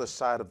this other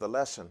side of the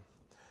lesson.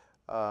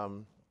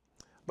 But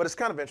it's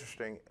kind of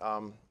interesting.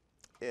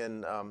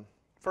 In 1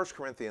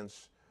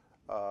 Corinthians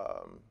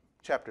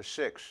chapter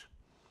 6,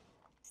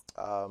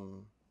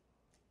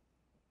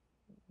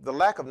 the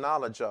lack of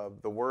knowledge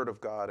of the Word of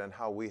God and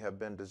how we have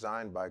been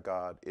designed by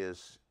God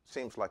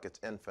seems like it's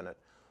infinite,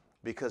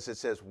 because it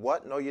says,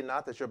 what, know ye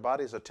not that your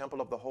body is a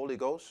temple of the Holy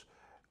Ghost,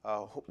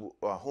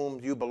 whom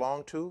you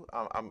belong to?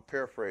 I'm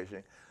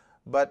paraphrasing.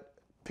 But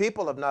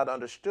people have not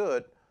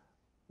understood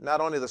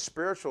not only the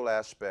spiritual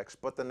aspects,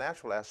 but the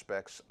natural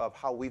aspects of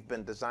how we've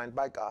been designed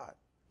by God.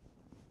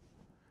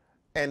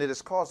 And it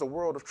has caused a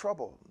world of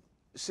trouble.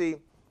 See,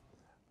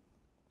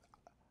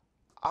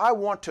 I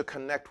want to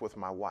connect with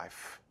my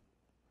wife.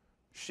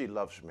 She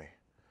loves me.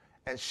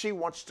 And she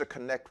wants to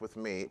connect with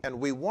me. And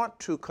we want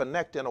to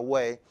connect in a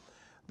way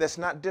that's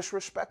not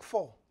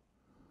disrespectful.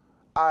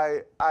 The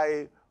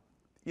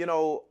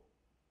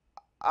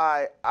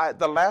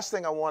last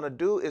thing I want to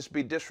do is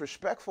be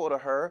disrespectful to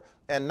her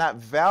and not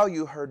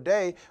value her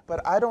day,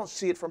 but I don't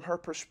see it from her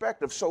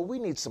perspective. So we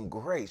need some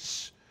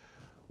grace.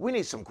 We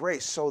need some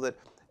grace so that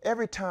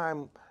every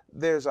time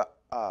there's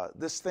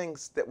this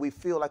things that we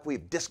feel like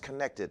we've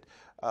disconnected,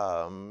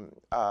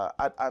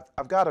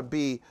 I've got to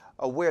be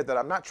aware that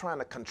I'm not trying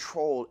to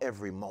control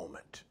every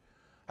moment.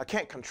 I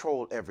can't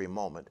control every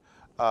moment.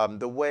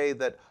 The way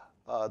that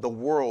the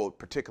world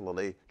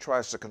particularly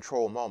tries to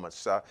control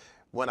moments.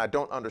 When I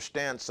don't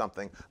understand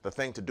something, the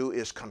thing to do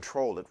is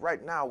control it.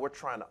 Right now, we're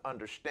trying to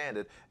understand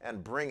it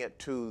and bring it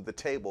to the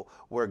table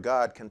where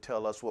God can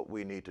tell us what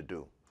we need to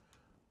do.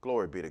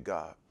 Glory be to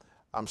God.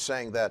 I'm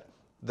saying that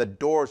the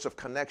doors of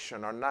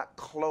connection are not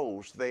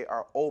closed, they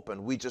are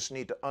open. We just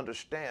need to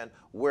understand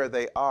where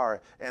they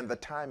are and the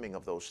timing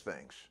of those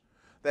things.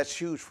 That's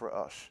huge for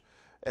us.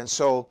 And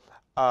so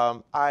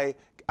I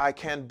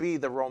can be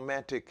the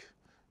romantic,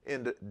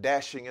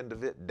 dashing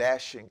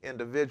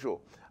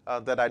individual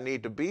that I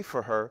need to be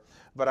for her,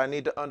 but I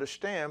need to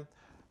understand,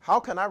 how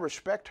can I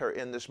respect her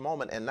in this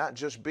moment and not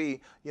just be,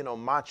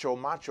 macho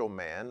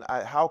man?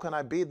 How can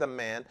I be the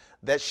man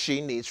that she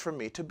needs for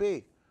me to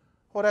be?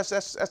 Well,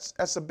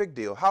 that's a big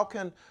deal. How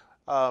can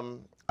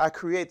I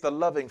create the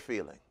loving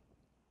feeling?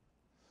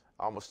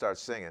 I almost start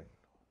singing.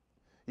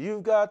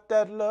 You've got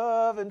that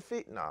loving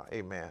feeling. No,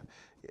 amen.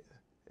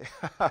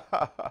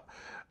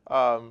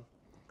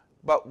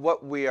 But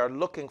what we are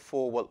looking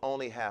for will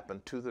only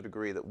happen to the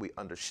degree that we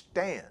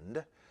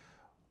understand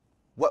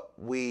what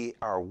we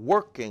are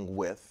working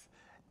with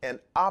and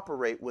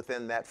operate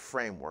within that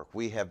framework.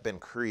 We have been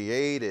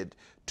created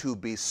to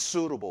be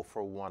suitable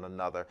for one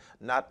another,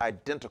 not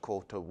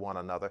identical to one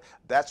another.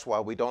 That's why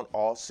we don't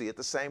all see it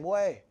the same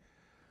way.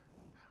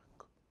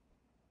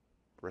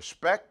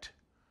 Respect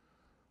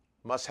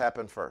must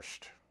happen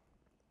first.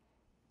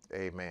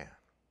 Amen.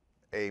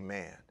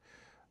 Amen.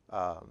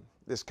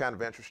 This is kind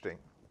of interesting.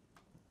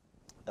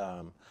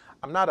 I'm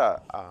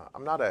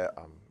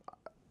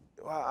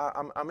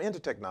into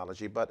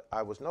technology, but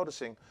I was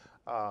noticing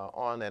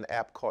on an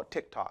app called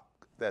TikTok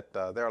that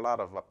there are a lot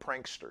of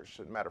pranksters.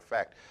 As a matter of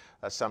fact,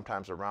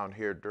 sometimes around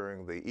here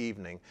during the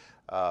evening,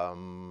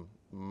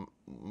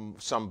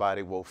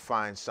 somebody will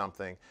find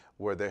something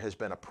where there has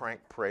been a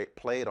prank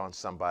played on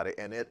somebody,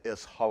 and it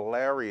is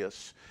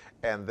hilarious.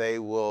 And they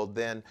will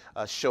then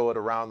show it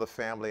around the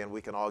family, and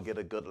we can all get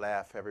a good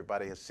laugh.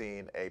 Everybody has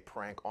seen a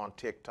prank on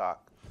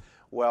TikTok.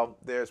 Well,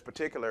 there's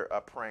particular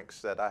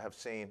pranks that I have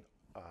seen.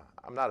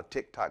 I'm not a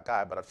TikTok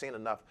guy, but I've seen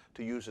enough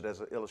to use it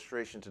as an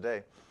illustration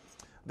today.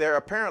 There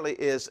apparently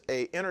is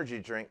an energy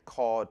drink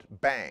called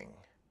Bang.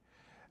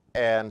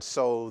 And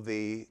so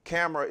the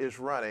camera is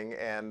running,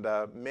 and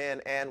men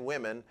and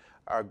women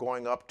are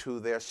going up to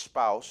their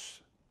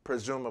spouse,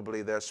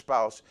 presumably their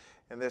spouse,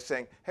 and they're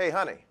saying, hey,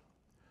 honey,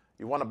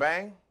 you want a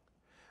Bang?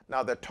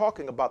 Now, they're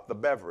talking about the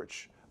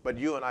beverage, but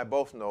you and I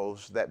both know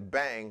that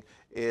Bang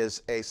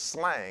is a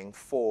slang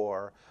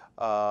for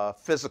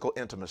physical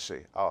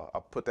intimacy.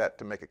 I'll put that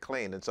to make it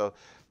clean. And so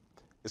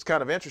it's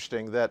kind of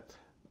interesting that,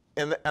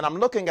 and I'm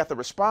looking at the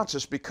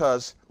responses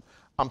because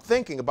I'm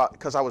thinking about,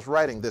 because I was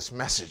writing this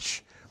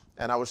message,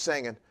 and I was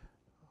saying,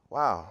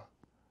 wow,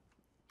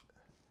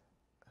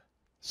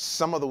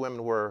 some of the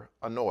women were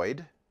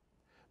annoyed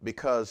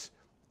because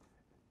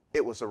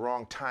it was the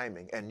wrong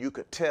timing, and you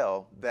could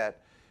tell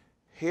that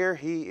here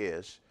he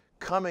is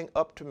coming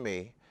up to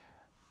me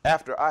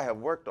after I have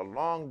worked a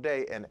long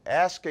day and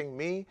asking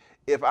me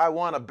if I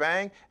want a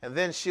Bang, and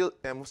then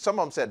and some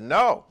of them said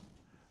no,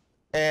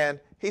 and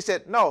he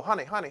said, no,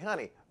 honey,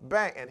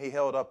 Bang, and he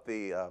held up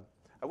the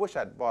I wish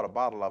I'd bought a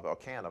bottle of it or a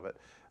can of it.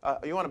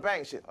 You want to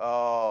bang? She,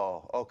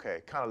 oh,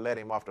 okay. Kind of let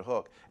him off the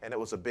hook. And it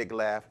was a big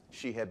laugh.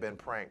 She had been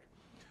pranked.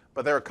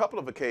 But there are a couple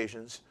of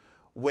occasions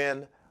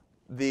when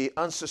the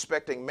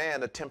unsuspecting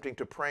man attempting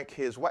to prank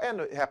his wife, and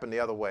it happened the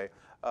other way,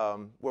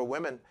 where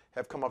women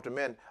have come up to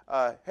men,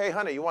 hey,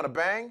 honey, you want to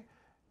bang?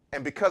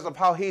 And because of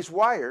how he's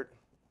wired,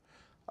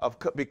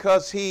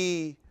 because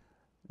he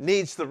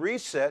needs the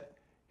reset,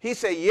 he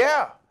say,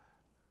 yeah,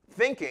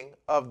 thinking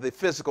of the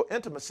physical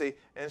intimacy,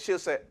 and she'll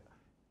say,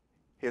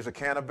 here's a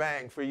can of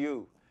bang for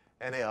you.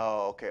 And they,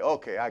 oh,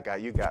 okay,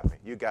 you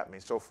got me,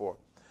 so forth.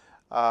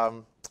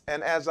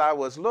 And as I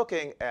was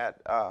looking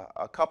at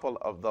a couple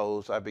of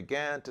those, I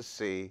began to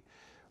see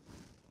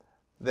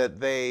that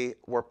they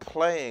were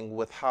playing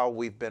with how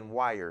we've been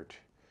wired.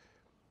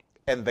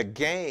 And the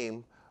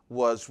game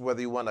was whether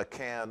you want a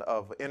can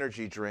of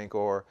energy drink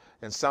or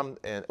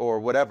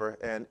whatever.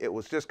 And it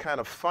was just kind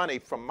of funny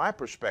from my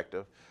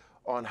perspective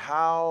on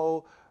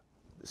how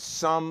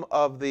some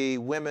of the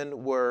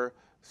women were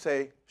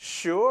say,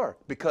 sure,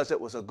 because it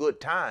was a good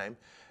time.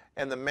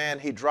 And the man,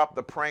 he dropped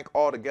the prank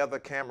altogether.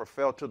 Camera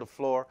fell to the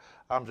floor.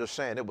 I'm just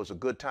saying it was a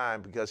good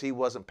time because he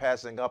wasn't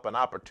passing up an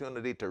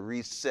opportunity to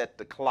reset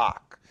the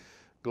clock.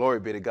 Glory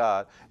be to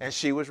God. And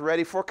she was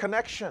ready for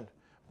connection.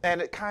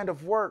 And it kind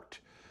of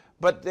worked.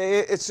 But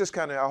it's just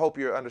kind of, I hope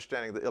you're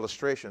understanding the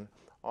illustration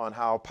on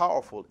how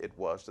powerful it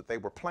was that they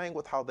were playing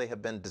with how they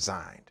have been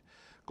designed.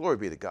 Glory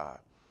be to God.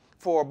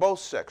 For both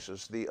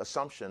sexes, the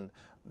assumption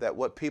that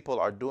what people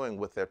are doing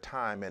with their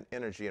time and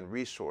energy and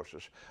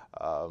resources,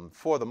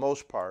 for the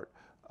most part,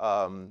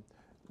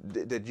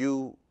 that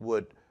you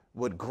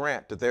would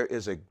grant that there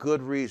is a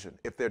good reason.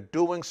 If they're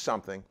doing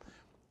something,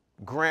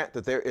 grant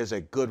that there is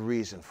a good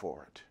reason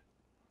for it.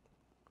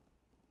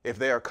 If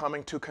they are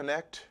coming to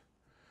connect,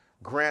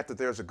 grant that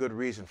there's a good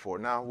reason for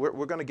it. Now,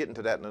 we're going to get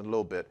into that in a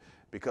little bit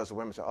because the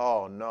women say,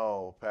 oh,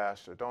 no,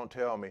 Pastor, don't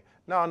tell me.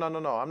 No.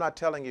 I'm not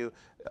telling you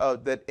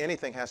that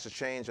anything has to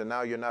change and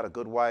now you're not a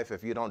good wife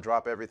if you don't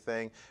drop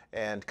everything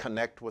and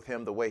connect with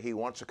him the way he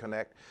wants to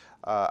connect.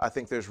 I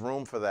think there's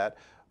room for that.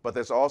 But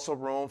there's also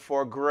room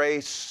for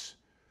grace.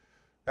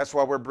 That's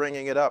why we're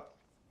bringing it up.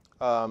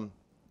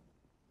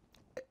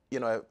 You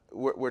know,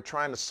 we're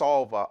trying to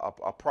solve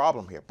a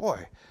problem here.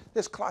 Boy,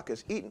 this clock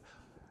is eating.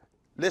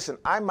 Listen,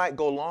 I might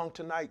go long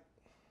tonight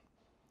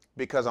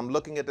because I'm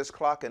looking at this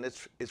clock and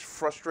it's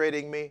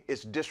frustrating me.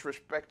 It's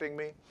disrespecting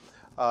me.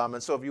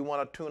 And so if you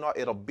want to tune out,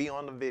 it'll be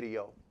on the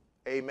video.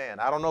 Amen.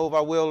 I don't know if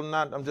I will or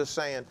not. I'm just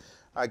saying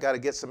I got to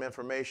get some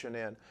information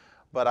in.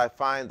 But I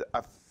find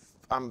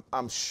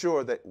I'm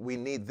sure that we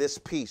need this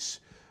piece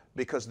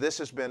because this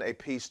has been a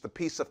piece, the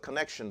piece of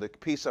connection, the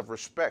piece of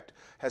respect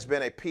has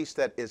been a piece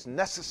that is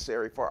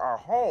necessary for our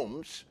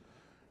homes,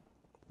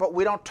 but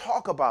we don't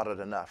talk about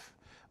it enough.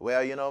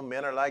 Well, you know,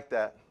 men are like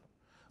that.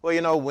 Well, you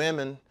know,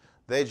 women,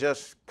 they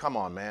just, come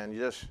on, man, you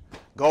just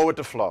go with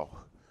the flow.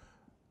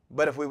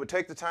 But if we would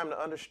take the time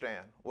to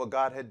understand what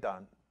God had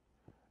done,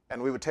 and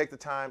we would take the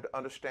time to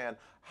understand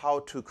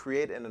how to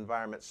create an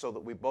environment so that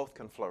we both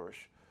can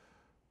flourish.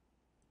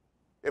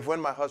 If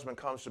when my husband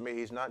comes to me,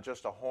 he's not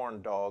just a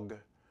horn dog,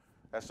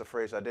 that's the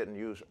phrase I didn't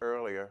use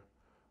earlier,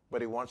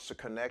 but he wants to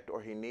connect or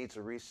he needs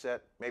a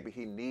reset, maybe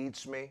he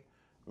needs me,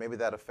 maybe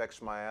that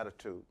affects my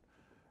attitude.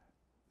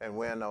 And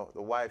when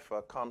the wife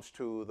comes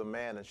to the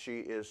man and she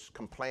is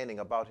complaining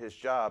about his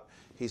job,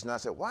 he's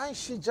not saying, why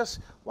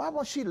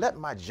won't she let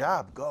my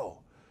job go?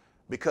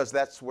 Because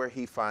that's where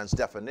he finds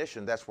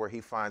definition, that's where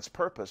he finds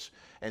purpose,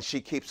 and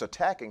she keeps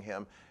attacking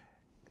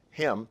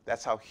him,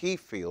 that's how he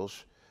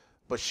feels,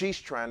 but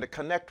she's trying to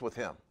connect with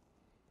him.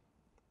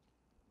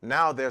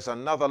 Now there's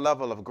another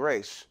level of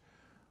grace.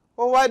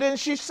 Well, why didn't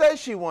she say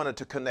she wanted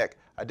to connect?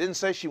 I didn't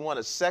say she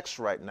wanted sex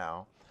right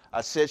now.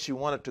 I said she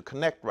wanted to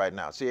connect right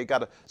now. See, you got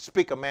to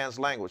speak a man's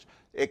language.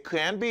 It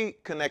can be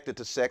connected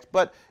to sex,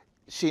 but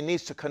she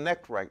needs to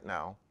connect right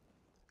now.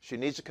 She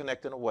needs to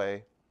connect in a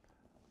way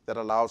that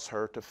allows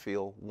her to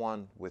feel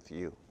one with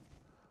you.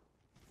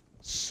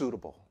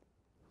 Suitable.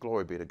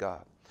 Glory be to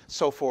God.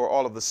 So for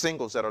all of the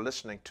singles that are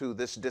listening to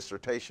this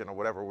dissertation or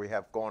whatever we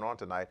have going on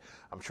tonight,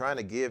 I'm trying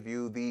to give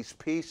you these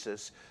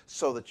pieces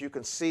so that you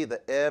can see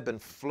the ebb and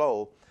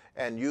flow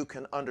and you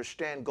can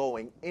understand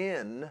going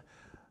in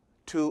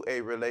to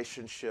a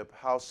relationship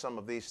how some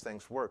of these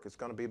things work. It's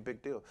going to be a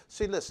big deal.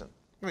 See, listen,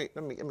 let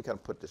me kind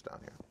of put this down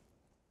here.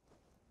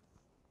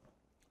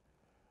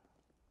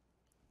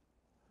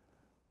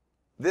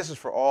 This is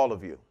for all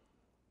of you,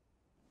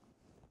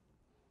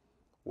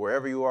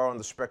 wherever you are on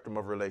the spectrum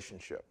of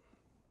relationship.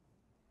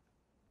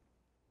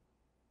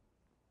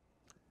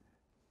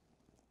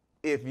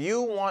 If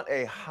you want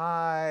a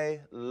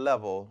high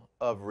level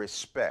of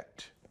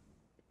respect,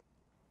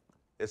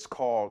 it's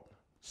called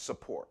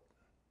support.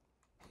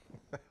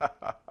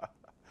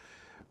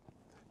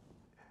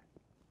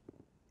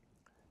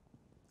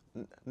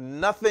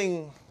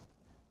 Nothing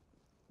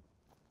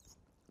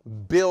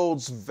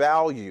builds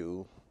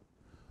value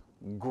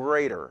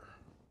greater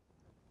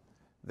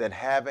than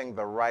having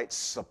the right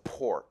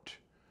support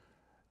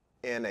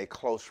in a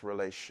close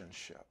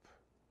relationship.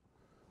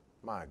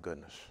 My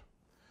goodness.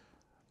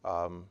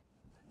 Um,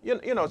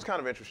 you know, it's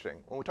kind of interesting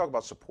when we talk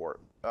about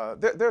support.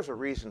 There's a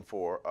reason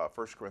for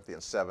 1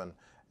 Corinthians 7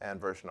 and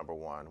verse number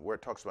 1, where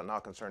it talks about now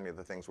concerning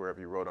the things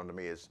wherever you wrote unto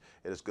me it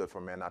is good for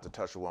a man not to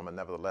touch a woman.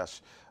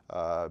 Nevertheless,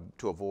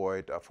 to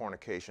avoid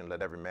fornication,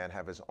 let every man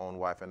have his own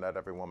wife and let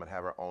every woman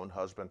have her own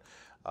husband.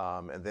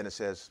 And then it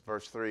says,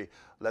 verse 3,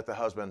 let the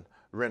husband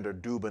render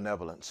due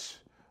benevolence,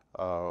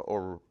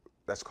 or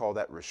let's call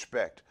that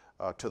respect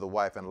to the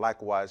wife, and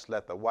likewise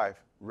let the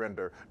wife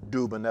render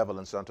due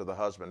benevolence unto the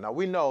husband. Now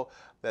we know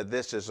that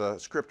this is a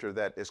scripture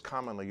that is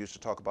commonly used to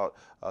talk about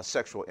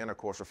sexual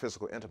intercourse or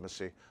physical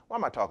intimacy. Why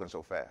am I talking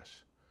so fast?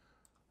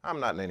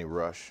 I'm not in any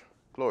rush.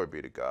 Glory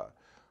be to God.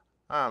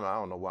 I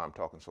don't know why I'm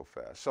talking so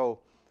fast. So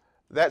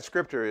that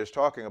scripture is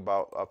talking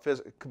about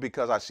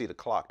because I see the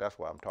clock. That's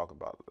why I'm talking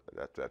about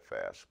that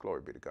fast.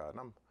 Glory be to God. And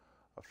I'm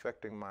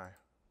affecting my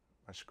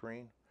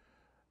screen.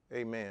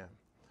 Amen.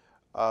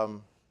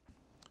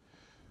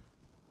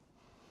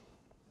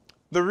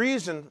 The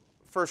reason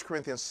 1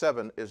 Corinthians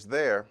 7 is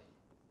there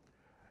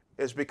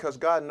is because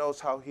God knows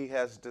how he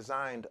has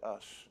designed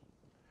us.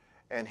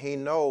 And he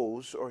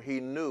knows, or he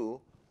knew,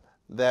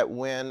 that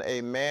when a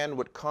man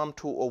would come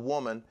to a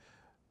woman,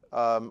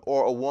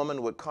 or a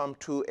woman would come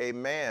to a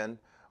man,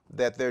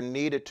 that there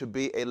needed to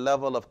be a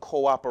level of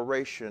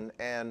cooperation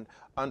and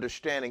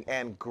understanding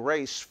and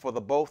grace for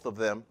the both of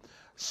them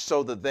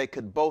so that they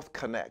could both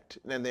connect.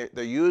 And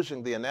they're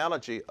using the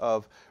analogy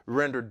of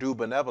render due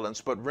benevolence,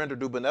 but render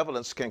due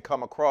benevolence can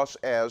come across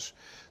as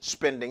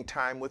spending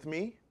time with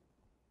me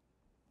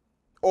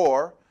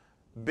or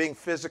being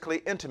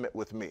physically intimate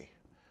with me.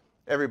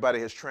 Everybody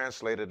has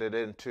translated it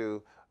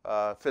into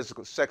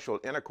physical sexual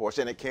intercourse,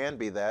 and it can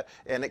be that,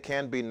 and it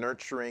can be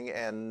nurturing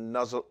and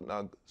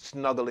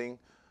snuggling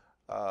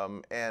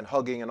and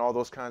hugging and all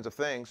those kinds of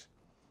things.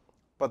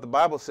 But the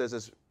Bible says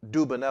it's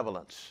due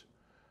benevolence.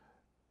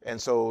 And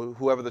so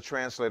whoever the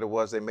translator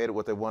was, they made it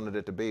what they wanted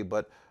it to be.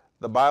 But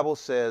the Bible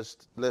says,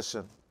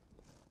 listen,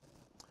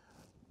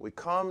 we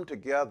come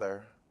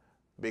together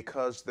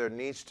because there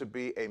needs to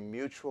be a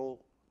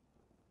mutual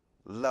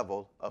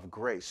level of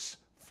grace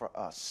for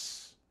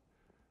us.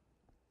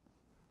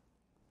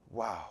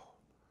 Wow.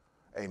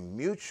 A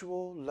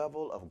mutual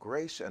level of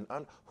grace and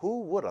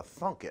who would have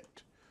thunk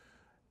it?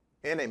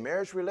 In a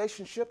marriage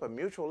relationship, a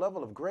mutual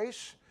level of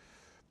grace?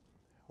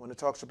 When it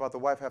talks about the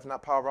wife hath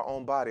not power of her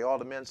own body, all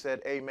the men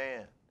said,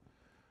 amen.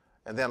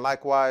 And then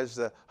likewise,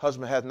 the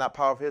husband hath not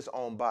power of his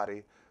own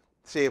body.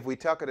 See, if we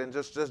talk it in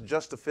just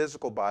the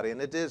physical body, and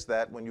it is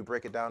that when you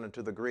break it down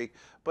into the Greek,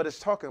 but it's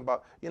talking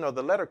about, you know,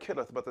 the letter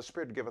killeth, but the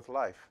spirit giveth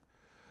life.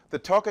 They're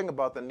talking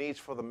about the needs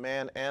for the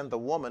man and the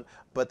woman,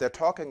 but they're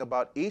talking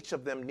about each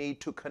of them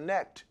need to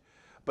connect,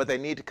 but they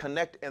need to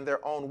connect in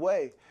their own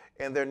way.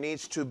 And there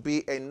needs to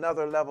be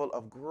another level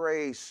of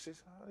grace,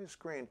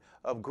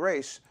 of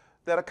grace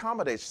that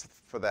accommodates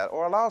for that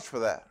or allows for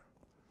that.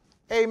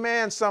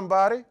 Amen,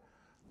 somebody.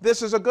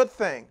 This is a good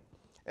thing.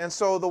 And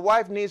so the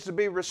wife needs to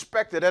be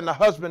respected and the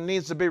husband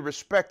needs to be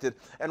respected.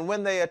 And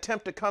when they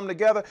attempt to come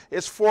together,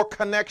 it's for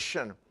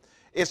connection.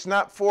 It's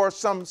not for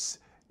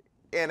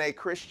in a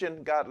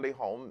Christian godly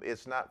home,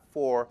 it's not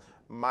for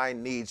my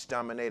needs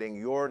dominating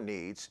your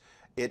needs.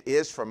 It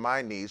is for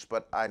my needs,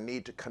 but I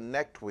need to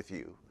connect with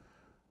you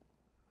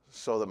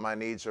so that my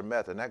needs are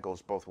met. And that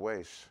goes both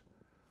ways.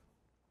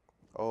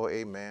 Oh,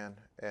 amen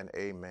and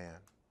amen.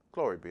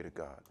 Glory be to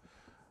God.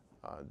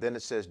 Then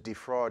it says,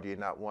 defraud ye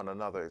not one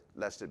another,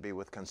 lest it be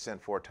with consent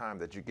for a time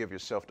that you give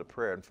yourself to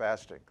prayer and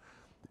fasting.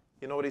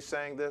 You know what he's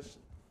saying this?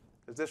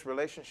 Is this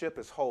relationship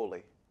is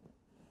holy.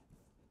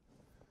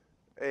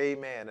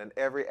 Amen. And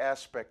every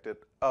aspect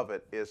of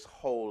it is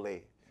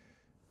holy.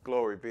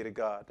 Glory be to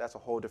God. That's a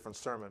whole different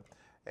sermon.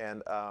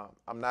 And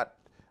I'm not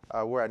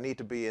where I need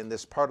to be in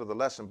this part of the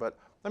lesson, but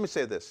let me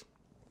say this.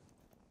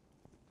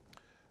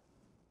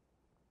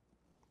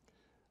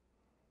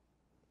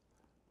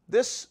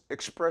 This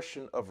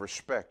expression of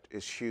respect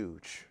is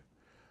huge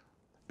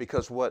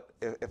because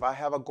if I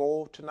have a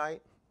goal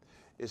tonight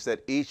is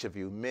that each of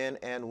you, men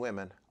and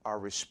women, are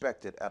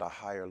respected at a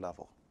higher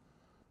level.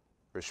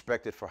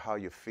 Respected for how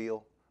you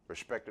feel,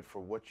 respected for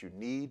what you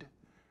need,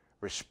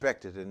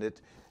 respected in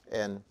it,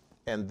 and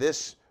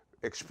this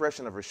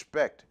expression of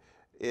respect,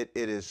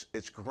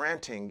 it's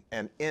granting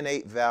an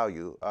innate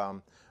value.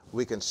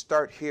 We can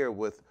start here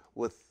with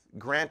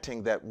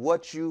granting that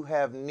what you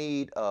have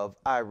need of,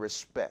 I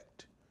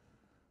respect.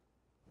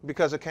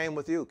 Because it came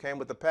with you, came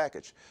with the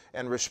package.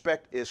 And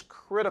respect is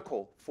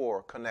critical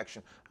for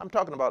connection. I'm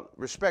talking about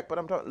respect, but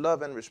I'm talking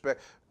love and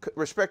respect.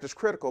 Respect is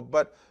critical,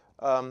 but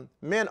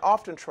men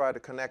often try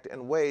to connect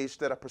in ways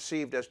that are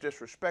perceived as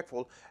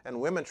disrespectful, and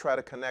women try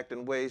to connect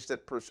in ways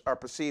that are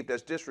perceived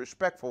as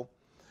disrespectful,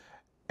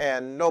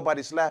 and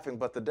nobody's laughing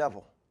but the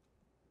devil.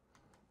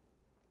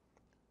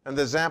 And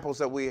the examples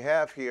that we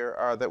have here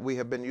are that we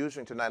have been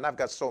using tonight, and I've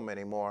got so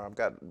many more. I've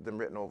got them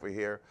written over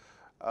here.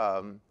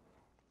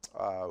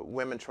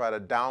 Women try to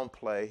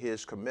downplay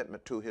his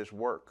commitment to his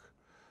work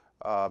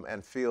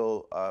and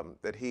feel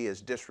that he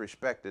is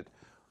disrespected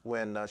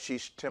when she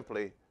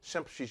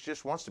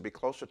just wants to be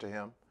closer to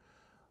him.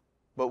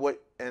 But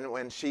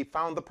when she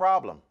found the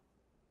problem,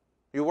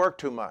 you work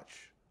too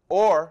much,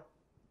 or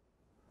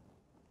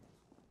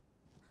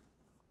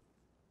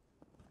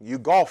you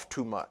golf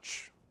too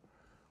much.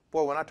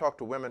 Boy, when I talk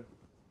to women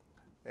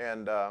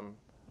and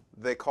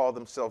they call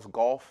themselves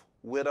golf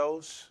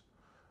widows,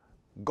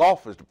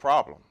 golf is the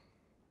problem.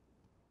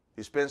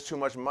 He spends too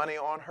much money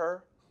on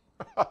her.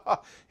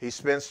 He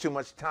spends too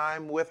much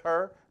time with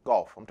her.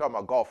 Golf. I'm talking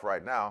about golf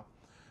right now.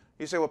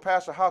 You say, well,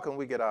 Pastor, how can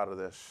we get out of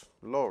this?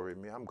 Glory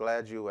me. I'm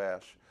glad you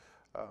asked.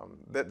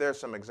 There's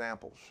some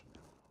examples.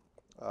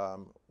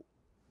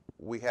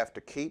 We have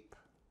to keep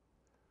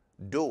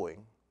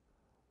doing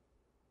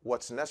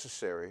what's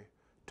necessary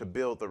to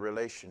build the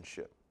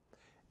relationship,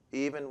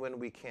 even when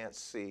we can't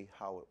see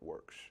how it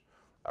works.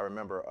 I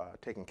remember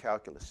taking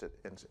calculus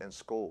in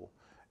school,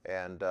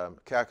 and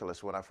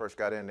calculus, when I first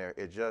got in there,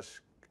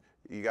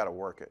 you got to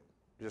work it.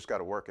 You just got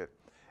to work it.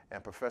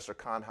 And Professor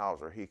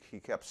Konhauser, he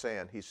kept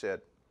saying, he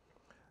said,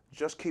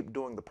 just keep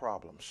doing the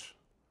problems,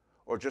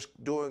 or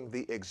just doing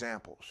the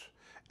examples,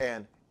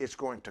 and it's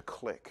going to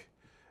click.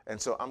 And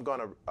so I'm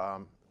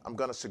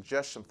going to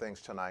suggest some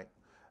things tonight,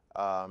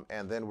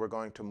 and then we're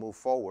going to move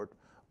forward.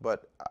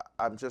 But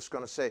I'm just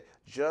going to say,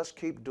 just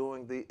keep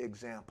doing the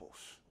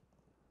examples.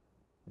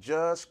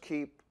 Just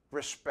keep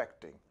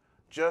respecting.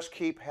 Just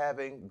keep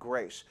having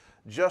grace.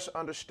 Just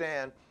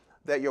understand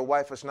that your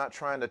wife is not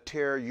trying to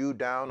tear you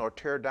down or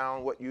tear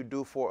down what you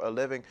do for a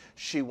living.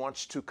 She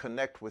wants to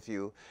connect with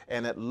you,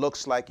 and it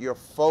looks like your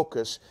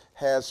focus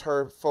has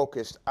her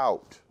focused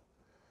out.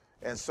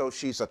 And so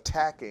she's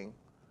attacking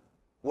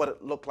what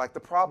it looked like the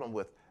problem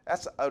with. I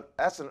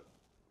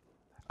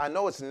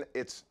know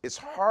it's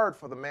hard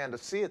for the man to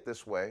see it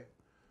this way.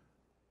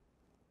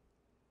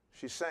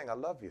 She's saying, I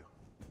love you.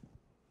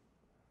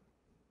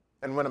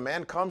 And when a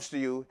man comes to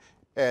you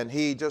and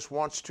he just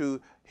wants to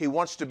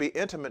be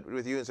intimate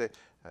with you and say,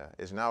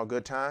 is now a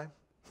good time?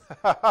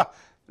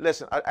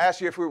 Listen, I asked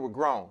you if we were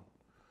grown.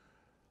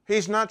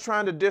 He's not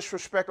trying to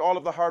disrespect all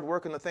of the hard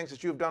work and the things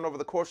that you've done over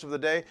the course of the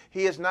day.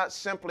 He is not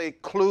simply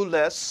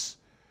clueless.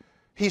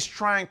 He's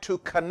trying to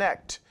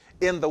connect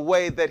in the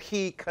way that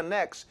he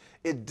connects.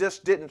 It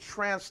just didn't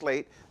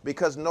translate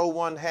because no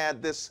one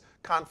had this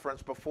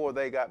conference before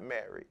they got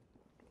married.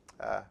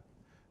 That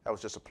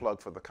was just a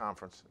plug for the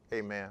conference.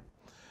 Amen.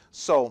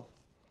 So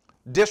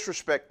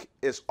disrespect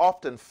is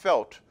often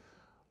felt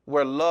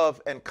where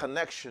love and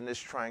connection is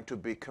trying to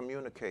be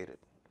communicated.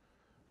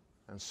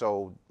 And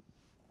so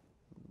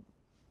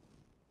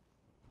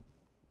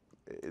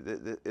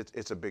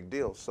it's a big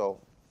deal. So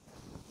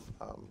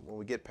when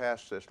we get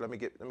past this, let me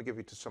give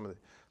you to some of the,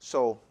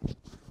 so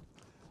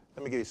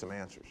let me give you some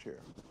answers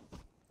here.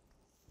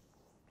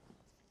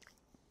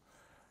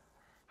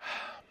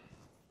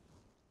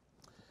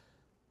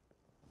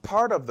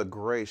 Part of the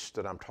grace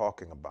that I'm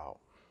talking about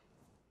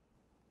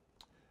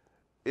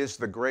is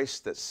the grace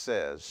that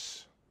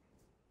says,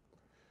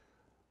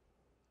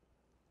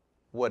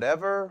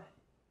 whatever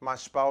my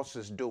spouse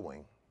is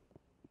doing,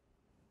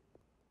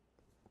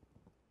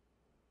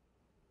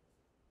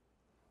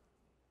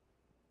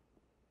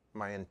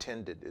 my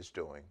intended is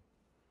doing,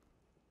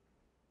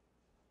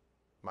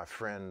 my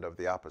friend of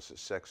the opposite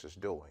sex is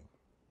doing,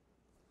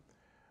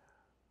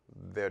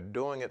 they're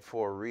doing it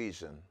for a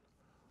reason,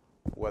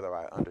 whether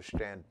I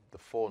understand the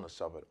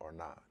fullness of it or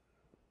not.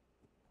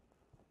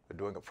 They're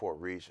doing it for a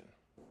reason.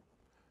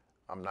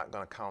 I'm not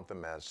going to count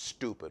them as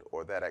stupid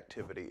or that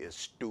activity is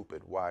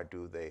stupid. Why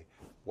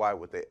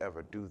would they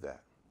ever do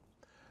that?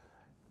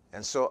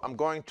 And so I'm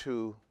going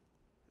to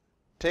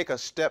take a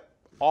step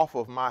off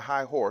of my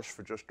high horse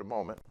for just a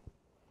moment,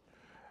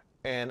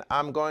 and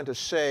I'm going to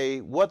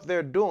say what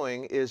they're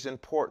doing is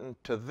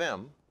important to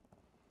them,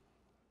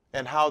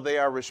 and how they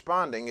are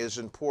responding is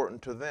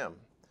important to them.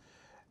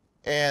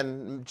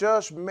 And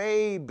just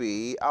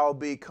maybe I'll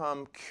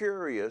become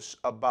curious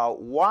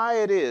about why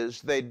it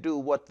is they do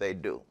what they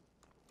do.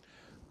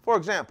 For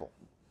example,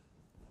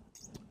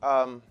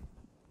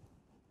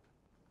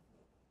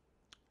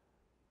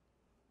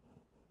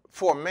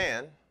 for a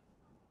man,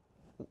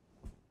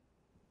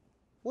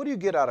 what do you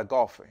get out of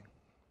golfing?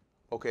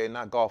 Okay,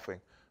 not golfing.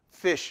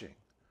 Fishing.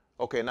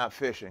 Okay, not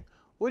fishing.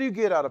 What do you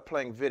get out of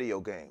playing video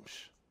games?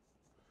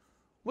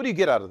 What do you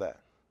get out of that?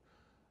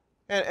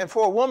 And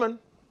for a woman,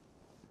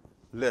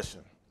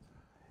 listen,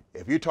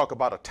 if you talk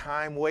about a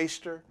time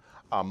waster,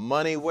 a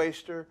money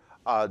waster,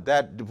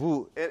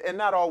 and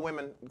not all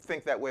women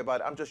think that way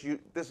about it.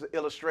 This is an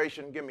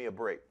illustration. Give me a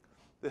break.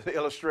 This is an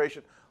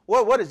illustration.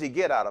 What does he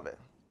get out of it?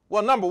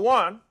 Well, number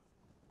one,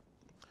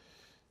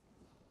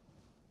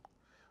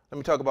 let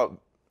me talk about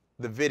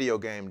the video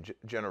game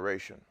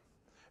generation.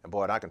 And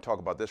boy, and I can talk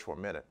about this for a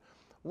minute.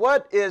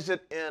 What is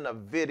it in a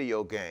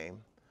video game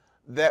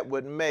that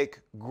would make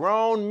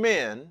grown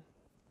men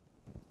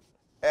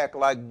act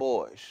like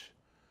boys?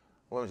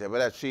 Women say,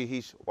 well,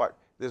 he's what?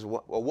 This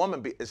a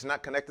woman is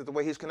not connected the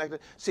way he's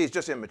connected. See, he's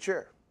just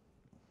immature.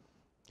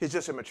 He's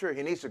just immature.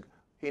 He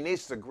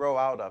needs to grow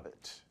out of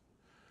it.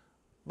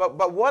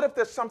 But what if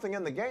there's something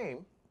in the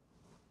game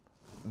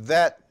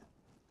that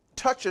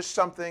touches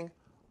something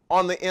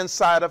on the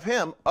inside of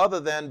him other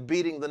than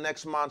beating the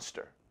next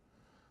monster.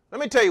 Let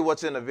me tell you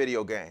what's in a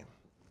video game.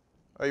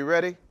 Are you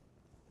ready?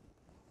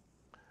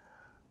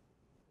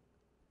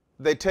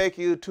 They take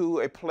you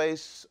to a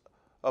place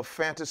of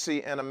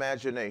fantasy and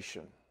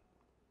imagination.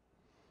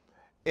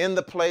 In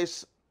the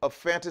place of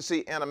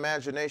fantasy and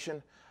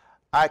imagination,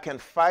 I can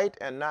fight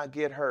and not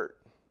get hurt.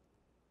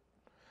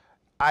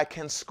 I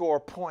can score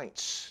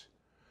points.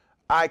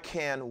 I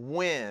can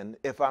win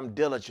if I'm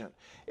diligent.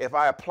 If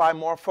I apply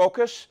more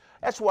focus,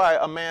 that's why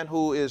a man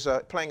who is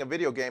playing a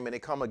video game and he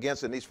come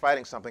against it and he's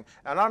fighting something,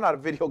 and I'm not a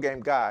video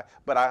game guy,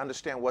 but I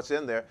understand what's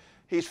in there.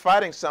 He's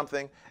fighting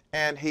something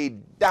and he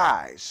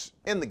dies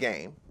in the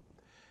game.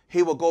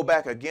 He will go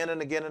back again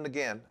and again and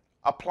again,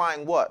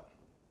 applying what?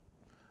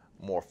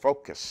 More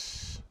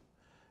focus.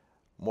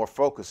 More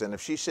focus. And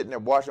if she's sitting there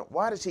watching,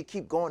 why does he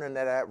keep going into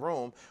that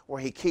room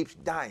where he keeps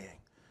dying?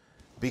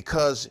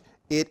 Because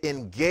it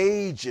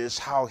engages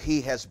how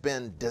he has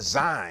been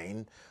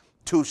designed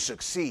to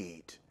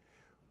succeed.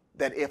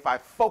 That if I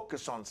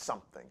focus on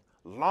something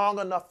long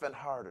enough and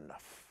hard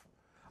enough,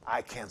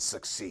 I can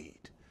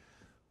succeed.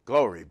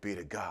 Glory be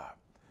to God.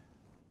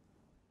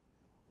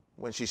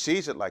 When she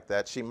sees it like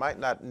that, she might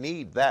not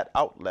need that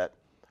outlet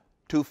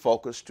to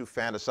focus, to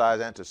fantasize,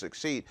 and to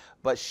succeed,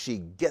 but she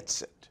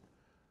gets it.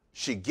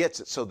 She gets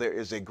it, so there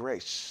is a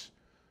grace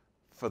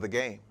for the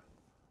game.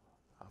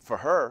 For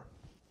her,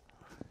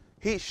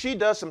 she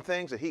does some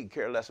things that he can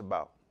care less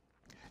about.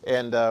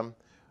 And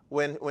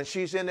when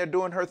she's in there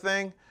doing her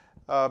thing,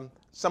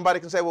 somebody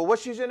can say, well,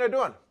 what's she's in there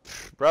doing?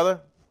 Brother,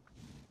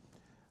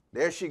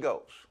 there she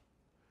goes.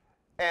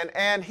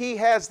 And he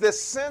has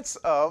this sense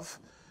of,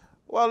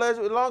 well, as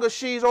long as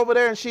she's over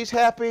there and she's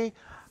happy,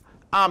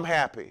 I'm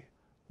happy.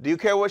 Do you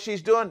care what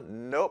she's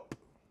doing? Nope.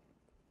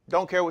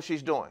 Don't care what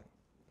she's doing.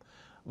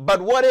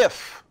 But what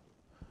if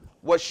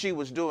what she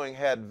was doing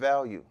had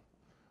value?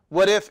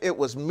 What if it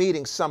was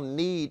meeting some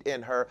need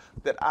in her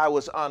that I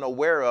was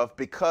unaware of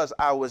because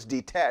I was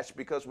detached?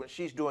 Because when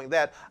she's doing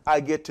that, I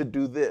get to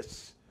do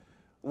this.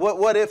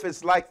 What if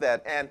it's like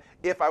that? And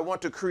if I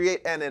want to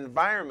create an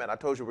environment, I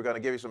told you we're going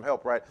to give you some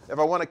help, right? If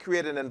I want to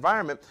create an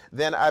environment,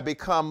 then I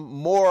become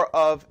more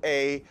of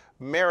a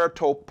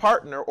marital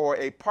partner or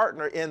a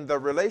partner in the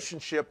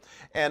relationship,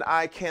 and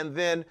I can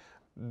then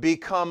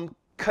become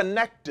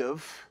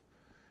connective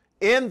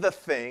in the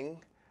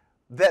thing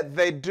that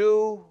they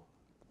do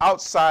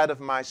outside of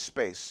my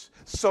space.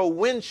 So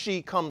when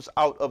she comes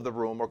out of the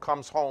room or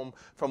comes home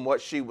from what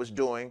she was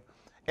doing,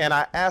 and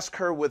I ask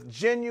her with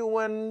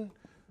genuine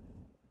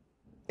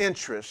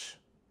interest,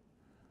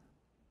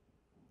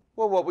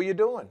 well, what were you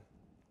doing?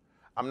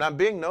 I'm not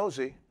being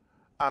nosy.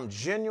 I'm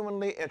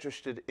genuinely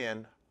interested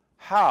in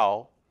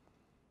how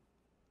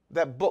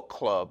that book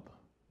club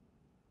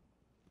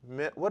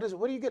meant. What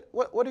do you get?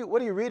 What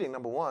are you reading?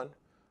 Number one.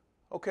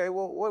 Okay,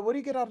 well, what do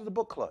you get out of the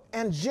book club?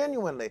 And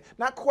genuinely,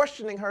 not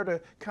questioning her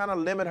to kind of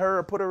limit her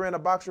or put her in a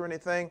box or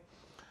anything,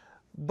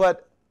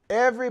 but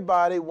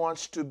everybody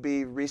wants to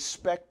be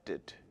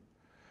respected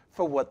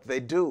for what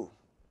they do.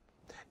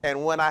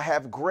 And when I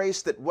have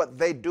grace that what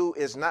they do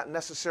is not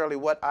necessarily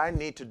what I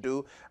need to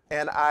do,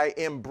 and I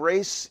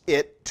embrace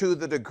it to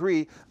the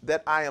degree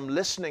that I am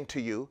listening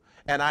to you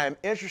and I am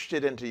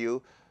interested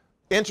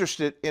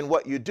in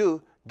what you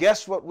do,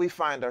 guess what we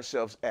find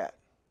ourselves at?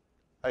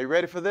 Are you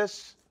ready for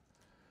this?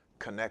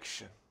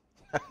 Connection.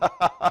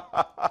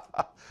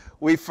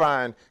 We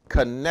find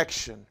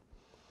connection.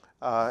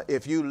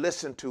 If you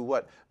listen to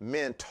what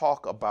men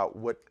talk about,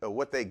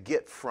 what they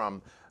get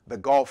from the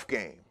golf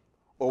game,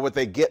 or what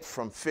they get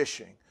from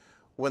fishing,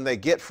 when they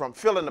get from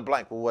fill in the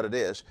blank with what it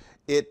is,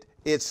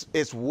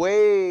 it's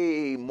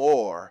way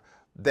more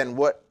than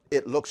what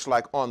it looks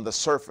like on the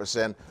surface.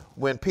 And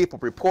when people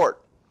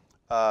report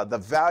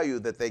the value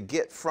that they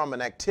get from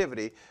an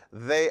activity,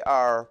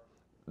 they're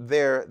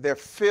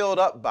filled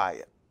up by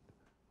it,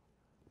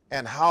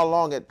 and how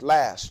long it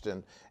lasts,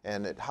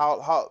 and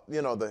how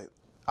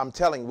I'm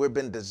telling you, we've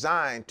been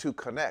designed to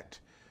connect,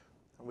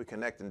 and we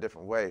connect in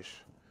different ways.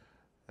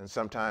 And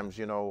sometimes,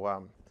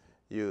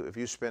 if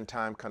you spend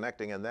time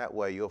connecting in that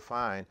way, you'll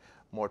find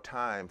more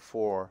time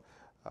for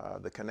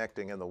the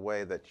connecting in the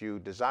way that you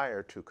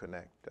desire to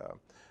connect.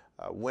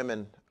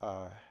 Women,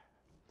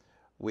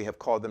 we have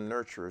called them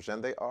nurturers,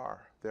 and they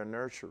are. They're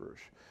nurturers.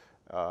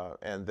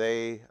 And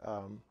they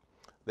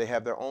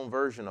have their own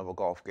version of a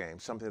golf game,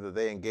 something that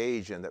they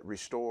engage in that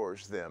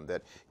restores them,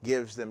 that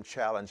gives them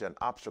challenge and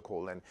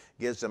obstacle, and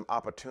gives them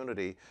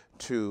opportunity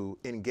to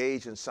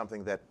engage in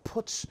something that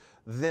puts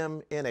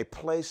them in a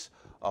place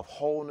of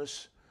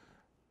wholeness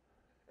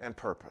and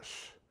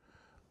purpose.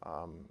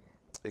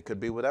 It could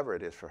be whatever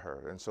it is for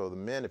her. And so the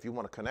men, if you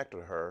want to connect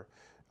to her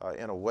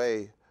in a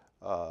way,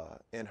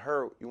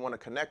 you want to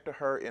connect to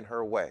her in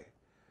her way.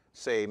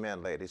 Say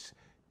amen, ladies.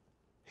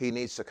 He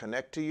needs to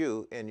connect to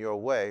you in your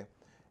way,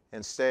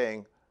 and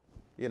saying,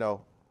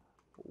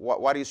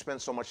 why do you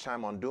spend so much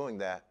time on doing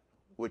that,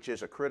 which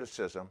is a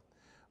criticism,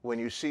 when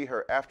you see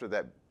her after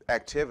that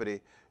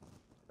activity,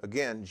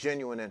 again,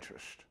 genuine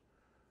interest.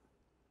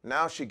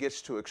 Now she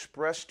gets to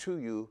express to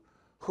you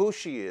who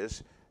she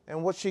is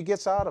and what she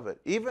gets out of it,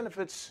 even if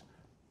it's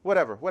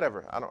whatever,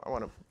 I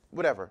want to,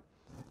 whatever.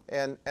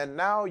 And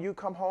now you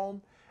come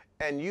home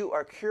and you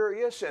are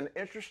curious and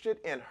interested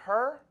in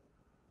her.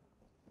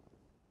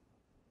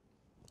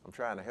 I'm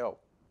trying to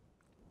help.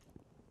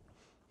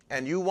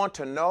 And you want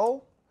to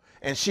know,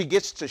 and she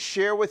gets to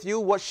share with you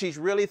what she's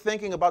really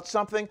thinking about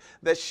something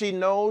that she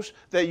knows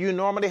that you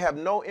normally have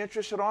no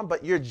interest on,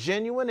 but you're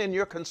genuine in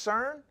your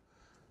concern.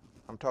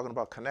 I'm talking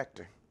about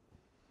connecting.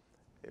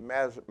 It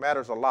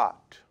matters a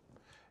lot.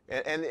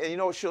 And you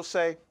know what she'll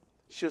say?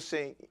 She'll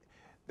say,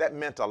 that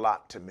meant a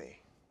lot to me.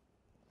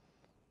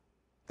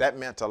 That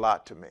meant a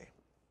lot to me.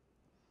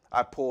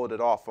 I pulled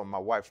it off on my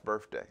wife's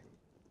birthday.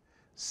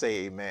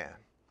 Say amen.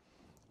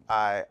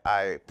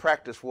 I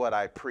practice what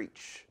I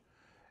preach.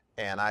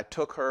 And I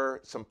took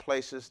her some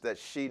places that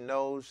she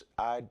knows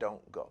I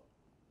don't go,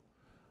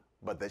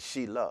 but that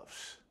she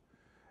loves.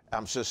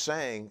 I'm just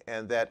saying,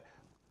 and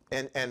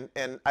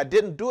I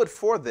didn't do it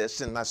for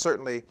this, and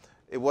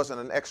it wasn't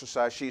an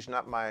exercise. She's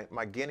not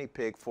my guinea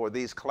pig for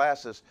these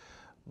classes,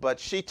 but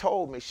she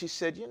told me, she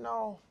said, you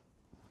know,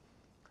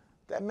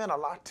 that meant a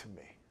lot to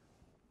me.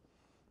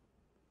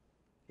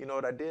 You know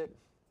what I did?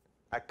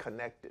 I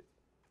connected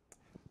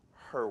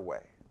her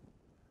way.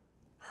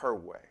 Her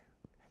way.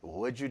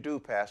 What'd you do,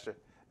 Pastor?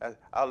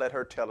 I'll let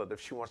her tell it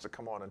if she wants to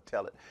come on and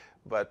tell it.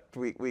 But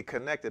we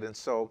connected, and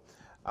so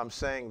I'm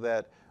saying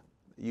that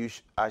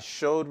I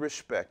showed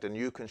respect, and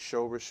you can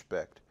show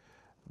respect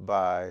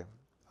by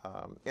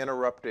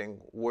interrupting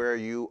where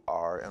you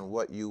are and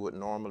what you would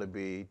normally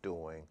be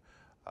doing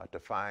to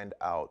find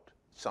out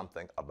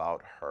something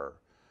about her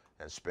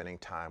and spending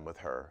time with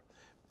her.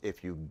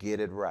 If you get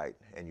it right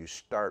and you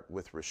start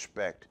with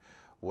respect,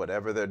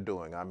 whatever they're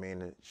doing, I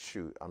mean,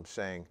 shoot, I'm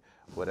saying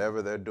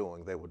whatever they're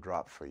doing, they will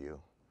drop for you.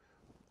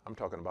 I'm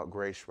talking about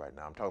grace right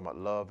now. I'm talking about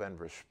love and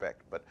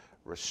respect, but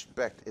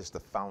respect is the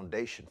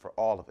foundation for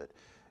all of it.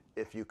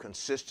 If you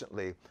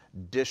consistently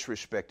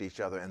disrespect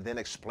each other and then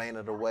explain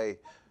it away.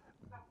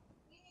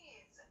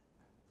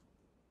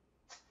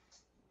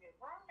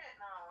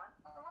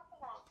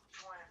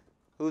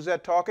 Who's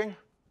that talking?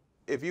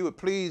 If you would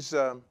please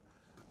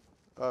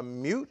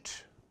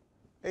mute.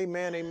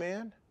 Amen,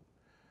 amen.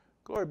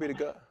 Glory be to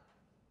God.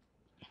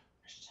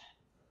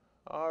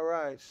 All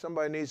right,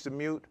 somebody needs to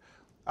mute.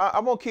 I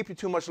won't keep you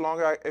too much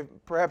longer.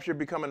 Perhaps you're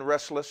becoming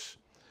restless.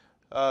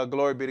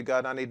 Glory be to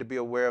God. I need to be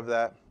aware of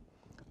that.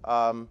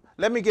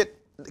 Let me get,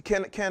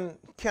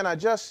 can I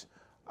just,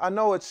 I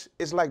know it's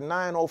like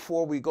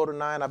 9:04. We go to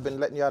 9. I've been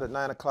letting you out at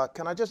 9 o'clock.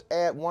 Can I just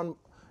add one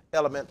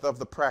element of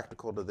the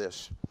practical to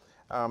this?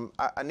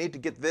 I need to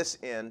get this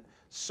in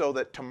so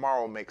that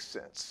tomorrow makes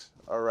sense.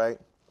 All right.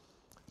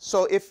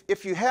 So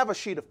if you have a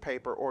sheet of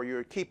paper or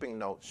you're keeping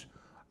notes,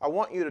 I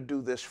want you to do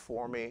this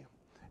for me.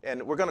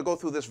 And we're going to go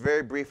through this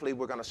very briefly.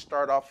 We're going to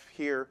start off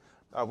here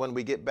when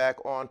we get back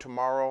on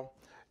tomorrow.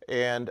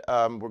 And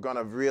we're going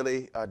to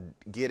really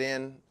get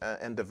in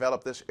and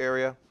develop this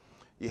area.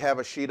 You have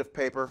a sheet of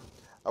paper.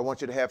 I want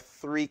you to have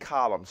 3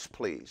 columns,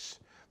 please.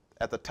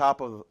 At the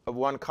top of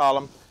one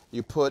column,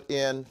 you put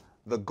in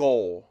the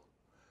goal.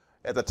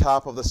 At the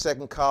top of the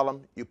second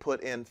column, you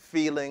put in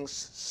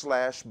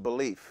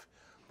feelings/belief.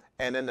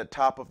 And in the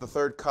top of the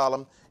third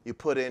column, you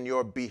put in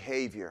your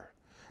behavior.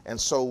 And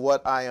so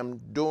what I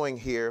am doing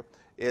here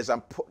is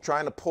I'm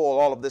trying to pull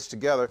all of this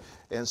together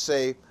and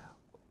say,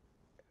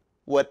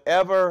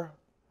 whatever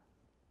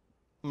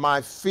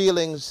my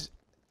feelings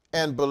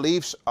and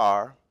beliefs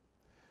are,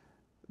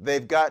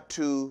 they've got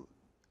to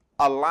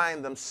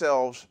align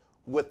themselves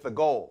with the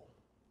goal.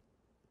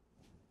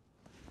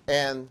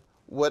 And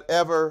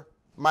whatever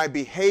my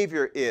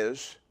behavior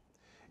is,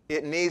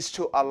 it needs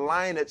to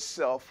align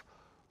itself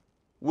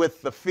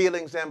with the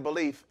feelings and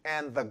belief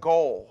and the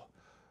goal.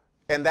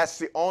 And that's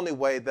the only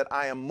way that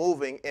I am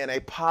moving in a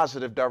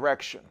positive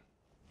direction.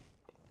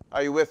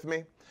 Are you with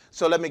me?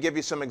 So let me give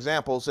you some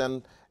examples,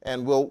 and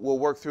we'll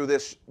work through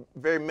this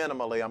very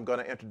minimally. I'm going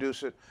to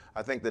introduce it.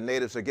 I think the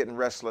natives are getting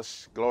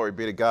restless. Glory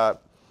be to God.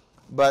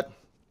 But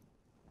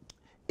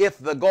if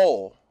the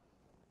goal,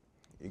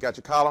 you got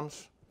your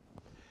columns?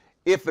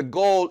 If the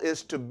goal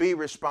is to be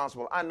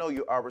responsible, I know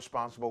you are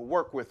responsible.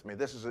 Work with me.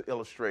 This is an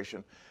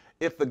illustration.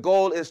 If the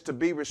goal is to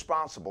be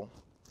responsible,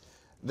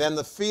 then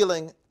the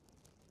feeling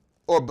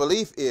or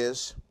belief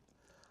is,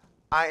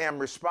 I am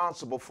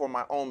responsible for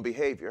my own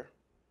behavior,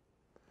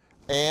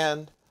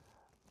 and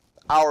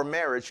our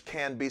marriage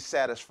can be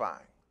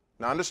satisfying.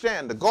 Now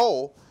understand, the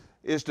goal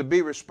is to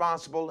be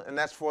responsible, and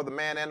that's for the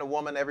man and the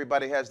woman.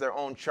 Everybody has their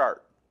own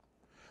chart.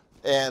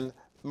 And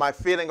my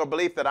feeling or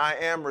belief that I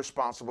am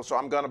responsible, so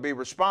I'm going to be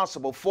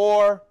responsible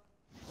for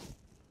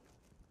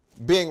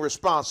being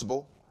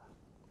responsible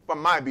for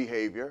my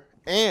behavior,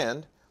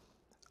 and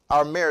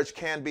our marriage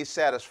can be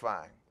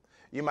satisfying.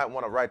 You might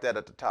want to write that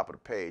at the top of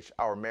the page.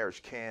 Our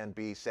marriage can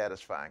be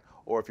satisfying.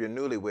 Or if you're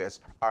newlyweds,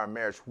 our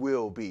marriage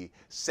will be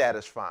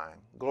satisfying.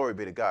 Glory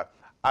be to God.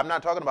 I'm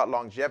not talking about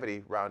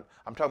longevity, Ron.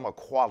 I'm talking about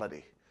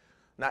quality.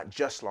 Not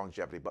just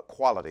longevity, but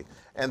quality.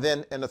 And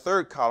then in the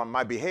third column,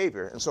 my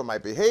behavior. And so my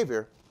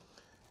behavior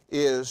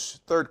is,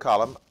 third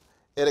column,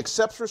 It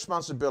accepts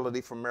responsibility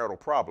for marital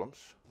problems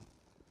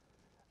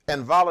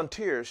and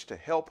volunteers to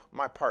help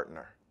my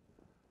partner.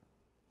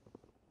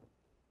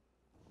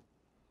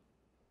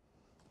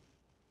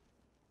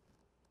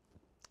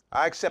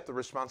 I accept the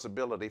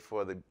responsibility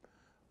for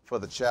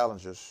the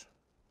challenges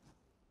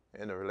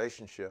in the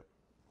relationship,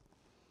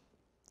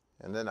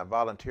 and then I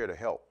volunteer to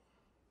help.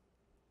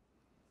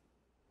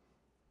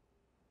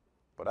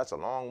 But that's a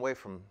long way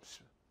from,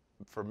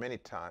 for many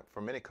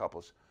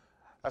couples,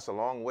 that's a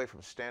long way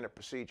from standard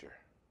procedure.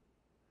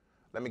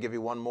 Let me give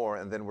you one more,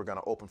 and then we're going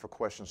to open for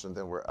questions, and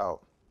then we're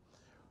out.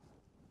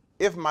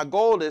 If my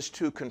goal is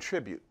to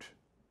contribute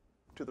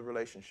to the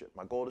relationship,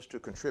 my goal is to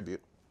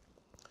contribute,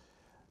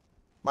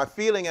 my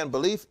feeling and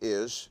belief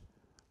is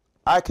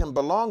I can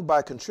belong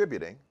by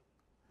contributing,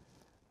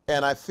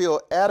 and I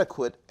feel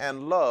adequate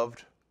and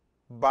loved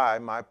by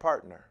my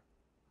partner.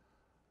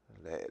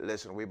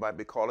 Listen, we might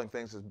be calling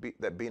things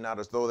that be not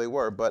as though they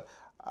were, but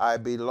I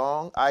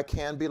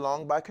can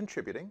belong by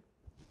contributing,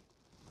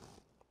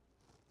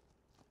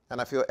 and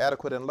I feel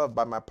adequate and loved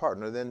by my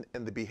partner.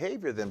 And the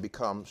behavior then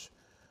becomes,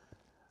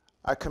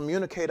 I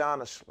communicate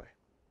honestly,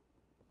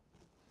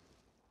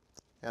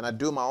 and I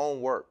do my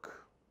own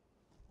work,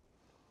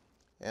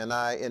 and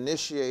I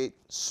initiate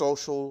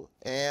social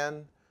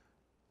and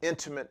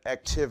intimate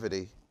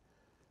activity,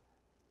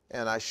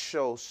 and I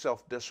show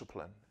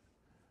self-discipline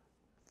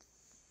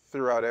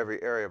throughout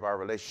every area of our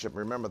relationship.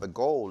 Remember, the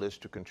goal is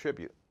to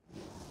contribute.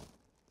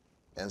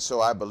 And so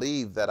I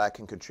believe that I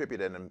can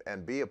contribute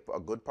and be a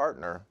good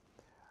partner.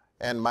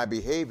 And my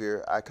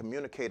behavior, I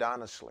communicate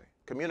honestly.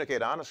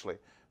 Communicate honestly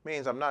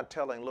means I'm not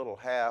telling little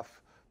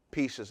half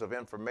pieces of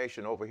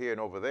information over here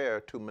and over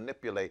there to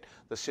manipulate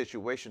the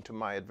situation to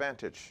my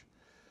advantage.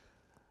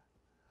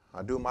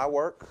 I do my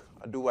work.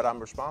 I do what I'm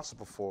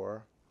responsible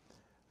for.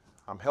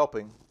 I'm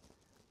helping.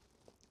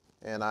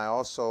 And I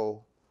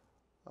also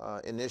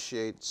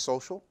initiate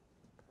social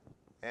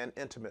and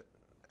intimate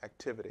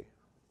activity.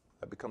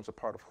 That becomes a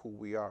part of who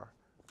we are,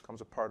 becomes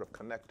a part of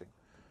connecting.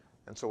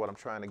 And so what I'm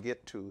trying to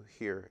get to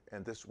here,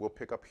 and this we'll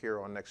pick up here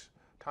on next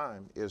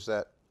time, is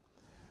that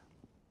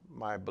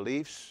my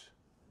beliefs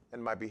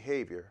and my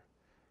behavior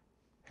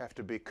have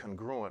to be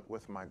congruent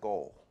with my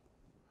goal.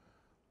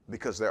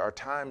 Because there are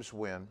times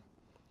when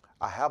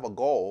I have a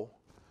goal,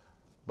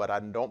 but I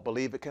don't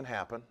believe it can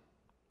happen,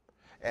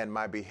 and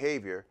my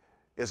behavior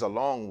is a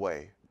long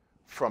way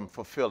from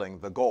fulfilling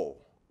the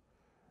goal.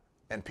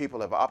 And people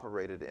have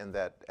operated in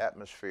that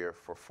atmosphere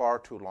for far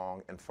too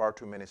long in far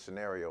too many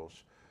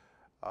scenarios,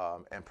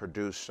 and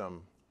produced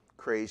some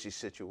crazy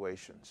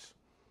situations.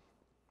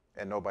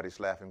 And nobody's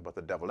laughing but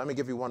the devil. Let me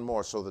give you one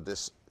more so that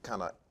this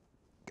kind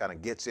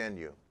of gets in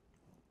you.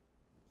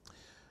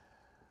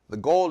 The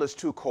goal is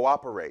to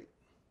cooperate.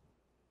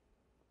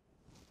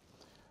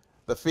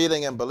 The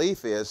feeling and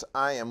belief is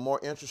I am more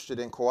interested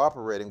in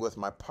cooperating with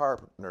my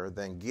partner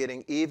than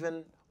getting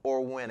even or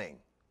winning.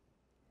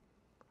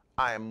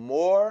 I am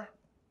more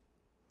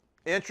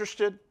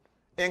interested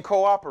in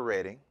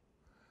cooperating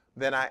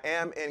than I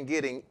am in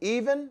getting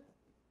even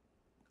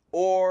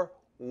or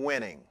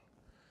winning.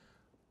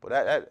 But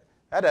that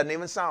doesn't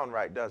even sound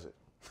right, does it?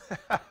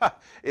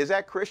 Is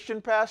that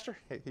Christian, Pastor?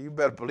 You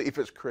better believe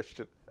it's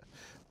Christian.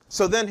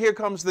 So then here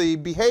comes the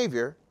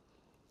behavior.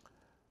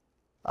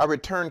 I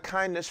return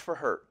kindness for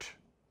hurt.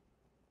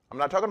 I'm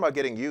not talking about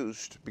getting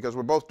used, because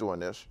we're both doing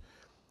this.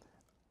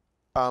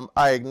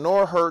 I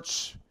ignore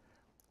hurts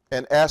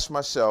and ask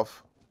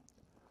myself,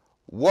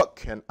 what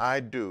can I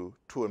do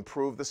to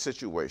improve the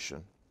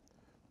situation,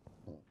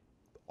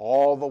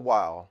 all the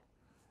while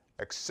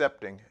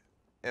accepting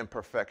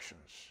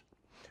imperfections.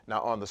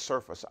 Now, on the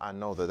surface, I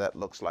know that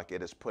looks like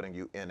it is putting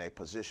you in a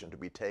position to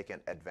be taken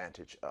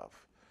advantage of.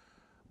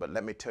 But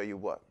let me tell you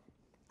what,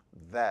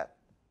 that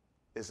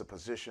is a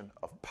position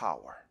of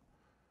power.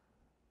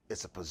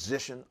 It's a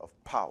position of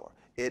power.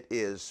 It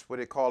is, what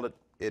do you call it?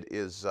 It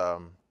is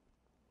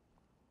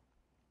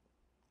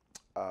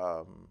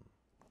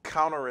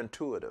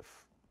counterintuitive.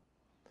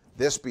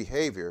 This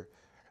behavior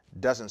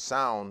doesn't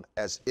sound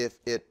as if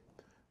it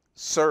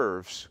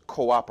serves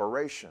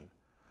cooperation.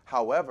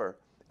 However,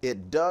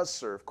 it does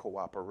serve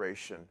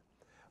cooperation.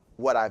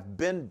 What I've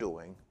been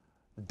doing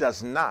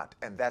does not,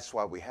 and that's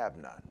why we have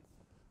none.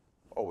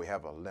 Or we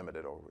have a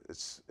limited, or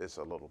it's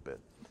a little bit.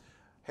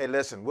 Hey,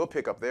 listen, we'll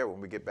pick up there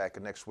when we get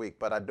back next week,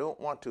 but I don't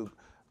want to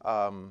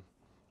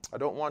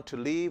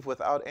leave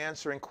without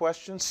answering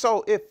questions.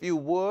 So if you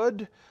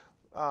would,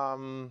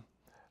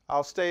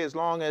 I'll stay as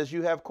long as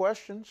you have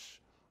questions.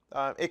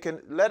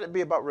 Let it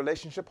be about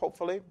relationship,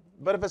 hopefully.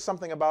 But if it's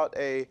something about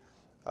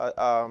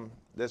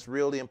that's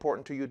really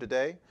important to you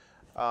today,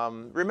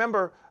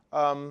 remember,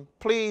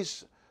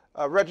 please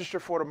register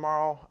for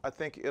tomorrow. I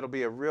think it'll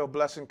be a real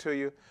blessing to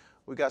you.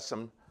 We're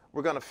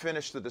going to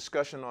finish the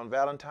discussion on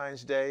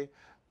Valentine's Day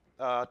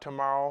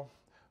tomorrow.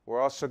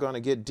 We're also going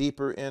to get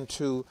deeper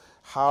into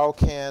how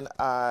can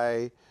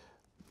I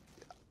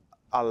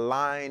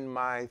align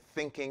my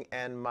thinking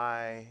and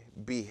my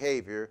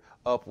behavior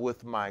up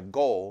with my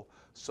goal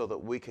so that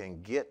we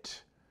can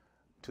get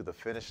to the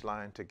finish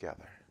line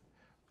together.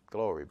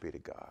 Glory be to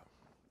God.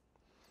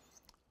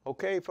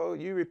 Okay, folks,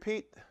 can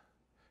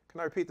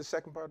I repeat the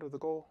second part of the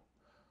goal?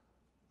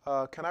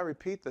 Can I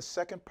repeat the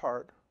second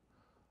part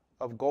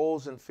of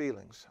goals and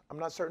feelings? I'm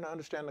not certain I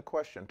understand the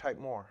question. Type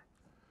more.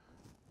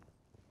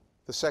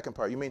 The second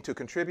part, you mean to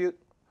contribute?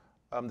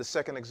 The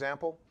second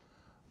example?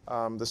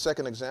 The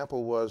second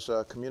example was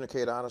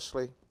communicate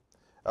honestly.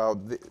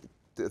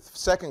 The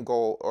second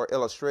goal or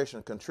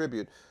illustration,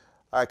 contribute.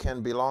 I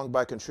can belong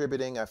by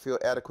contributing. I feel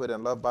adequate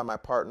and loved by my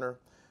partner.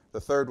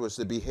 The third was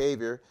the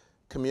behavior,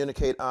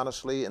 communicate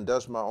honestly and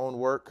does my own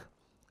work,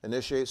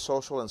 initiate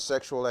social and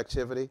sexual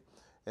activity,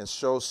 and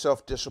shows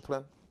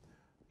self-discipline.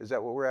 Is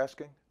that what we're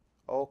asking?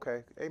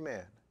 Okay,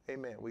 amen,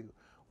 amen.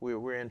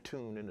 We're in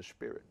tune in the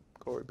spirit.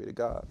 Glory be to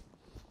God.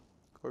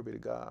 Glory be to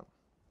God.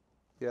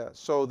 Yeah,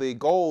 so the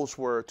goals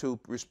were to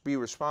be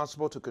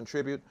responsible, to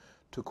contribute,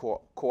 to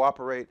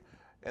cooperate,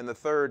 and the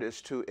third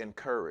is to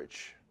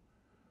encourage.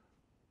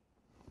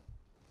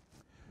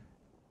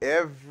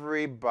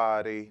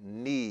 Everybody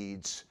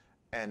needs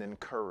an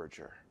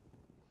encourager.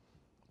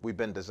 We've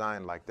been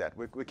designed like that.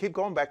 We keep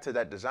going back to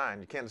that design.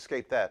 You can't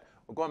escape that.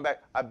 We're going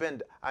back.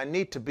 I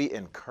need to be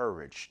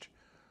encouraged,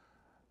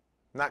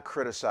 not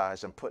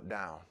criticized and put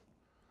down.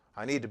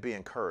 I need to be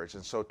encouraged.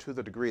 And so to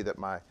the degree that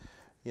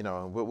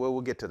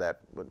we'll get to that.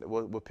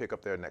 We'll pick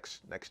up there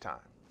next time.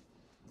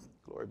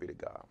 Glory be to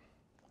God.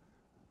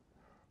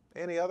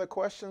 Any other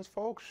questions,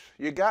 folks?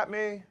 You got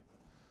me?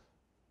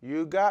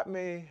 You got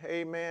me.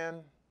 Amen.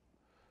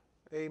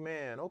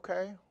 Amen.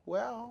 Okay.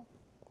 Well.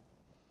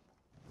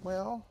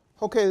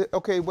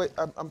 Okay, wait.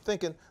 I'm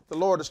thinking the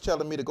Lord is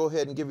telling me to go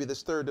ahead and give you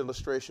this third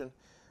illustration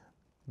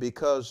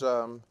because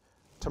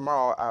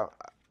tomorrow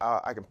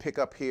I can pick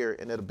up here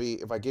and it'll be,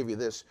 if I give you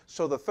this.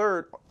 So the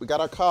third, we got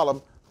our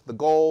column, the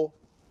goal,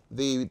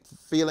 the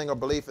feeling or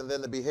belief, and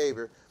then the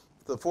behavior.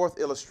 The fourth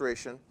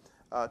illustration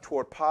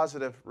toward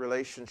positive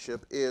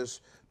relationship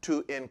is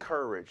to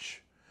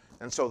encourage.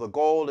 And so the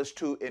goal is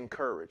to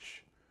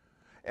encourage.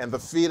 And the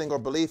feeling or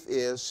belief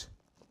is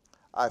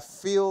I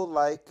feel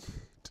liked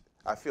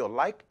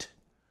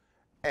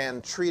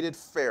and treated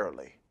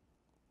fairly.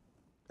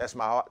 That's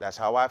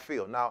how I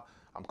feel. Now,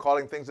 I'm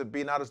calling things that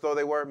be not as though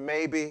they were.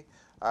 Maybe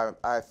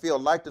I feel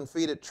liked and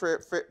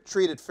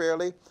treated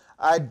fairly.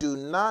 I do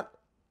not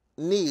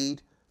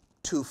need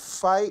to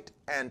fight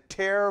and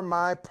tear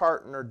my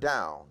partner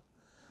down.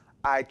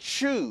 I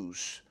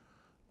choose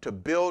to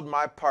build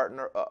my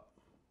partner up.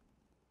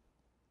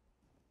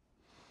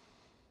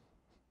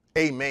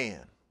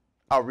 Amen.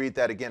 I'll read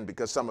that again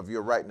because some of you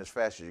are writing as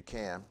fast as you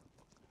can.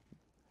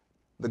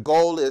 The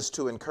goal is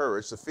to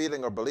encourage. The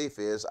feeling or belief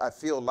is I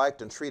feel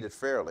liked and treated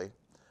fairly.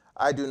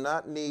 I do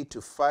not need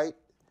to fight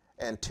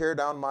and tear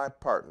down my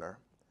partner.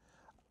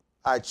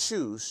 I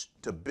choose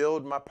to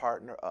build my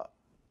partner up.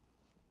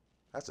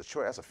 That's a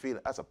choice. That's a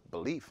feeling. That's a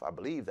belief. I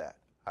believe that.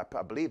 I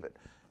believe it.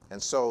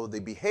 And so the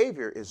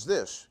behavior is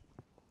this.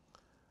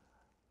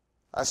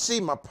 I see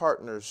my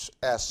partner's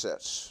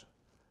assets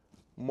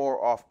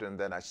more often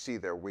than I see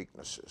their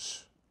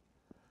weaknesses.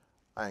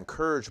 I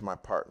encourage my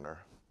partner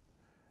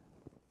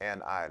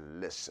and I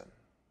listen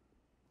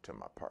to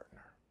my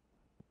partner.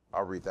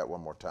 I'll read that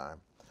one more time.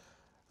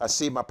 I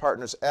see my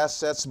partner's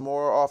assets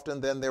more often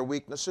than their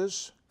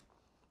weaknesses.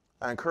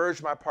 I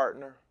encourage my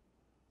partner.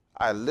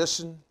 I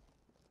listen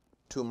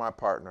to my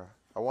partner.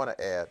 I want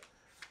to add,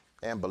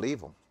 and believe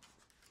them.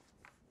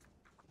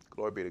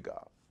 Glory be to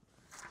God.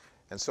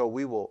 And so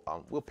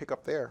we'll pick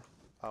up there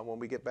when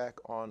we get back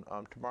on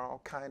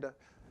tomorrow, kind of,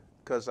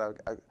 because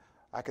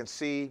I can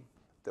see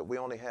that we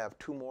only have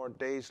 2 more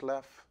days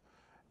left.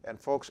 And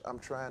folks, I'm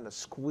trying to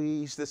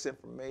squeeze this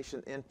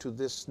information into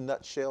this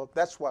nutshell.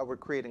 That's why we're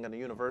creating a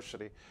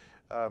university,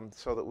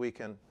 so that we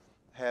can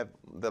have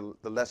the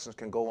lessons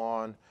can go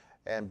on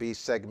and be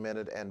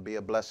segmented and be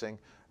a blessing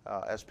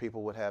as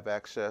people would have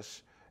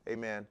access.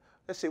 Amen.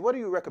 Let's see, what do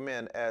you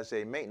recommend as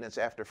a maintenance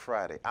after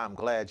Friday? I'm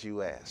glad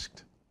you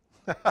asked.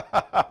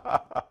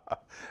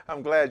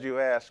 I'm glad you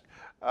asked.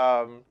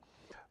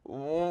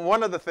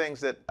 One of the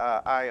things that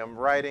I am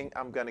writing,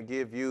 I'm going to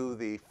give you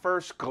the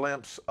first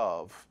glimpse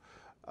of,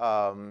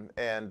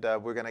 and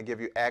we're going to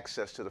give you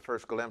access to the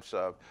first glimpse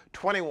of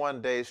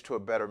 21 Days to a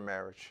Better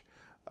Marriage.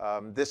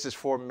 This is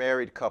for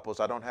married couples.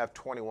 I don't have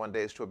 21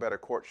 Days to a Better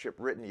Courtship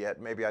written yet.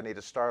 Maybe I need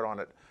to start on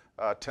it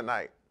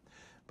tonight.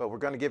 But we're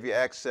going to give you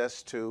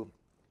access to,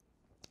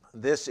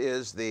 this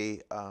is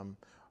the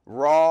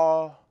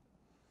raw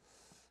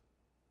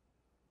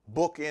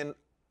book in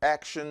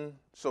action.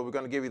 So we're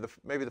going to give you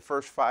maybe the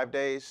first 5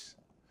 days.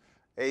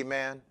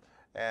 Amen.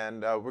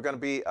 And we're going to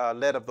be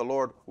led of the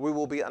Lord. We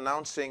will be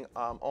announcing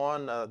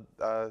on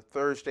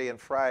Thursday and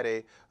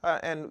Friday,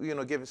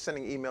 and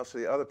sending emails to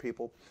the other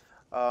people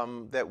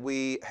that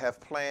we have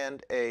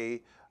planned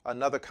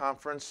another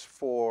conference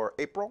for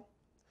April.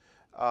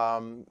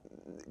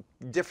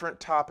 Different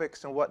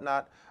topics and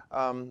whatnot.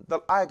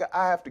 I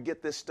have to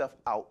get this stuff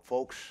out,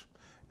 folks,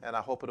 and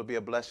I hope it'll be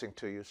a blessing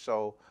to you.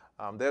 So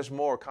there's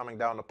more coming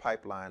down the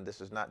pipeline.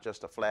 This is not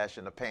just a flash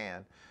in the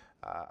pan.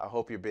 I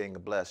hope you're being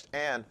blessed.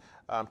 And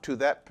to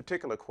that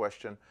particular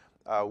question,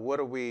 what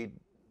are we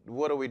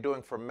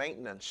doing for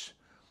maintenance?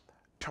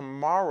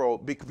 tomorrow,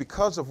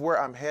 because of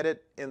where I'm headed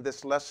in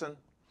this lesson,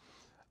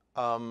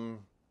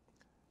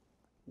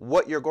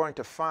 what you're going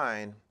to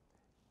find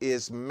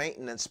is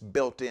maintenance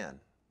built in.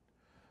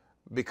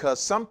 Because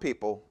some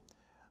people,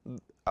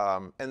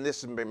 and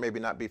this may maybe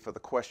not be for the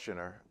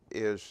questioner,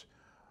 is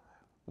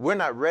we're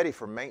not ready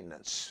for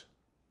maintenance.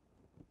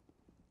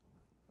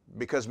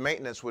 Because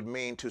maintenance would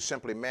mean to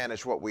simply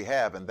manage what we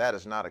have, and that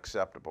is not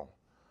acceptable.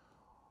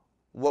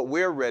 What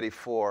we're ready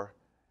for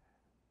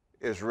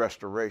is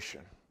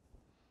restoration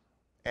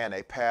and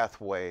a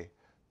pathway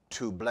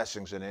to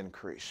blessings and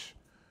increase.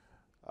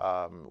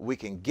 We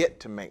can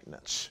get to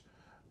maintenance,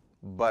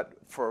 but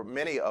for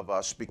many of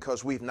us,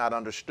 because we've not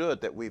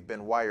understood that we've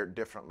been wired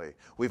differently,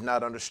 we've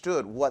not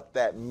understood what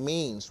that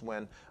means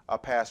when a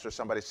pastor,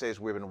 somebody says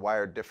we've been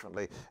wired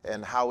differently,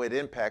 and how it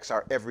impacts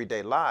our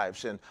everyday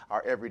lives and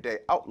our everyday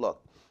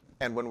outlook.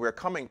 And when we're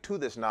coming to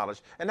this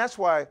knowledge, and that's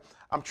why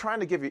I'm trying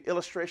to give you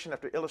illustration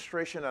after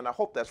illustration, and I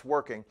hope that's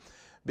working,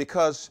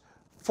 because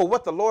for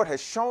what the Lord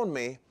has shown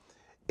me,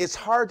 it's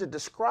hard to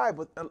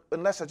describe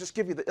unless I just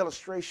give you the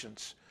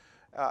illustrations.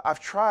 I've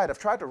tried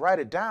to write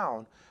it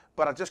down,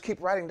 but I just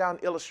keep writing down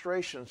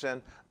illustrations,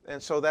 and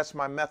so that's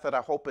my method.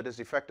 I hope it is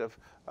effective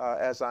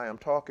as I am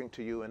talking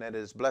to you, and it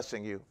is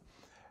blessing you.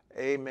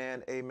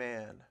 Amen,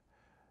 amen,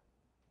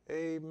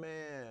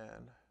 amen.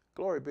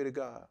 Glory be to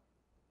God.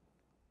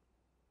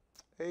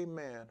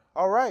 Amen.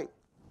 All right.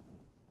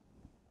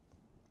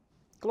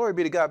 Glory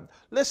be to God.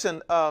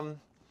 Listen, I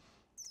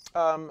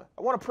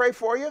want to pray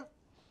for you,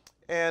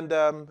 and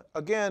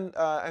again,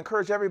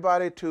 encourage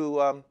everybody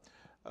to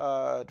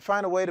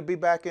find a way to be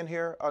back in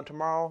here on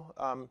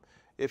tomorrow.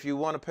 If you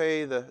want to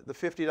pay the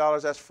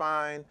 $50, that's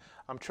fine.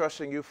 I'm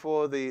trusting you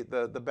for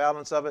the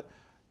balance of it.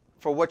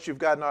 For what you've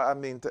gotten, I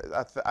mean,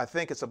 I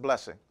think it's a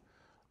blessing.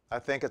 I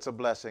think it's a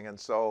blessing, and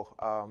so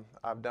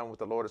I've done what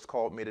the Lord has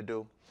called me to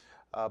do.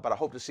 But I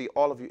hope to see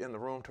all of you in the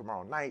room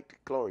tomorrow night.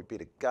 Glory be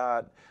to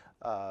God.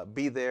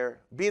 Be there,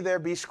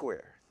 be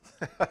square.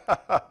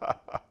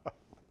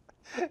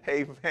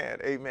 Amen,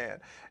 amen.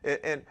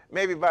 And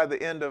maybe by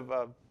the end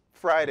of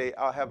Friday,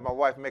 I'll have my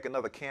wife make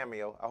another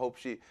cameo. I hope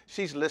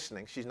she's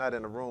listening. She's not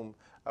in the room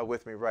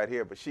with me right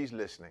here, but she's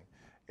listening.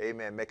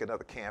 Amen. Make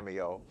another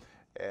cameo.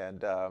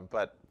 And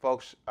but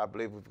folks, I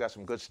believe we've got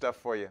some good stuff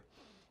for you,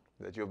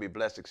 that you'll be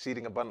blessed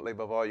exceeding abundantly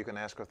above all you can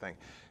ask or think.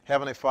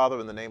 Heavenly Father,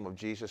 in the name of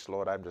Jesus,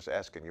 Lord, I'm just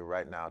asking you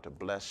right now to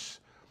bless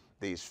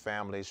these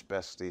families,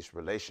 bless these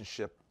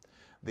relationships,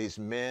 these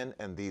men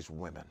and these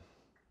women,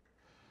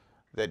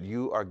 that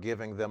you are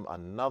giving them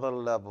another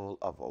level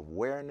of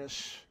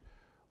awareness,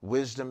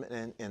 wisdom,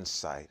 and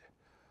insight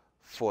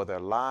for their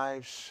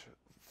lives,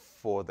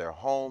 for their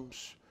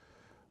homes,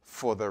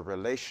 for their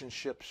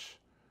relationships,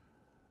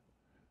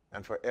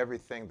 and for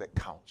everything that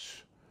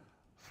counts.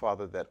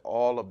 Father, that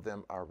all of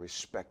them are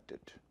respected,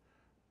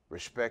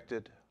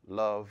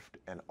 loved,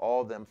 and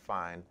all of them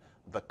find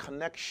the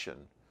connection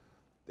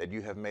that you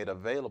have made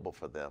available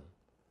for them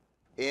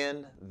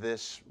in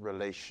this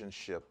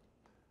relationship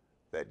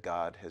that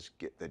God has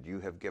that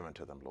you have given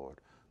to them, Lord.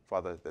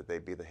 Father, that they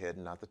be the head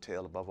and not the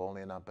tail, above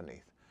only and not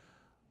beneath.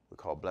 We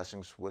call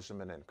blessings,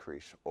 wisdom, and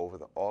increase over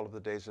all of the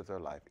days of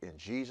their life. In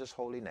Jesus'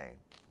 holy name.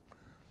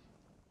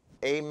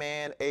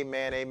 Amen,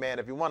 amen, amen.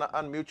 If you want to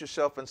unmute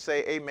yourself and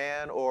say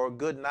amen or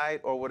good night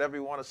or whatever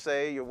you want to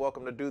say, you're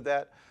welcome to do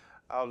that.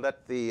 I'll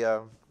let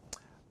the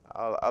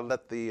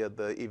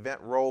event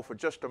roll for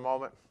just a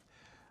moment.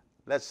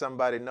 Let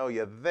somebody know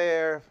you're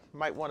there.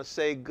 Might want to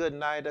say good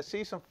night. I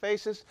see some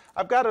faces.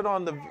 I've got it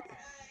on the...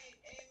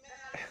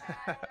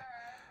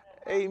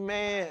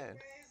 Amen.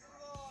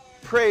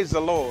 Praise the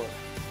Lord.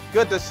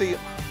 Good to see you.